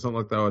Bulldogs. It's not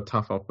like they were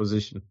tough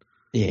opposition.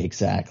 Yeah,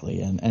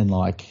 exactly. And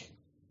like,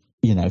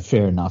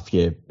 fair enough,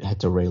 you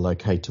had to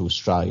relocate to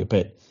Australia,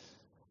 but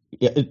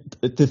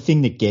the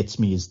thing that gets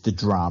me is the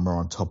drama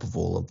on top of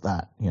all of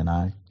that,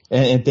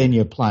 And then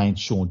you're playing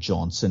Sean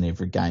Johnson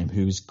every game,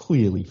 who is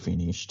clearly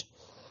finished.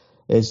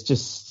 There's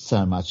just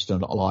so much to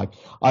not like.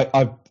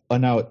 I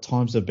know at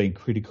times I've been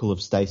critical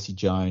of Stacey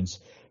Jones,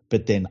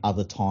 but then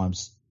other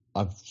times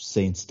I've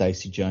seen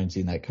Stacey Jones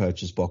in that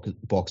coach's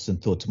box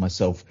and thought to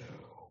myself,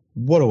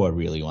 what do I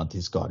really want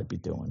this guy to be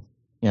doing?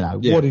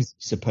 What is he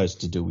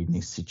supposed to do in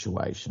this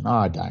situation?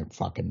 I don't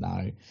fucking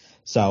know.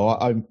 So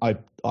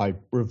I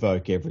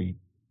revoke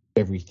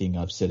everything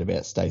I've said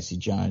about Stacey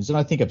Jones, and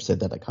I think I've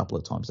said that a couple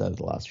of times over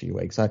the last few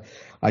weeks.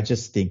 I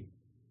just think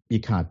you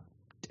can't.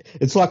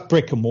 It's like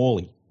Brett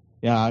Morley,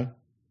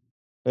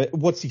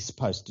 what's he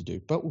supposed to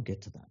do? But we'll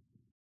get to that.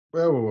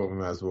 Well, we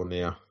may as well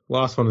now.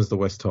 Last one is the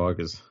West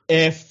Tigers.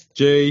 F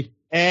G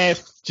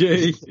F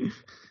G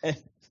F,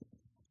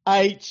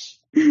 H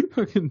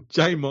fucking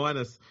J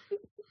minus.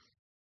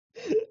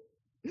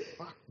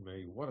 Fuck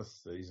me, what a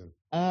season.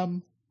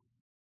 The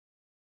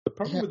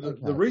problem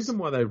with the reason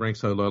why they rank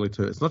so lowly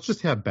too, it's not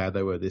just how bad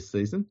they were this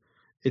season,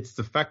 it's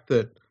the fact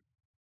that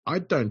I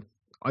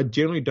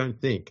generally don't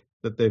think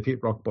that they've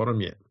hit rock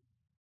bottom yet.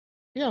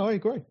 Yeah, I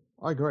agree.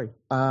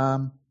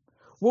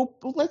 Well,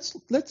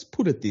 let's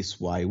put it this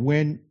way.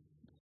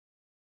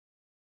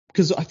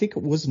 Because I think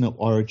it wasn't at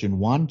Origin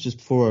 1, just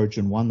before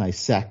Origin 1, they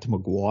sacked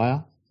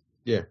Maguire.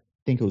 Yeah.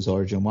 I think it was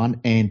Origin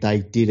 1, and they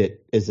did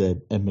it as a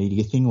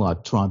media thing,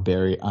 like try and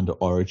bury it under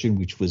Origin,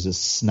 which was a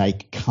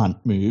snake cunt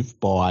move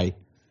by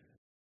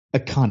a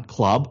cunt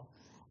club.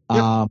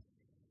 Yep.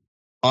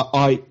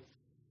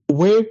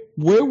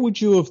 Where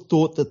would you have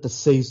thought that the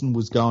season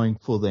was going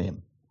for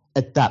them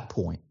at that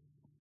point?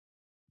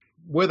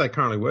 Where they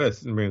currently were,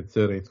 around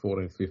 13th,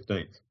 14th,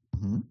 15th.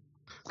 Mm-hmm.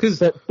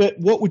 But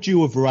what would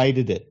you have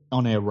rated it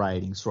on our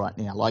ratings right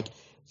now? Like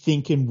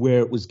thinking where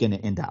it was going to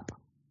end up.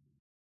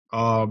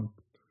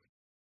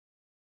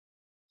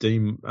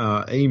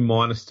 E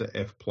minus to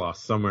F plus,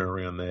 somewhere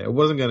around there. It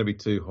wasn't going to be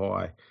too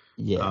high.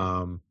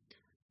 Yeah.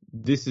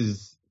 This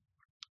is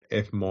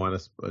F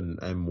minus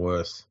and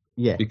worse.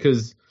 Yeah.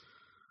 Because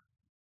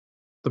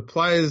the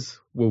players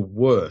were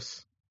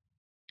worse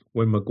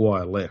when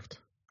Maguire left.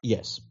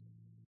 Yes.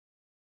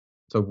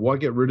 So why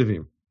get rid of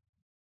him?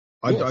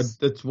 Yes.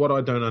 That's what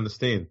I don't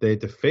understand. Their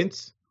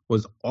defense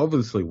was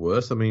obviously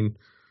worse. I mean,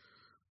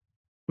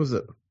 what was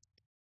it?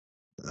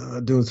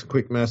 Doing some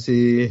quick maths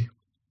here.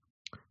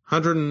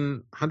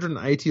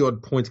 180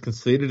 odd points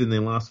conceded in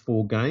their last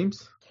 4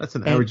 games. That's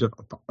an average of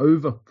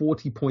over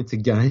 40 points a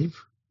game.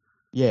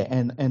 Yeah,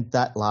 and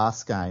that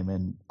last game,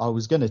 and I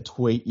was going to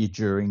tweet you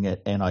during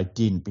it, and I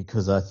didn't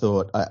because I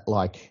thought I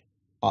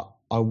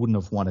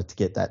wouldn't have wanted to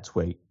get that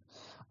tweet.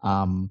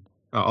 I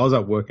was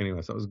at work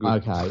anyway, so it was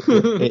good.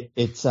 Okay.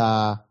 It's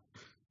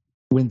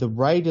when the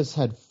Raiders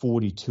had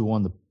 42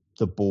 on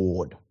the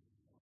board,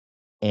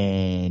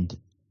 and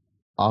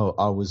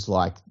I was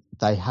like,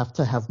 they have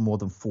to have more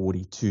than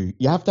 42.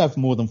 You have to have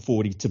more than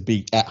 40 to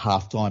be at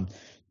halftime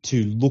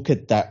to look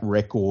at that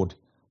record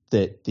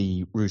that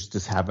the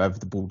Roosters have over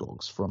the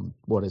Bulldogs from,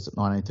 what is it,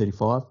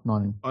 1935?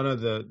 I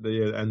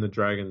know and the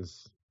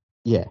Dragons.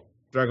 Yeah.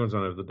 Dragons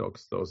on over the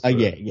Dogs.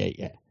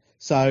 Yeah.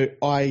 So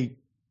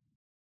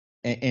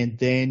and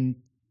then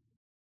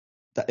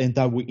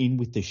they were in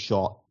with the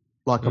shot,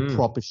 like a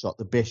proper shot,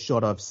 the best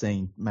shot I've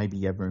seen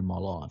maybe ever in my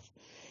life.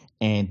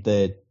 And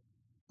the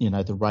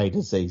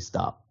Raiders eased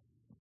up.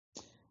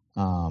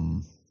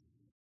 But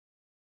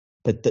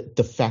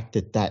the fact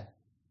that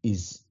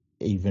is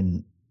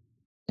even,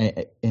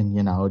 and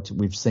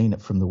we've seen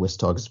it from the West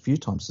Tigers a few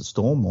times. The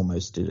Storm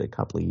almost did it a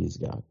couple of years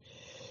ago.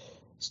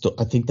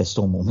 I think the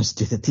Storm almost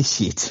did it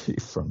this year too,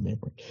 from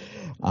memory.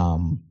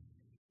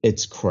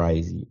 It's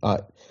crazy.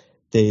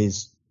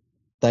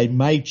 They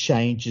made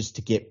changes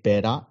to get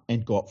better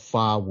and got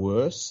far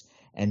worse,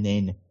 and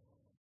then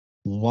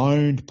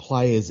loaned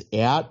players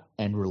out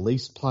and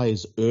released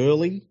players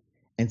early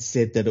and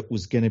said that it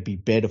was going to be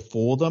better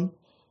for them.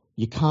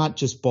 You can't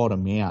just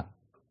bottom out.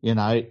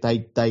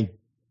 They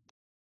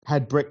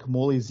had Brett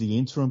Morley as the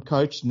interim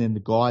coach, and then the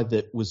guy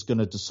that was going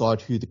to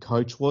decide who the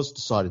coach was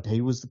decided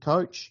he was the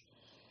coach.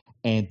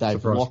 And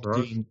they've locked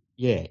in.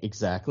 Yeah,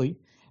 exactly.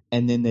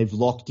 And then they've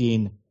locked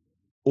in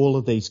all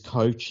of these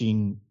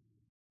coaching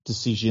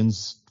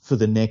decisions for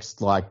the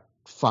next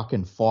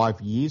fucking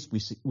 5 years,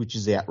 which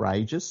is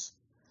outrageous.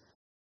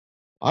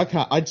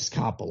 I just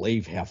can't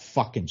believe how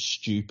fucking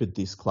stupid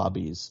this club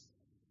is.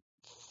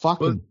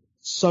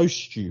 So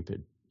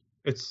stupid.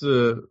 It's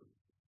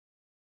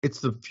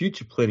it's the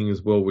future planning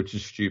as well, which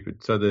is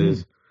stupid. So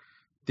there's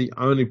the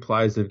only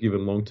players they've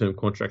given long-term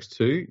contracts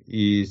to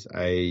is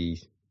a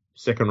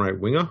second-rate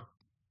winger.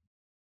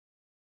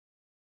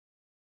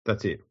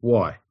 That's it.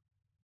 Why?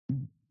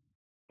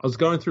 I was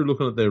going through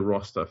looking at their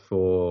roster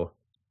for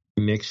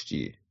next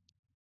year.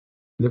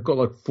 They've got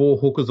like 4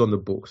 hookers on the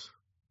books.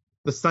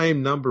 The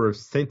same number of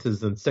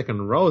centres and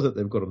second rows that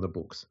they've got on the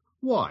books.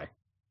 Why?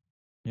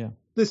 Yeah.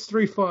 There's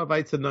 3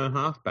 5'8" and no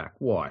halfback.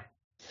 Why?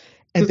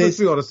 And Because let's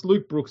be honest,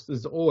 Luke Brooks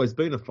has always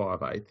been a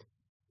 5'8",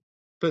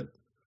 but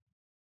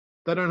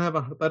they don't have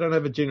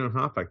a genuine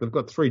halfback. They've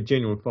got 3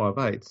 genuine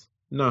 5'8",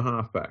 no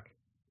halfback.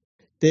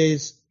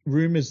 there's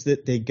rumours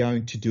that they're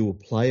going to do a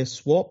player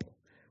swap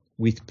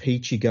with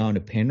Peachy going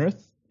to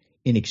Penrith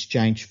in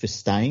exchange for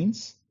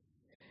Staines.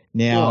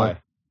 Now, Why?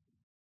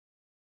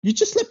 you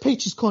just let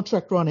Peachy's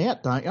contract run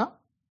out, don't you?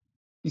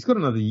 He's got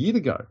another year to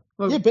go.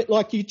 Like, Yeah, but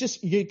like you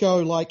go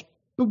like,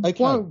 but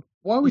okay.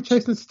 why are we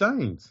chasing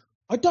Staines?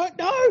 I don't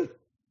know.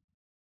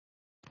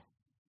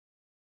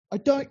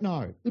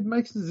 It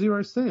makes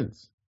zero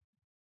sense.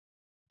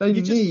 They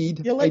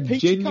need you let a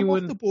Peachy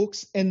genuine. come off the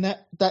books, and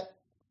that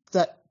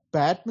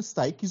bad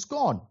mistake is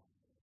gone.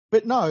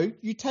 But no,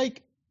 you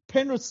take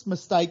Penrith's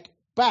mistake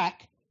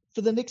back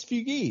for the next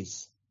few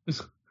years.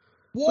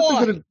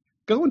 Why?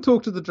 Go and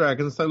talk to the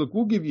Dragons and say, look,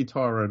 we'll give you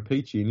Tyrone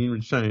Peachy, and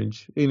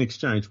in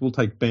exchange, we'll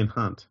take Ben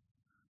Hunt.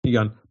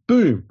 You're going,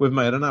 boom, we've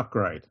made an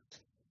upgrade.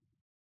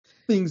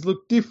 Things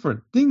look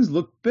different. Things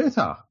look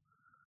better.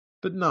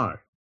 But no,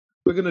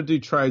 we're going to do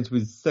trades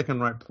with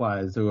second-rate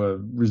players who are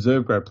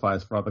reserve-grade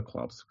players for other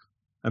clubs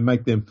and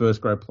make them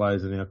first-grade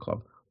players in our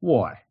club.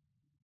 Why?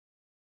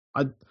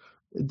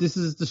 This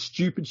is the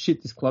stupid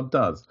shit this club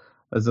does.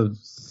 As I've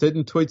said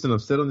in tweets and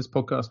I've said on this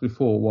podcast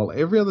before, while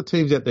every other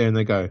team's out there and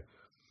they go,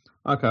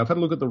 okay, I've had a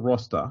look at the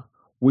roster.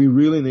 We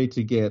really need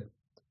to get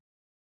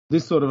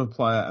this sort of a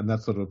player and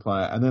that sort of a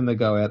player. And then they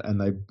go out and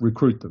they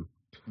recruit them.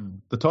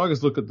 The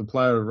Tigers look at the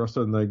player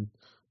roster and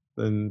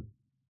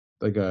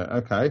they go,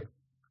 okay,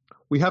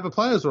 we have a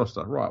players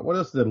roster. Right, what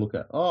else do they look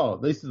at? Oh,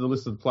 this is the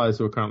list of the players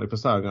who are currently for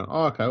sale. Going,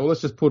 oh, okay, well,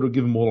 let's just give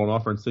them all an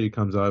offer and see who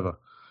comes over.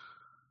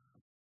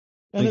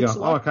 And they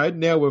go, okay,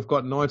 now we've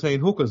got 19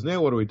 hookers.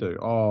 Now what do we do?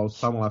 Oh,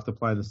 some will have to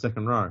play in the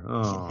second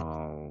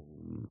row.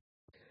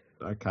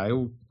 Oh, okay.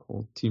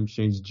 Or Tim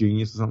Sheen's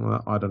genius or something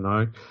like that. I don't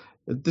know.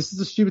 This is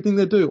a stupid thing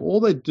they do. All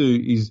they do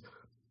is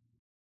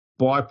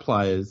buy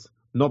players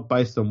not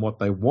based on what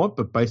they want,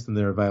 but based on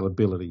their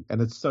availability.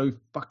 And it's so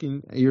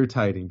fucking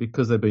irritating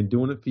because they've been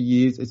doing it for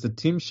years. It's a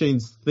Tim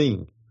Sheen's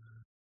thing.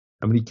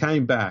 And when he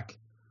came back,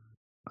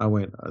 I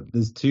went,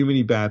 there's too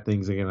many bad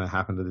things are going to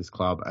happen to this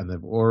club, and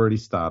they've already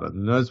started.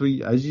 And as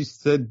you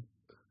said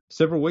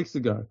several weeks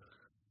ago,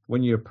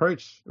 when you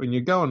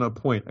go and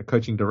appoint a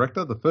coaching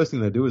director, the first thing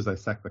they do is they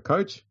sack the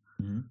coach,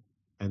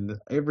 and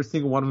every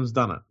single one of them's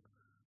done it.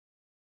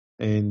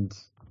 And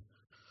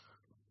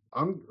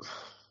I'm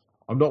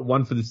not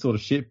one for this sort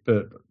of shit,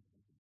 but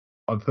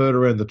I've heard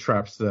around the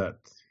traps that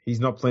he's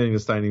not planning to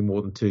stay any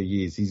more than 2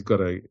 years. He's got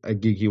a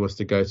gig he wants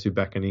to go to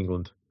back in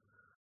England.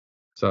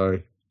 So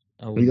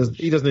he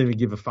doesn't even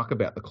give a fuck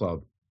about the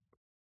club.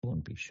 I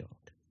wouldn't be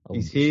shocked.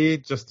 He's here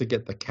just to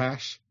get the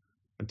cash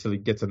until he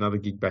gets another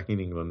gig back in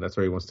England. That's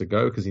where he wants to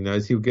go because he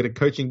knows he'll get a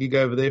coaching gig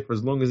over there for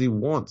as long as he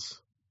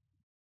wants.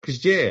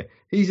 Because, yeah,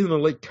 he's an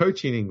elite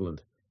coach in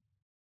England.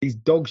 He's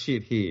dog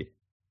shit here.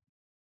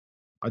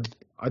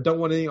 I don't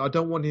want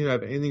him to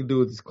have anything to do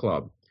with this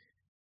club.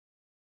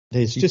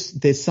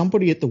 There's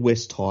somebody at the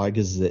West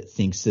Tigers that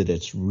thinks that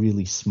it's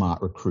really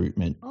smart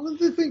recruitment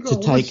to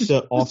take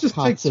the off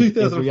cuts of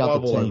every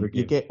other team.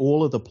 You get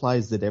all of the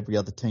players that every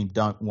other team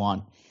don't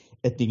want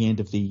at the end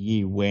of the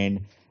year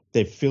when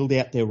they've filled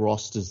out their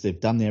rosters, they've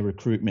done their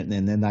recruitment,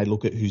 and then they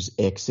look at who's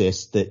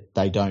excess that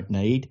they don't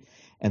need.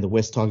 And the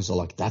West Tigers are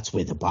like, that's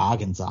where the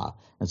bargains are.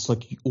 And it's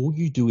like all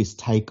you do is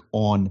take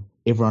on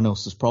everyone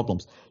else's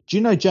problems. Do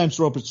you know James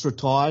Roberts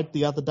retired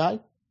the other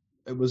day?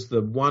 It was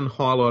the one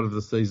highlight of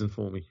the season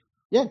for me.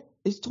 Yeah,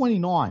 he's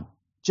 29.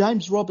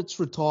 James Roberts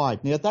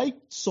retired. Now, they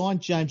signed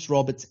James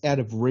Roberts out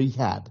of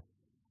rehab.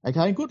 Okay,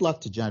 and good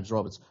luck to James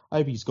Roberts. I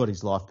hope he's got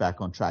his life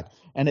back on track.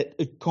 And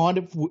it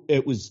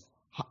was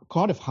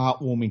kind of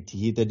heartwarming to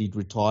hear that he'd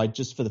retired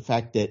just for the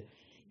fact that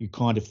you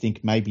kind of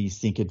think maybe he's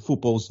thinking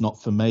football's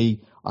not for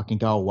me. I can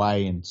go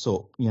away and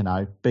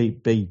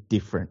be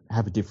different,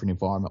 have a different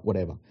environment,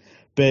 whatever.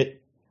 But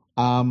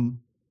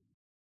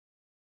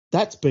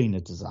that's been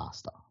a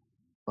disaster.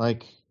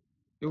 Like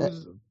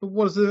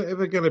was there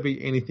ever going to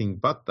be anything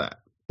but that?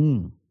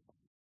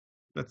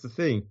 That's the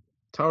thing.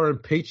 Tyrone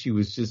Peachy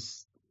was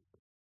just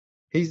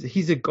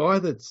he's a guy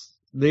that's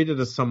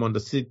needed someone to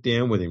sit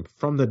down with him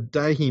from the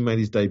day he made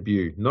his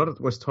debut, not at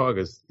West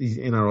Tigers, his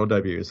NRL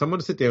debut. Someone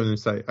to sit down with him and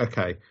say,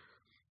 okay,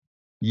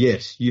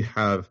 yes, you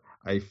have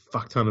a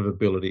fuck ton of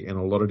ability in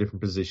a lot of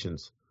different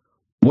positions.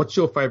 What's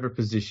your favourite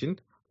position?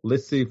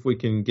 Let's see if we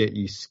can get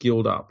you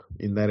skilled up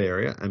in that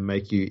area and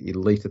make you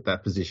elite at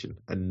that position.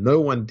 And no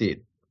one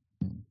did.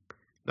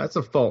 That's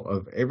a fault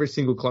of every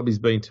single club he's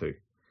been to.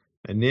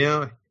 And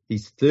now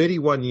he's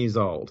 31 years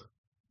old.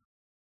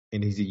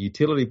 and he's a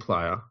utility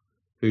player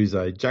who's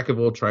a jack of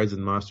all trades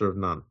and master of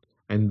none.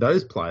 And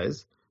those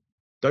players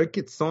don't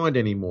get signed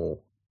anymore.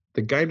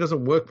 The game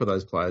doesn't work for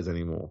those players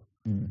anymore.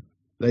 Mm.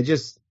 They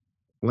just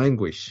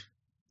languish.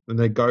 And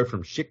they go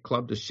from shit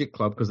club to shit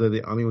club because they're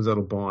the only ones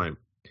that'll buy him.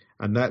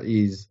 And that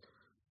is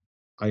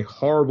a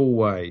horrible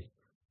way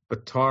for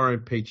Tyrone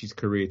Peachy's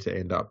career to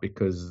end up,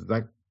 because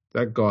that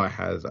guy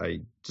has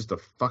just a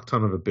fuck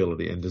ton of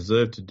ability and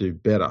deserved to do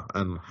better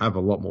and have a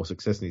lot more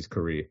success in his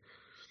career.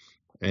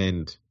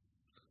 And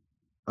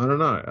I don't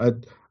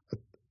know.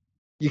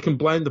 You can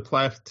blame the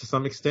player to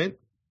some extent,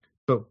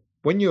 but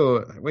when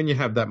you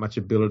have that much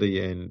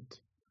ability and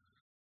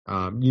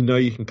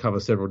you can cover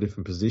several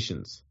different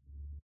positions,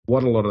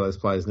 what a lot of those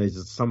players need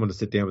is someone to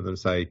sit down with them and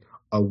say,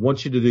 I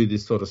want you to do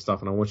this sort of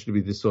stuff and I want you to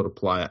be this sort of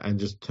player, and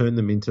just turn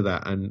them into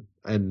that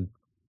and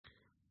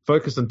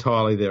focus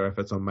entirely their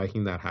efforts on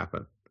making that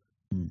happen.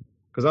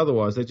 Because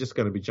otherwise they're just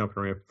going to be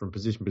jumping around from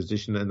position to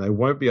position and they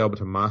won't be able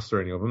to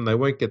master any of them. They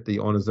won't get the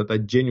honours that they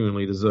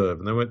genuinely deserve,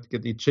 and they won't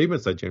get the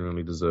achievements they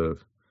genuinely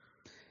deserve.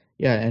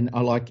 Yeah, and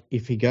I like,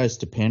 if he goes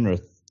to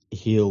Penrith,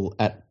 he'll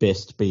at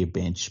best be a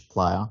bench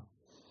player.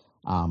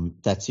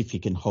 That's if he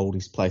can hold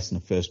his place in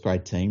a first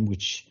grade team,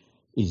 which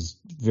is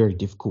very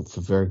difficult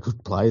for very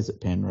good players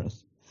at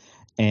Penrith.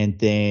 And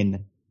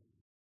then,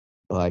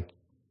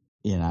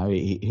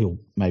 he'll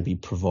maybe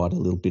provide a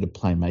little bit of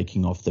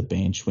playmaking off the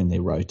bench when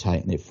they're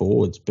rotating their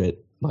forwards,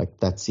 but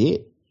that's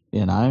it,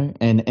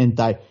 And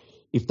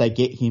if they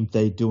get him,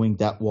 they're doing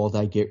that while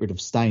they get rid of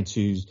Staines,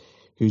 who's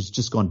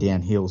just gone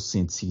downhill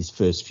since his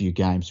first few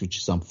games, which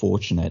is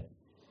unfortunate.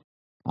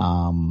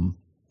 I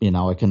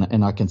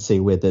can see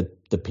where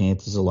the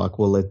Panthers are like,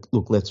 well,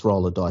 let's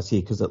roll the dice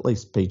here, because at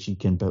least Peachy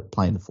can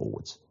play in the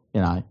forwards,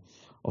 off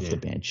the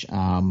bench.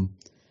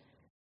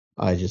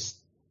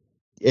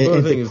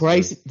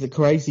 The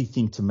crazy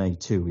thing to me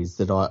too is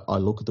that I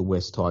look at the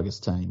West Tigers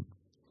team,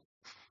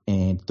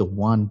 and the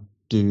one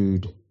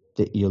dude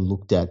that you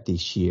looked at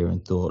this year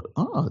and thought,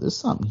 oh, there's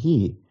something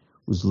here,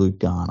 was Luke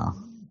Garner.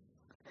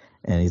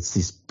 And it's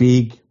this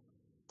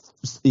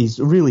he's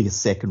really a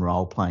second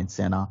role playing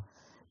centre.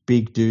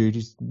 Big dude,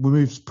 he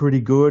moves pretty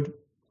good.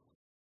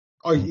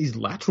 Oh, his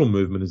lateral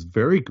movement is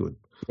very good.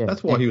 Yeah.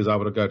 That's why he was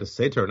able to go to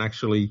centre and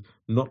actually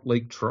not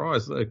leak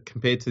tries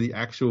compared to the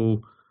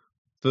actual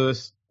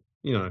first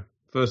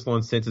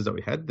line centres that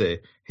we had there.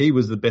 He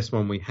was the best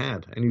one we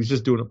had, and he was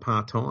just doing it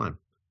part-time.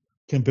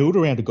 Can build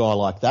around a guy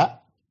like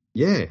that.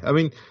 Yeah, I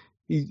mean,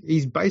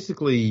 he's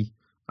basically,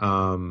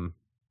 very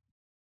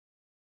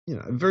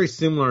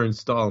similar in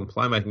style and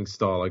playmaking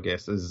style, I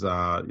guess, as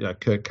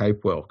Kurt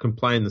Capewell. Can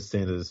play in the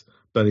centres,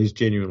 but he's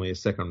genuinely a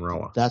second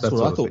rower. That's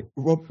what I thought.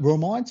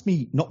 Reminds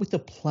me, not with the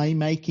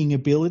playmaking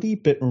ability,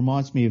 but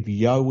reminds me of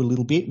Yo a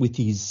little bit with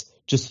his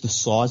just the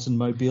size and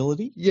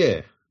mobility.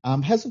 Yeah.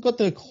 Hasn't got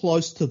the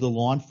close to the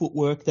line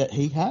footwork that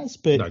he has,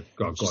 but no,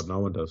 God, no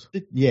one does.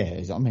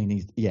 Yeah, I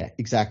mean,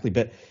 exactly.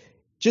 But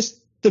just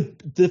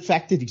the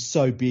fact that he's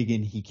so big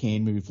and he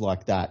can move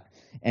like that,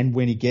 and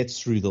when he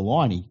gets through the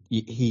line,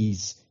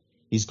 he's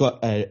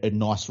got a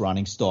nice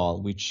running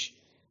style, which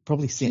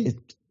probably it's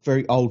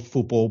very old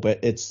football, but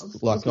it's I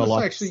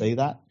like to see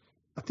that.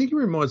 I think it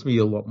reminds me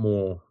a lot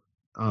more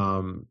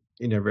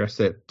in every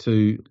asset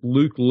to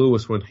Luke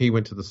Lewis when he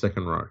went to the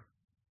second row.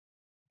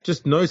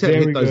 Just knows how to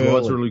hit those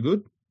lines really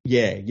good.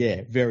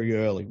 Yeah, very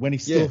early. When he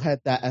still had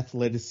that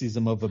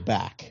athleticism of a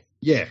back.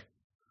 Yeah.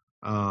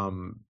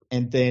 And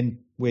then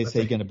where's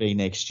he going to be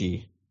next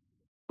year?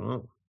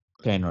 Well,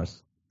 Penrith.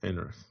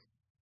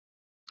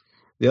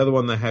 The other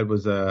one they had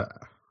was what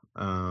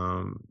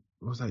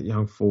was that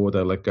young forward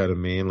they let go to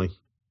Manly?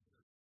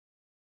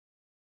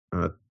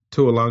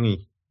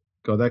 Tuolangi.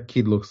 God, that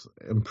kid looks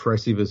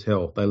impressive as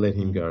hell. They let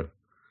him go.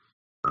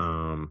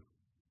 I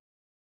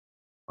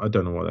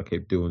don't know why they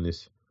keep doing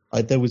this.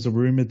 There was a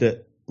rumour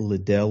that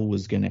Liddell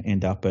was going to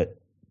end up at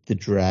the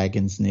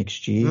Dragons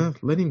next year. No,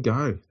 let him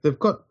go.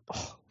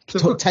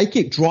 Take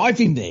it, drive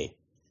him there.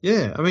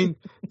 Yeah, I mean,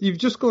 you've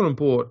just gone and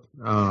bought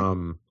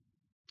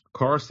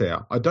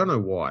Coruscant. I don't know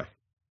why.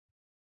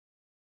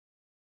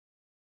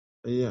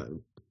 Yeah,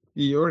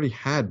 you already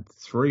had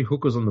 3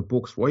 hookers on the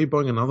books. What are you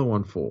buying another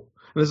one for?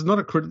 And it's not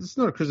a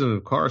criticism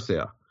of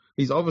Coruscant.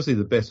 He's obviously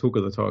the best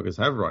hooker the Tigers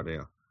have right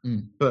now.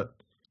 But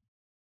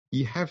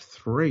you have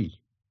 3.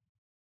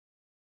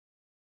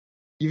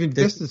 You've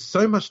invested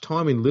so much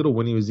time in Little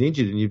when he was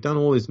injured, and you've done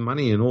all this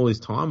money and all this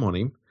time on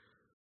him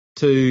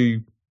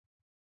to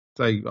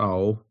say,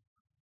 oh,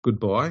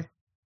 goodbye.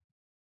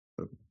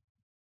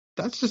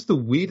 That's just the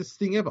weirdest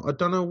thing ever. I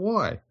don't know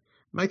why. It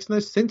makes no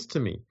sense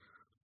to me.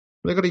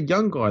 They've got a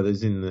young guy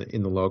that's in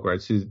the lower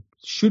grades who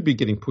should be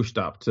getting pushed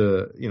up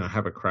to,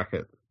 have a crack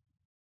at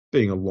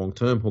being a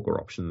long-term hooker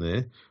option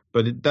there.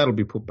 But that'll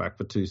be put back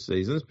for 2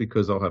 seasons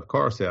because I'll have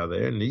Coruscant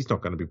there, and he's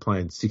not going to be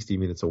playing 60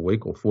 minutes a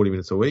week or 40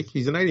 minutes a week.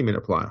 He's an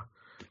 80-minute player.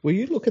 Well,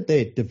 you look at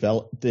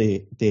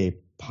their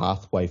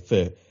pathway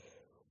for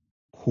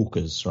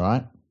hookers,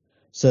 right?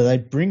 So they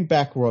bring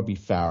back old Robbie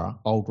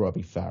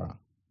Farah,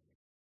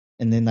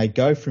 and then they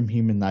go from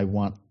him and they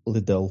want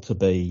Liddell to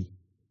be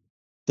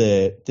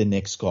the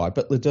next guy.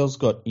 But Liddell's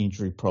got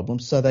injury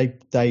problems, so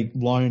they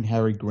loan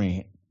Harry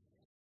Grant.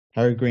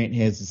 Harry Grant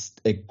has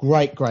a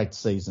great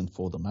season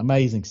for them,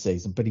 amazing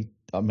season. But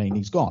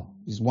he's gone.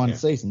 He's one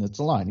season. It's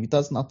a loan. He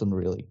does nothing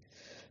really.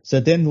 So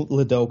then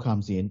Liddell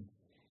comes in,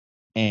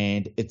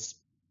 and it's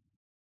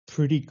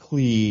pretty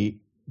clear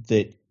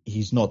that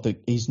he's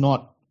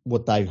not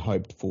what they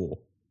hoped for.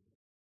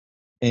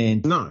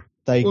 And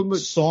they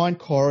signed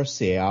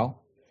Coruscant,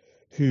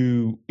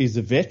 who is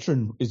a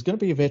veteran, is going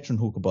to be a veteran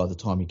hooker by the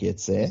time he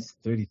gets there. He's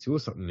 32 or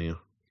something now.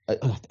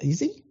 Is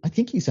he? I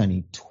think he's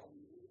only,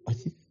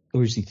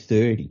 or is he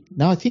 30?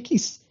 No, I think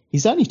he's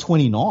only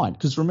 29.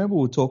 Because remember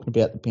we were talking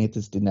about the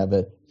Panthers didn't have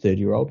a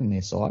 30-year-old in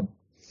their side.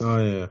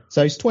 Oh yeah.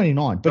 So he's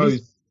 29, but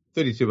he's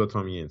 32 by the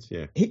time he ends.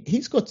 Yeah.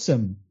 He's got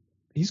some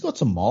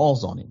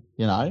miles on him,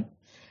 you know.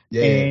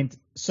 Yeah. And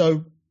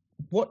so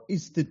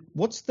what's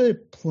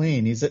the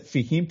plan? Is it for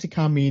him to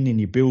come in and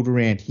you build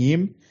around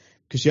him?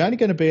 Because you're only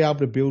going to be able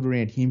to build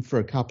around him for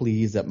a couple of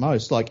years at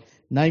most. Like,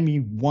 name me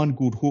one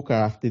good hooker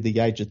after the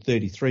age of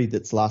 33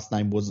 that's last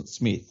name wasn't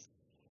Smith.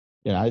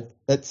 You know,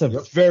 that's a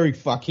very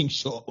fucking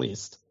short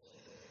list.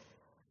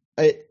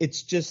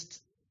 It's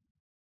just,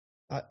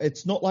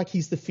 it's not like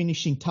he's the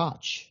finishing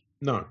touch.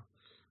 No.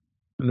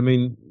 And I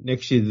mean,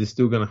 next year they're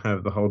still going to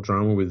have the whole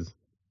drama with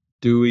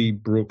Dewey,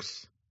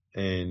 Brooks,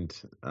 and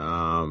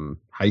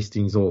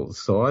Hastings all at the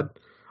side.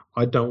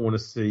 I don't want to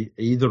see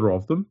either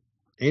of them,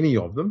 any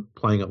of them,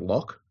 playing at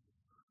lock.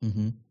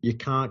 Mm-hmm. You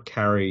can't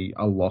carry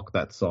a lock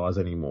that size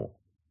anymore.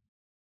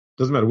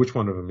 Doesn't matter which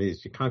one of them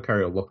is. You can't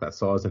carry a lock that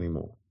size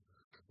anymore.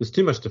 There's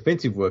too much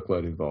defensive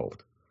workload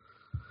involved.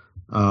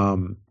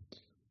 All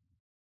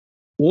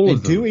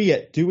of them.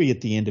 Dewey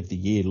at the end of the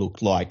year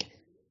looked like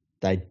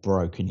they'd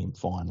broken him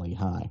finally,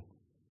 hey?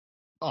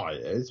 Oh,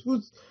 yeah.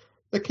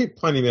 They keep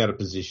playing him out of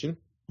position.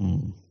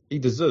 Mm. He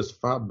deserves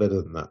far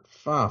better than that.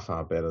 Far,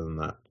 far better than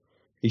that.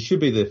 He should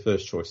be their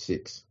first choice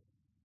 6,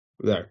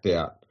 without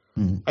doubt.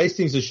 Mm.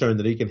 Hastings has shown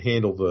that he can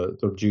handle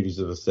the duties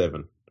of a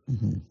 7.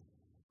 Mm-hmm.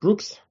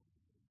 Brooks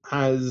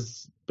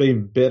has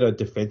been better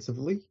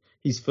defensively.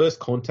 His first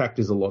contact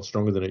is a lot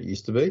stronger than it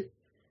used to be.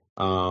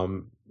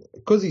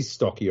 Because he's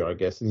stockier, I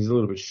guess, and he's a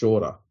little bit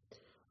shorter.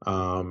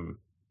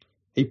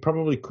 He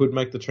probably could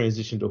make the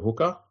transition to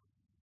hooker,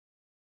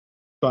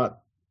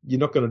 but you're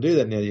not going to do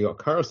that now. You've got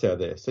Coruscant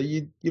there. So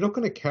you're not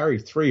going to carry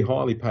 3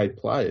 highly paid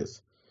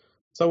players.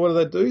 So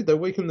what do? They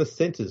weaken the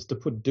centres to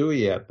put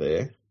Dewey out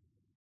there,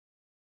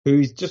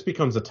 who just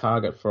becomes a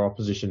target for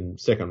opposition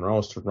second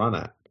rows to run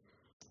at.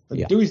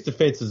 And Dewey's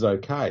defence is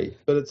okay,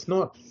 but it's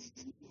not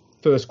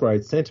first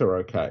grade centre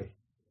okay.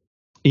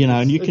 You know,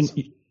 and you can...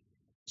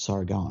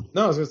 Sorry, go on.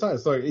 No, I was going to say,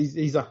 it's like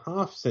he's a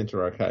half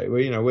centre okay,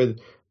 where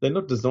they're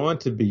not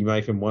designed to be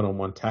making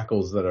one-on-one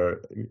tackles that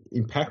are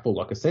impactful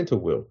like a centre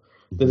will.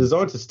 They're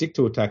designed to stick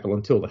to a tackle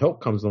until the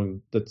help comes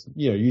along that's,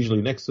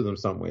 usually next to them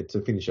somewhere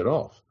to finish it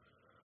off.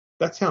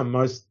 That's how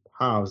most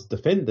halves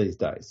defend these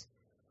days.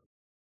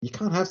 You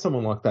can't have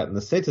someone like that in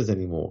the centres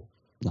anymore.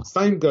 No.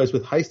 Same goes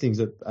with Hastings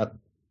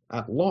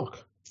at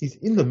lock. He's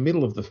in the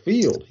middle of the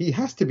field. He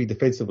has to be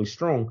defensively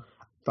strong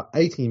for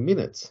 80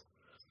 minutes.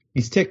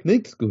 His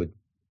technique's good,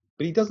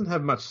 but he doesn't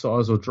have much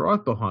size or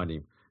drive behind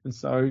him. And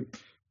so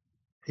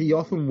he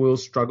often will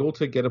struggle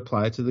to get a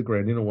player to the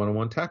ground in a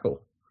one-on-one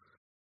tackle.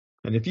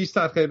 And if you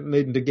start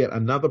needing to get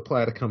another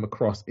player to come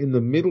across in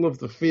the middle of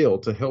the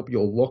field to help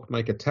your lock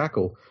make a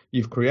tackle,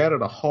 you've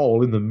created a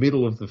hole in the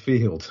middle of the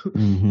field.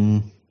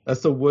 Mm-hmm.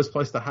 That's the worst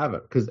place to have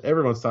it because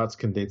everyone starts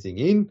condensing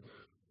in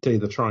to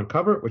either try and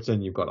cover it, which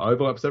then you've got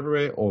overlaps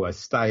everywhere, or they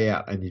stay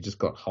out and you just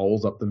got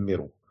holes up the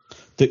middle.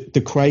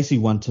 The crazy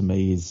one to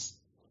me is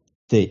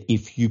that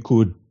if you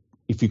could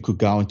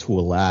go into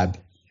a lab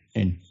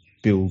and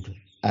build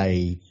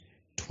a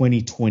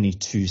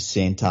 2022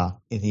 centre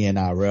in the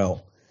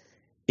NRL,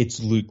 it's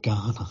Luke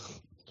Garner.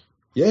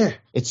 Yeah.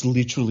 It's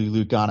literally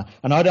Luke Garner.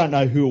 And I don't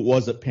know who it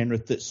was at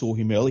Penrith that saw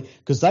him early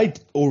because they'd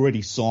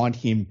already signed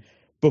him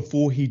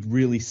before he'd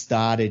really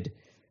started.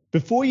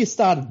 Before you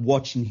started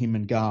watching him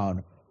and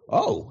going,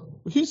 oh,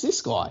 who's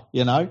this guy?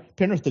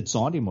 Penrith had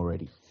signed him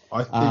already.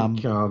 I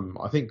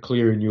think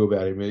Cleary knew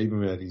about him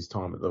even at his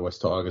time at the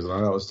West Tigers. And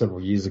I know it was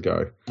several years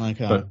ago.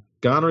 Okay. But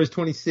Garner is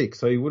 26,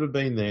 so he would have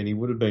been there and he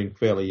would have been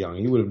fairly young.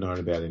 He would have known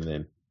about him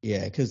then.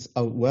 Yeah, because,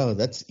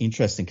 that's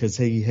interesting because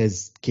he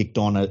has kicked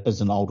on as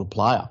an older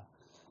player.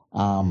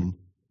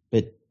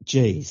 But,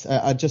 geez,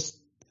 I just,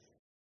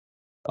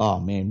 oh,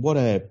 man,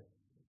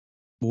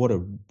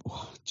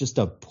 just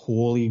a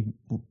poorly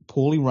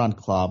run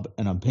club,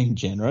 and I'm being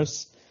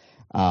generous.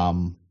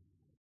 You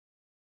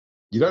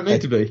don't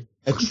need to be.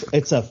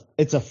 It's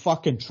a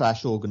fucking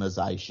trash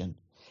organization.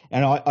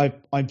 And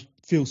I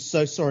feel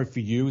so sorry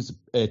for you as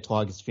a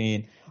Tigers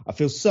fan. I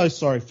feel so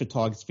sorry for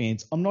Tigers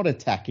fans. I'm not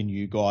attacking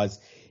you guys.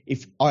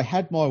 If I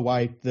had my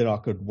way that I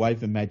could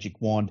wave a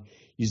magic wand,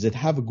 you'd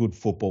have a good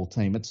football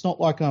team. It's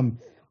not like I'm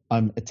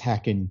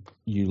attacking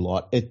you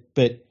lot.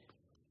 But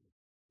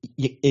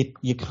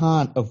you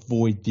can't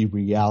avoid the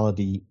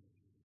reality.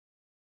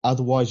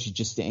 Otherwise, you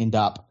just end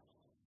up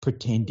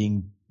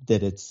pretending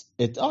that it's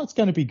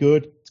going to be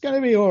good. It's going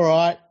to be all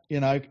right, you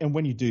know. And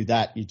when you do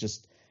that, you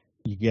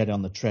get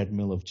on the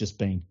treadmill of just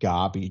being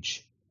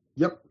garbage.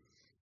 Yep.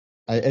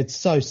 It's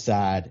so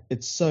sad.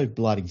 It's so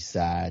bloody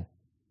sad.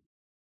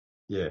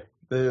 Yeah,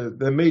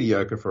 they're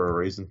mediocre for a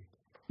reason.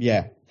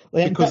 Yeah,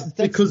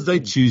 Because they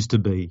choose to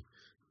be.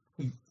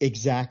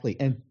 Exactly,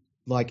 and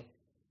like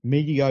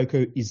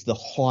mediocre is the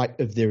height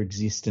of their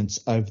existence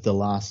over the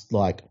last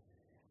we're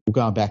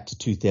going back to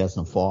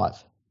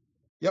 2005.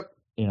 Yep.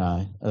 You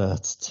know,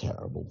 it's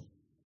terrible.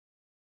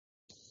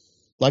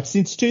 Like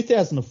since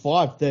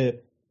 2005,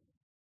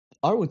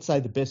 I would say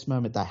the best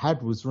moment they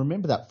had was,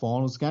 remember that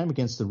finals game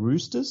against the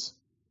Roosters?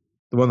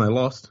 The one they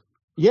lost.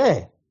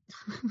 Yeah.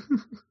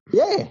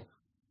 Yeah.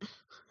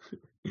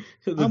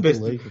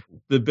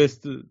 The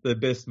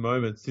best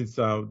moment since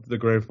the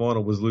grand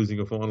final was losing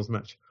a finals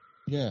match.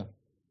 Yeah.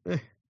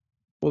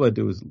 All they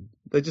do is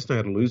they just know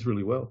how to lose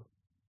really well.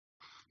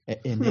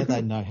 And now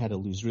they know how to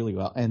lose really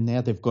well. And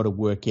now they've got to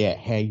work out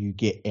how you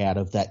get out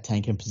of that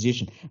tanking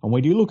position. And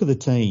when you look at the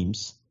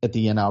teams at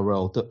the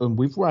NRL, and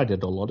we've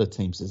rated a lot of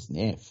teams as an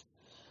F.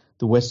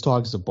 The West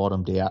Tigers have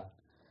bottomed out.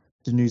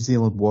 The New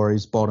Zealand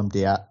Warriors bottomed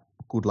out.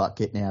 Good luck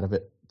getting out of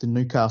it. The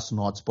Newcastle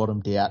Knights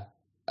bottomed out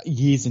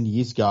years and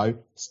years ago,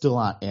 still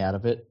aren't out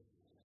of it.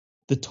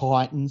 The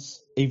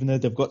Titans, even though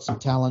they've got some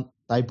talent,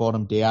 they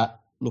bottomed out.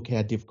 Look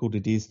how difficult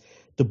it is.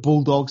 The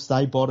Bulldogs,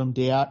 they bottomed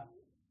out.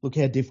 Look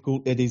how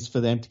difficult it is for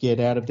them to get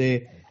out of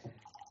there.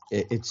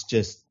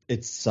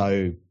 It's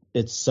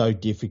so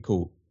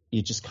difficult.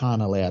 You just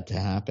can't allow it to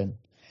happen.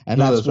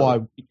 And that's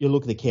why you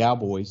look at the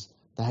Cowboys.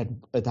 They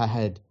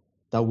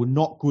were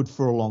not good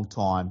for a long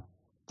time.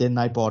 Then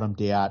they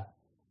bottomed out,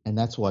 and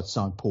that's why it's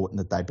so important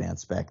that they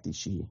bounce back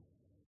this year.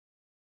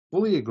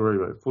 Fully agree,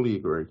 mate. Fully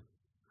agree.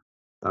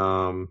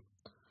 When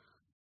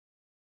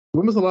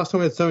was the last time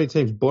we had so many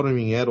teams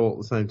bottoming out all at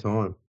the same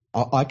time?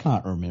 I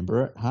can't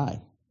remember it.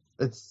 Hey,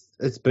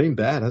 it's been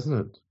bad,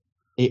 hasn't it?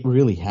 It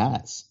really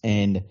has.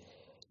 And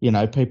you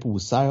know, people will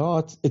say,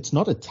 "Oh, it's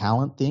not a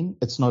talent thing.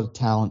 It's not a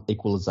talent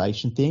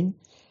equalization thing.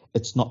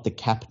 It's not the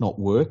cap not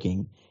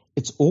working.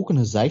 It's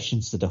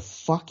organisations that are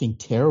fucking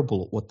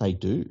terrible at what they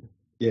do."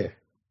 Yeah,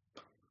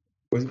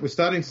 we're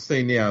starting to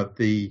see now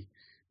the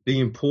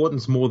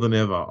importance more than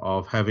ever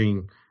of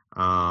having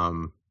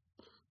a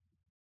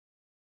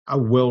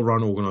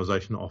well-run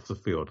organisation off the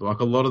field. Like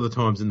a lot of the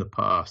times in the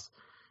past,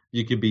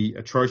 you could be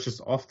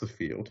atrocious off the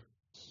field,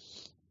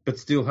 but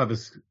still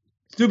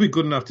be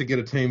good enough to get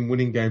a team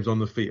winning games on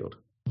the field.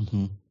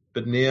 Mm-hmm.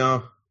 But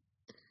now,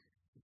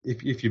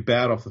 if you're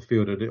bad off the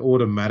field, it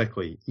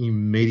automatically,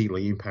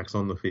 immediately impacts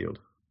on the field.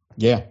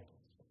 Yeah.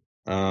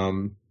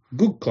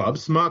 Good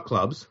clubs, smart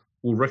clubs,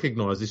 will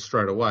recognise this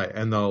straight away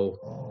and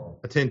they'll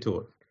attend to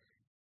it.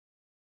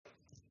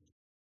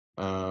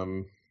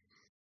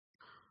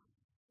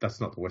 That's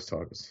not the West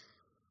Tigers.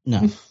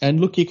 No. And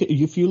look,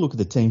 if you look at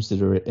the teams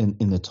that are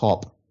in the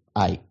top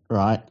 8,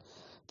 right?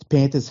 The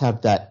Panthers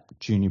have that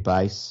junior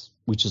base,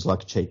 which is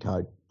like a cheat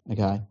code,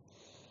 okay?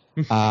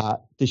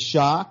 The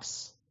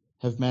Sharks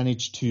have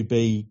managed to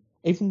be,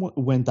 even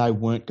when they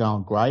weren't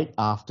going great,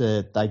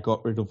 after they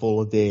got rid of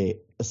all of their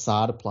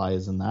Asada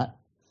players and that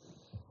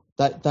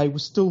they were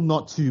still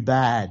not too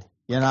bad,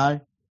 you know?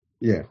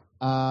 Yeah.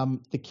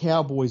 The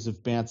Cowboys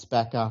have bounced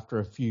back after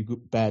a few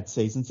bad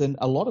seasons, and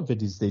a lot of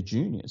it is their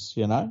juniors,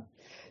 you know?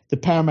 The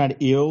Parramatta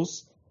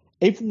Eels,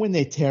 even when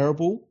they're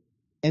terrible,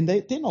 and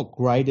they're not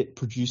great at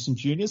producing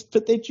juniors,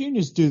 but their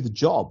juniors do the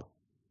job.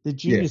 The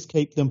juniors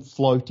keep them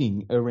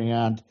floating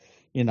around,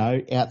 you know,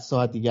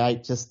 outside the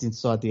 8, just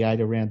inside the 8,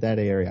 around that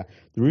area.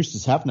 The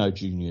Roosters have no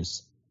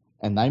juniors,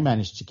 and they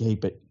manage to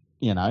keep it,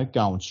 you know,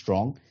 going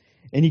strong.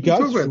 And you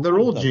go through they're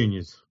all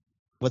juniors.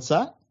 What's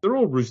that? They're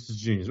all Roosters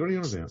juniors. What are you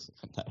on about?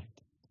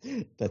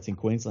 That's in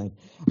Queensland.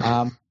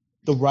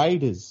 The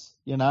Raiders,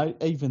 you know,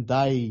 even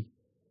they,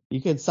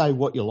 you can say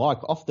what you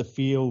like. Off the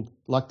field,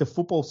 like the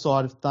football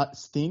side of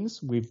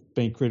things, we've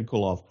been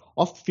critical of.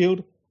 Off the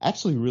field,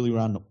 actually really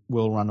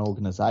well-run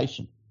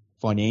organisation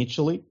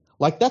financially.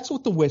 Like, that's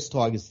what the West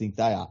Tigers think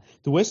they are.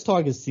 The West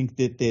Tigers think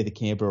that they're the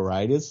Canberra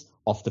Raiders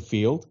off the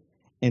field,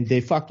 and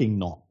they're fucking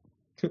not.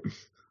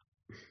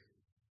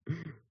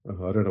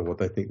 I don't know what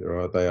they think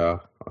they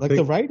are.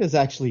 The Raiders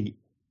actually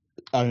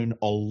own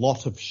a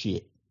lot of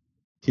shit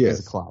as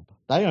a club.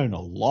 They own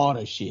a lot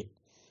of shit.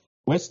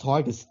 West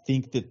Tigers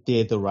think that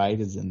they're the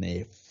Raiders, and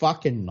they're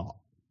fucking not.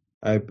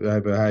 But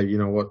hey, you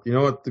know what? You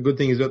know what the good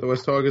thing is about the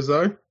West Tigers,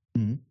 though?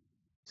 Mm-hmm.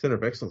 Centre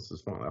of Excellence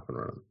is finally up and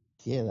running.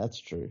 Yeah, that's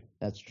true.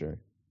 That's true.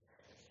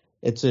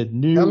 It's a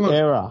new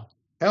era.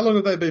 How long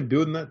have they been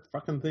building that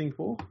fucking thing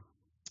for?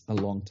 A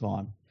long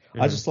time.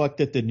 Yeah. I just like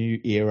that the new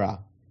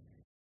era,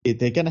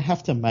 they're going to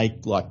have to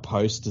make like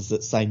posters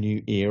that say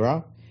new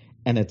era,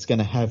 and it's going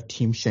to have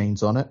Tim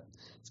Sheens on it.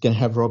 It's going to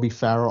have Robbie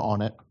Farah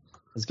on it.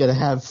 It's going to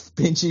have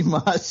Benji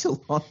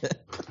Marshall on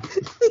it.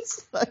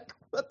 It's like,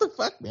 what the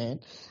fuck, man?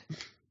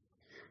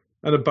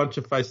 And a bunch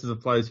of faces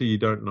of players who you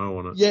don't know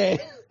on it. Yeah.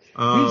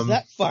 Who's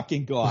that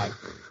fucking guy?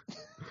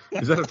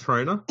 Is that a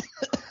trainer?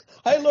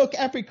 Hey, look,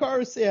 Appy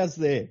Coruscant's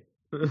there.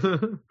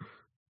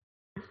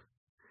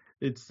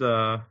 It's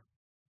I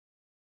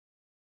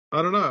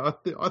don't know.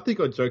 I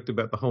think I joked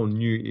about the whole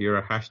new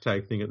era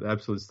hashtag thing at the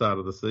absolute start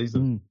of the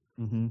season.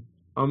 Mm-hmm.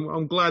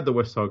 I'm glad the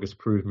West Tigers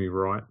proved me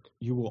right.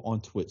 You were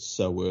onto it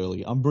so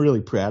early. I'm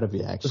really proud of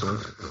you, actually.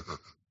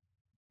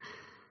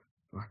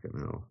 Fucking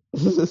hell.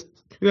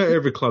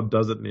 Every club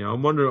does it now.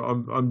 I'm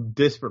wondering. I'm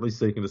desperately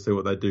seeking to see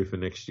what they do for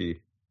next year.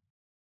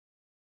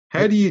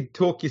 How do you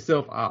talk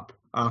yourself up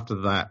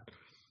after that?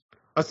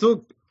 I saw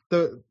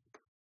on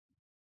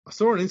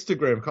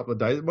Instagram a couple of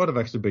days. It might have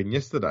actually been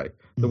yesterday.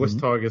 The West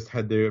Tigers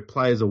had their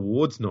Players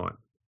Awards night,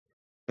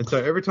 and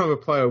so every time a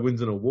player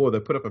wins an award, they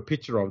put up a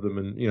picture of them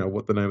and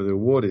what the name of the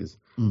award is.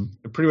 And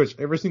pretty much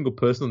every single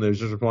person on there is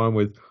just replying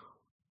with,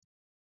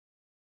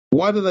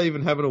 "Why do they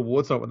even have an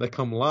awards night when they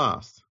come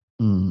last?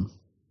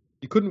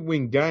 You couldn't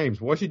win games.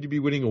 Why should you be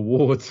winning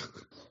awards?"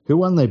 Who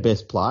won their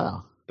best player?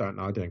 Don't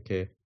know. I don't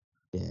care.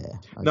 Yeah.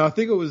 No, I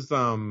think it was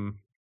Joe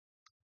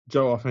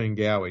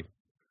Offengawi.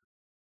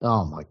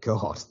 Oh my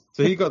God.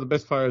 So he got the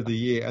best player of the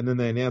year, and then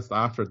they announced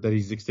after it that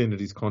he's extended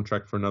his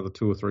contract for another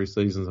 2 or 3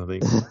 seasons, I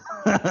think.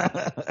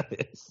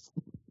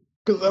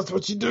 Because that's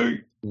what you do.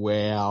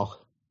 Wow.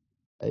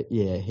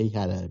 Yeah, he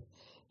had,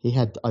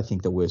 I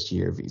think, the worst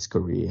year of his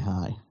career,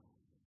 hey?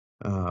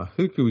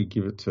 Who could we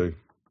give it to?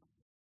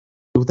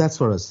 Well, that's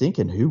what I was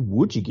thinking. Who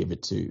would you give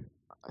it to?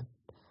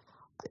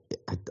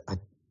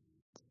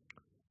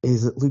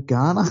 Is it Luke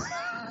Garner?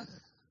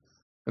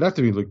 It'd have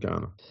to be Luke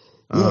Garner.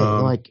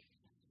 Yeah,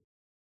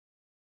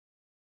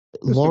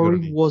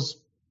 Laurie was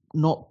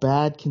not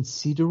bad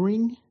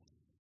considering.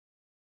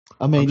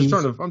 I mean, I'm just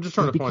trying to find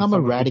become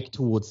erratic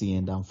towards the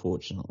end,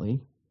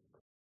 unfortunately.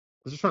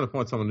 I was just trying to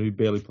find someone who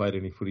barely played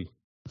any footy.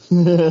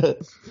 Yeah.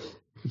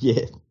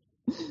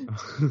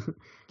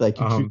 They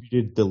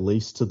contributed the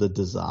least to the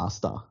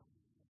disaster.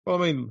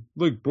 Well, I mean,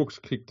 Luke Brooks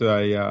kicked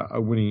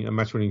a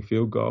match-winning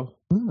field goal.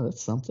 Oh,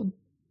 that's something.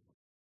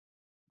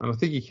 And I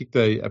think he kicked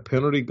a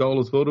penalty goal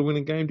as well to win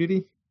a game, did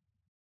he?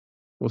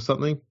 Or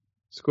something?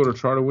 Scored a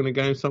try to win a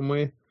game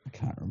somewhere? I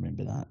can't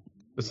remember that.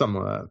 Or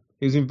something like that.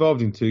 He was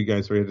involved in 2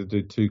 games where he had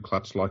to do 2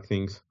 clutch-like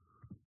things.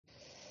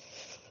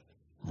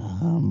 I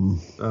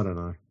don't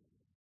know.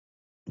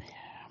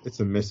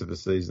 It's a mess of a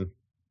season.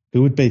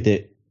 Who would be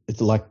do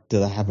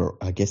they have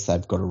I guess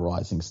they've got a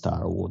Rising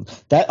Star Award.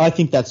 I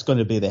think that's going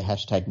to be their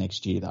hashtag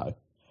next year, though.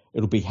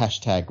 It'll be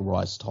hashtag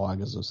Rise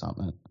Tigers or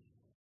something.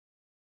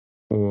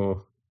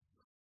 Or,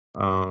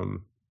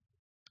 how's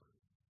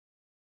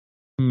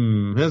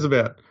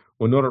about,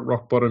 we're not at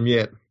rock bottom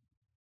yet.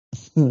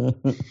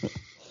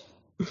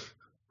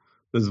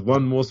 There's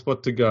one more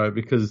spot to go,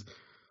 because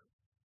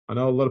I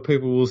know a lot of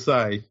people will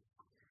say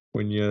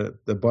when you're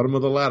at the bottom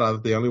of the ladder,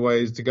 the only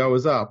way is to go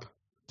is up.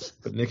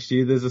 But next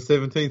year there's a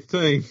 17th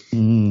team.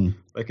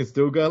 They can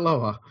still go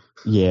lower.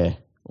 Yeah,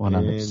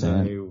 100%.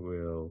 And they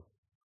will.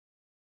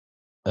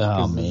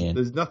 Oh, man.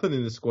 There's nothing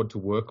in the squad to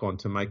work on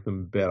to make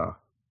them better.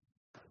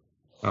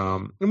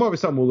 It might be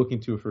something we'll look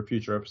into for a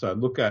future episode.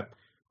 Look at,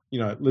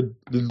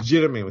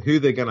 legitimately who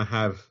they're going to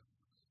have.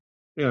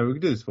 We can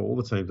do this for all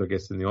the teams, I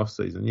guess, in the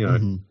off-season.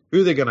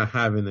 Who they're going to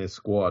have in their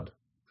squad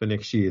for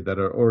next year that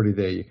are already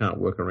there. You can't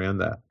work around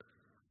that.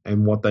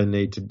 And what they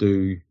need to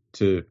do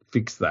to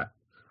fix that.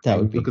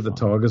 Look at the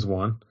Tigers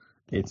one.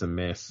 Yeah. It's a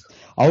mess.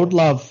 I would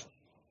love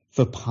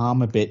for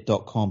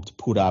PalmerBet.com to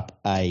put up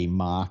a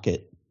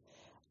market,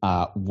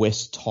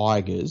 West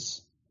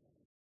Tigers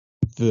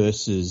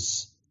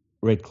versus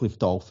Redcliffe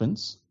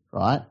Dolphins,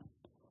 right?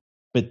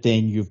 But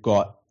then you've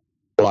got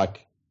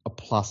like a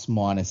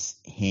plus-minus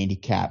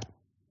handicap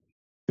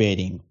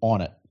betting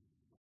on it.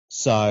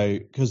 So,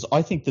 because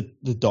I think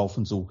that the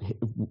Dolphins will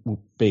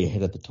be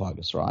ahead of the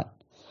Tigers, right?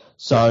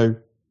 So,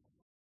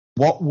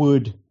 what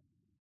would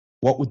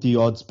the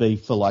odds be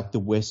for like the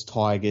West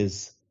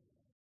Tigers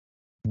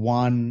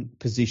 1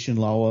 position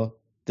lower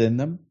than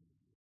them?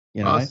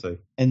 I see.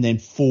 And then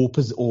 4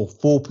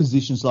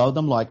 positions lower than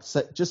them. Like,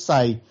 just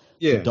say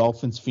the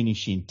Dolphins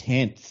finish in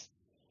 10th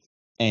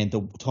and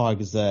the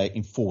Tigers are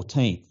in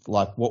 14th.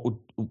 Like, what would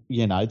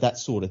that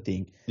sort of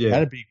thing? Yeah,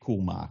 that'd be a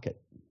cool market.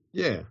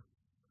 Yeah,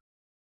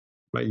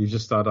 mate, you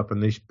just start up a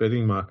niche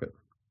betting market.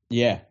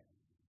 Yeah,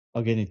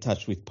 I'll get in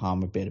touch with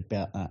Palmer Bet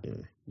about that.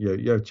 Yeah,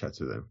 you have chats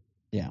with them.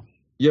 Yeah.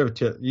 You have a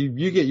chat.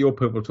 You get your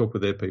people to talk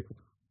with their people.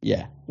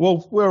 Yeah.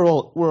 Well, we're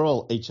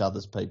all each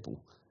other's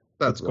people.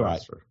 That's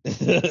great.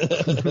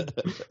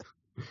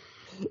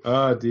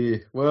 Oh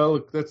dear. Well,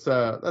 look, that's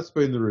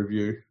been the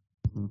review.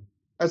 Mm-hmm.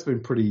 That's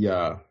been pretty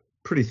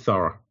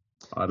thorough.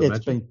 I'd imagine.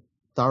 It's been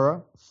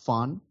thorough,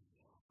 fun.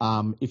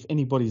 If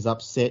anybody's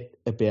upset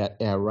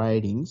about our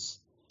ratings,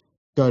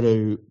 go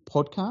to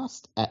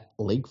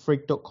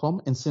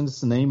podcast@leaguefreak.com and send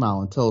us an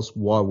email and tell us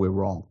why we're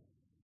wrong.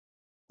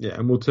 Yeah,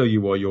 and we'll tell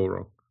you why you're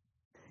wrong.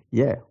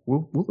 Yeah,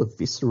 we'll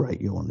eviscerate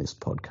you on this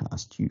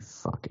podcast.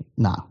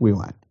 We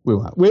won't.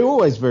 We're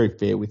always very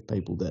fair with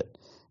people that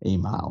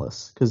email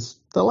us, because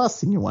the last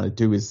thing you want to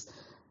do is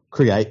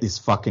create this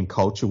fucking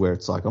culture where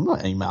it's like, I'm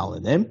not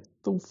emailing them.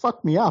 They'll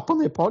fuck me up on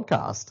their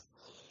podcast.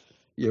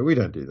 Yeah, we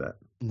don't do that.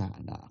 No.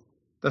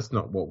 That's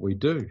not what we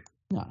do.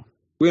 No.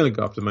 We only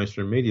go after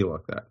mainstream media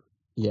like that.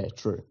 Yeah,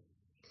 true.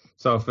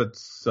 So if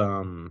it's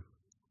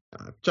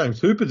James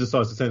Hooper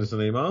decides to send us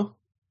an email,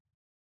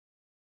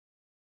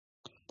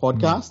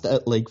 Podcast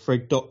at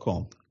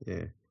leaguefreak.com.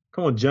 yeah,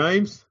 come on,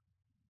 James,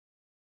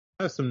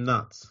 have some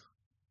nuts.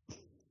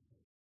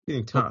 Get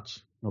in touch.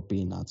 Not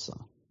being nuts,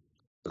 son.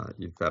 No,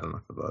 you've had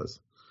enough of those.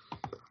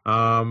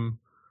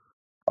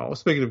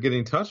 Speaking of getting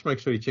in touch, make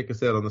sure you check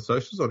us out on the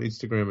socials on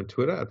Instagram and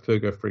Twitter at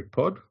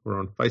FergoFreakPod. We're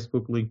on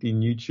Facebook,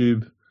 LinkedIn,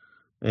 YouTube,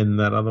 and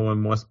that other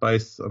one,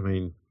 MySpace. I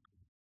mean,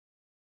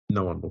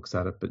 no one looks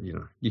at it, but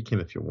you can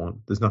if you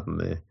want. There's nothing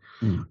there.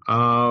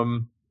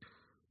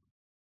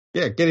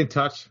 Get in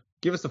touch.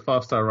 Give us a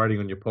 5-star rating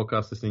on your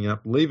podcast listening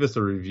app. Leave us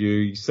a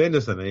review. Send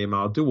us an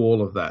email. Do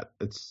all of that.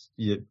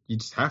 You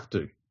just have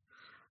to.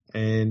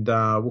 And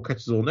we'll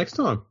catch you all next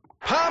time.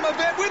 Palmer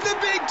bet with the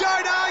big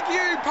don't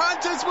argue.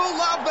 Punters will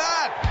love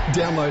that.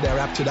 Download our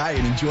app today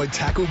and enjoy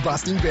tackle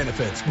busting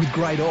benefits with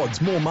great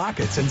odds, more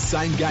markets and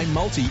same game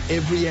multi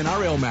every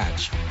NRL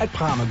match at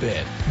Palmer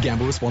Bet.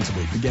 Gamble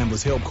responsibly. For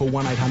Gamblers' Help, call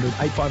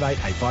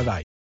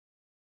 1-800-858-858.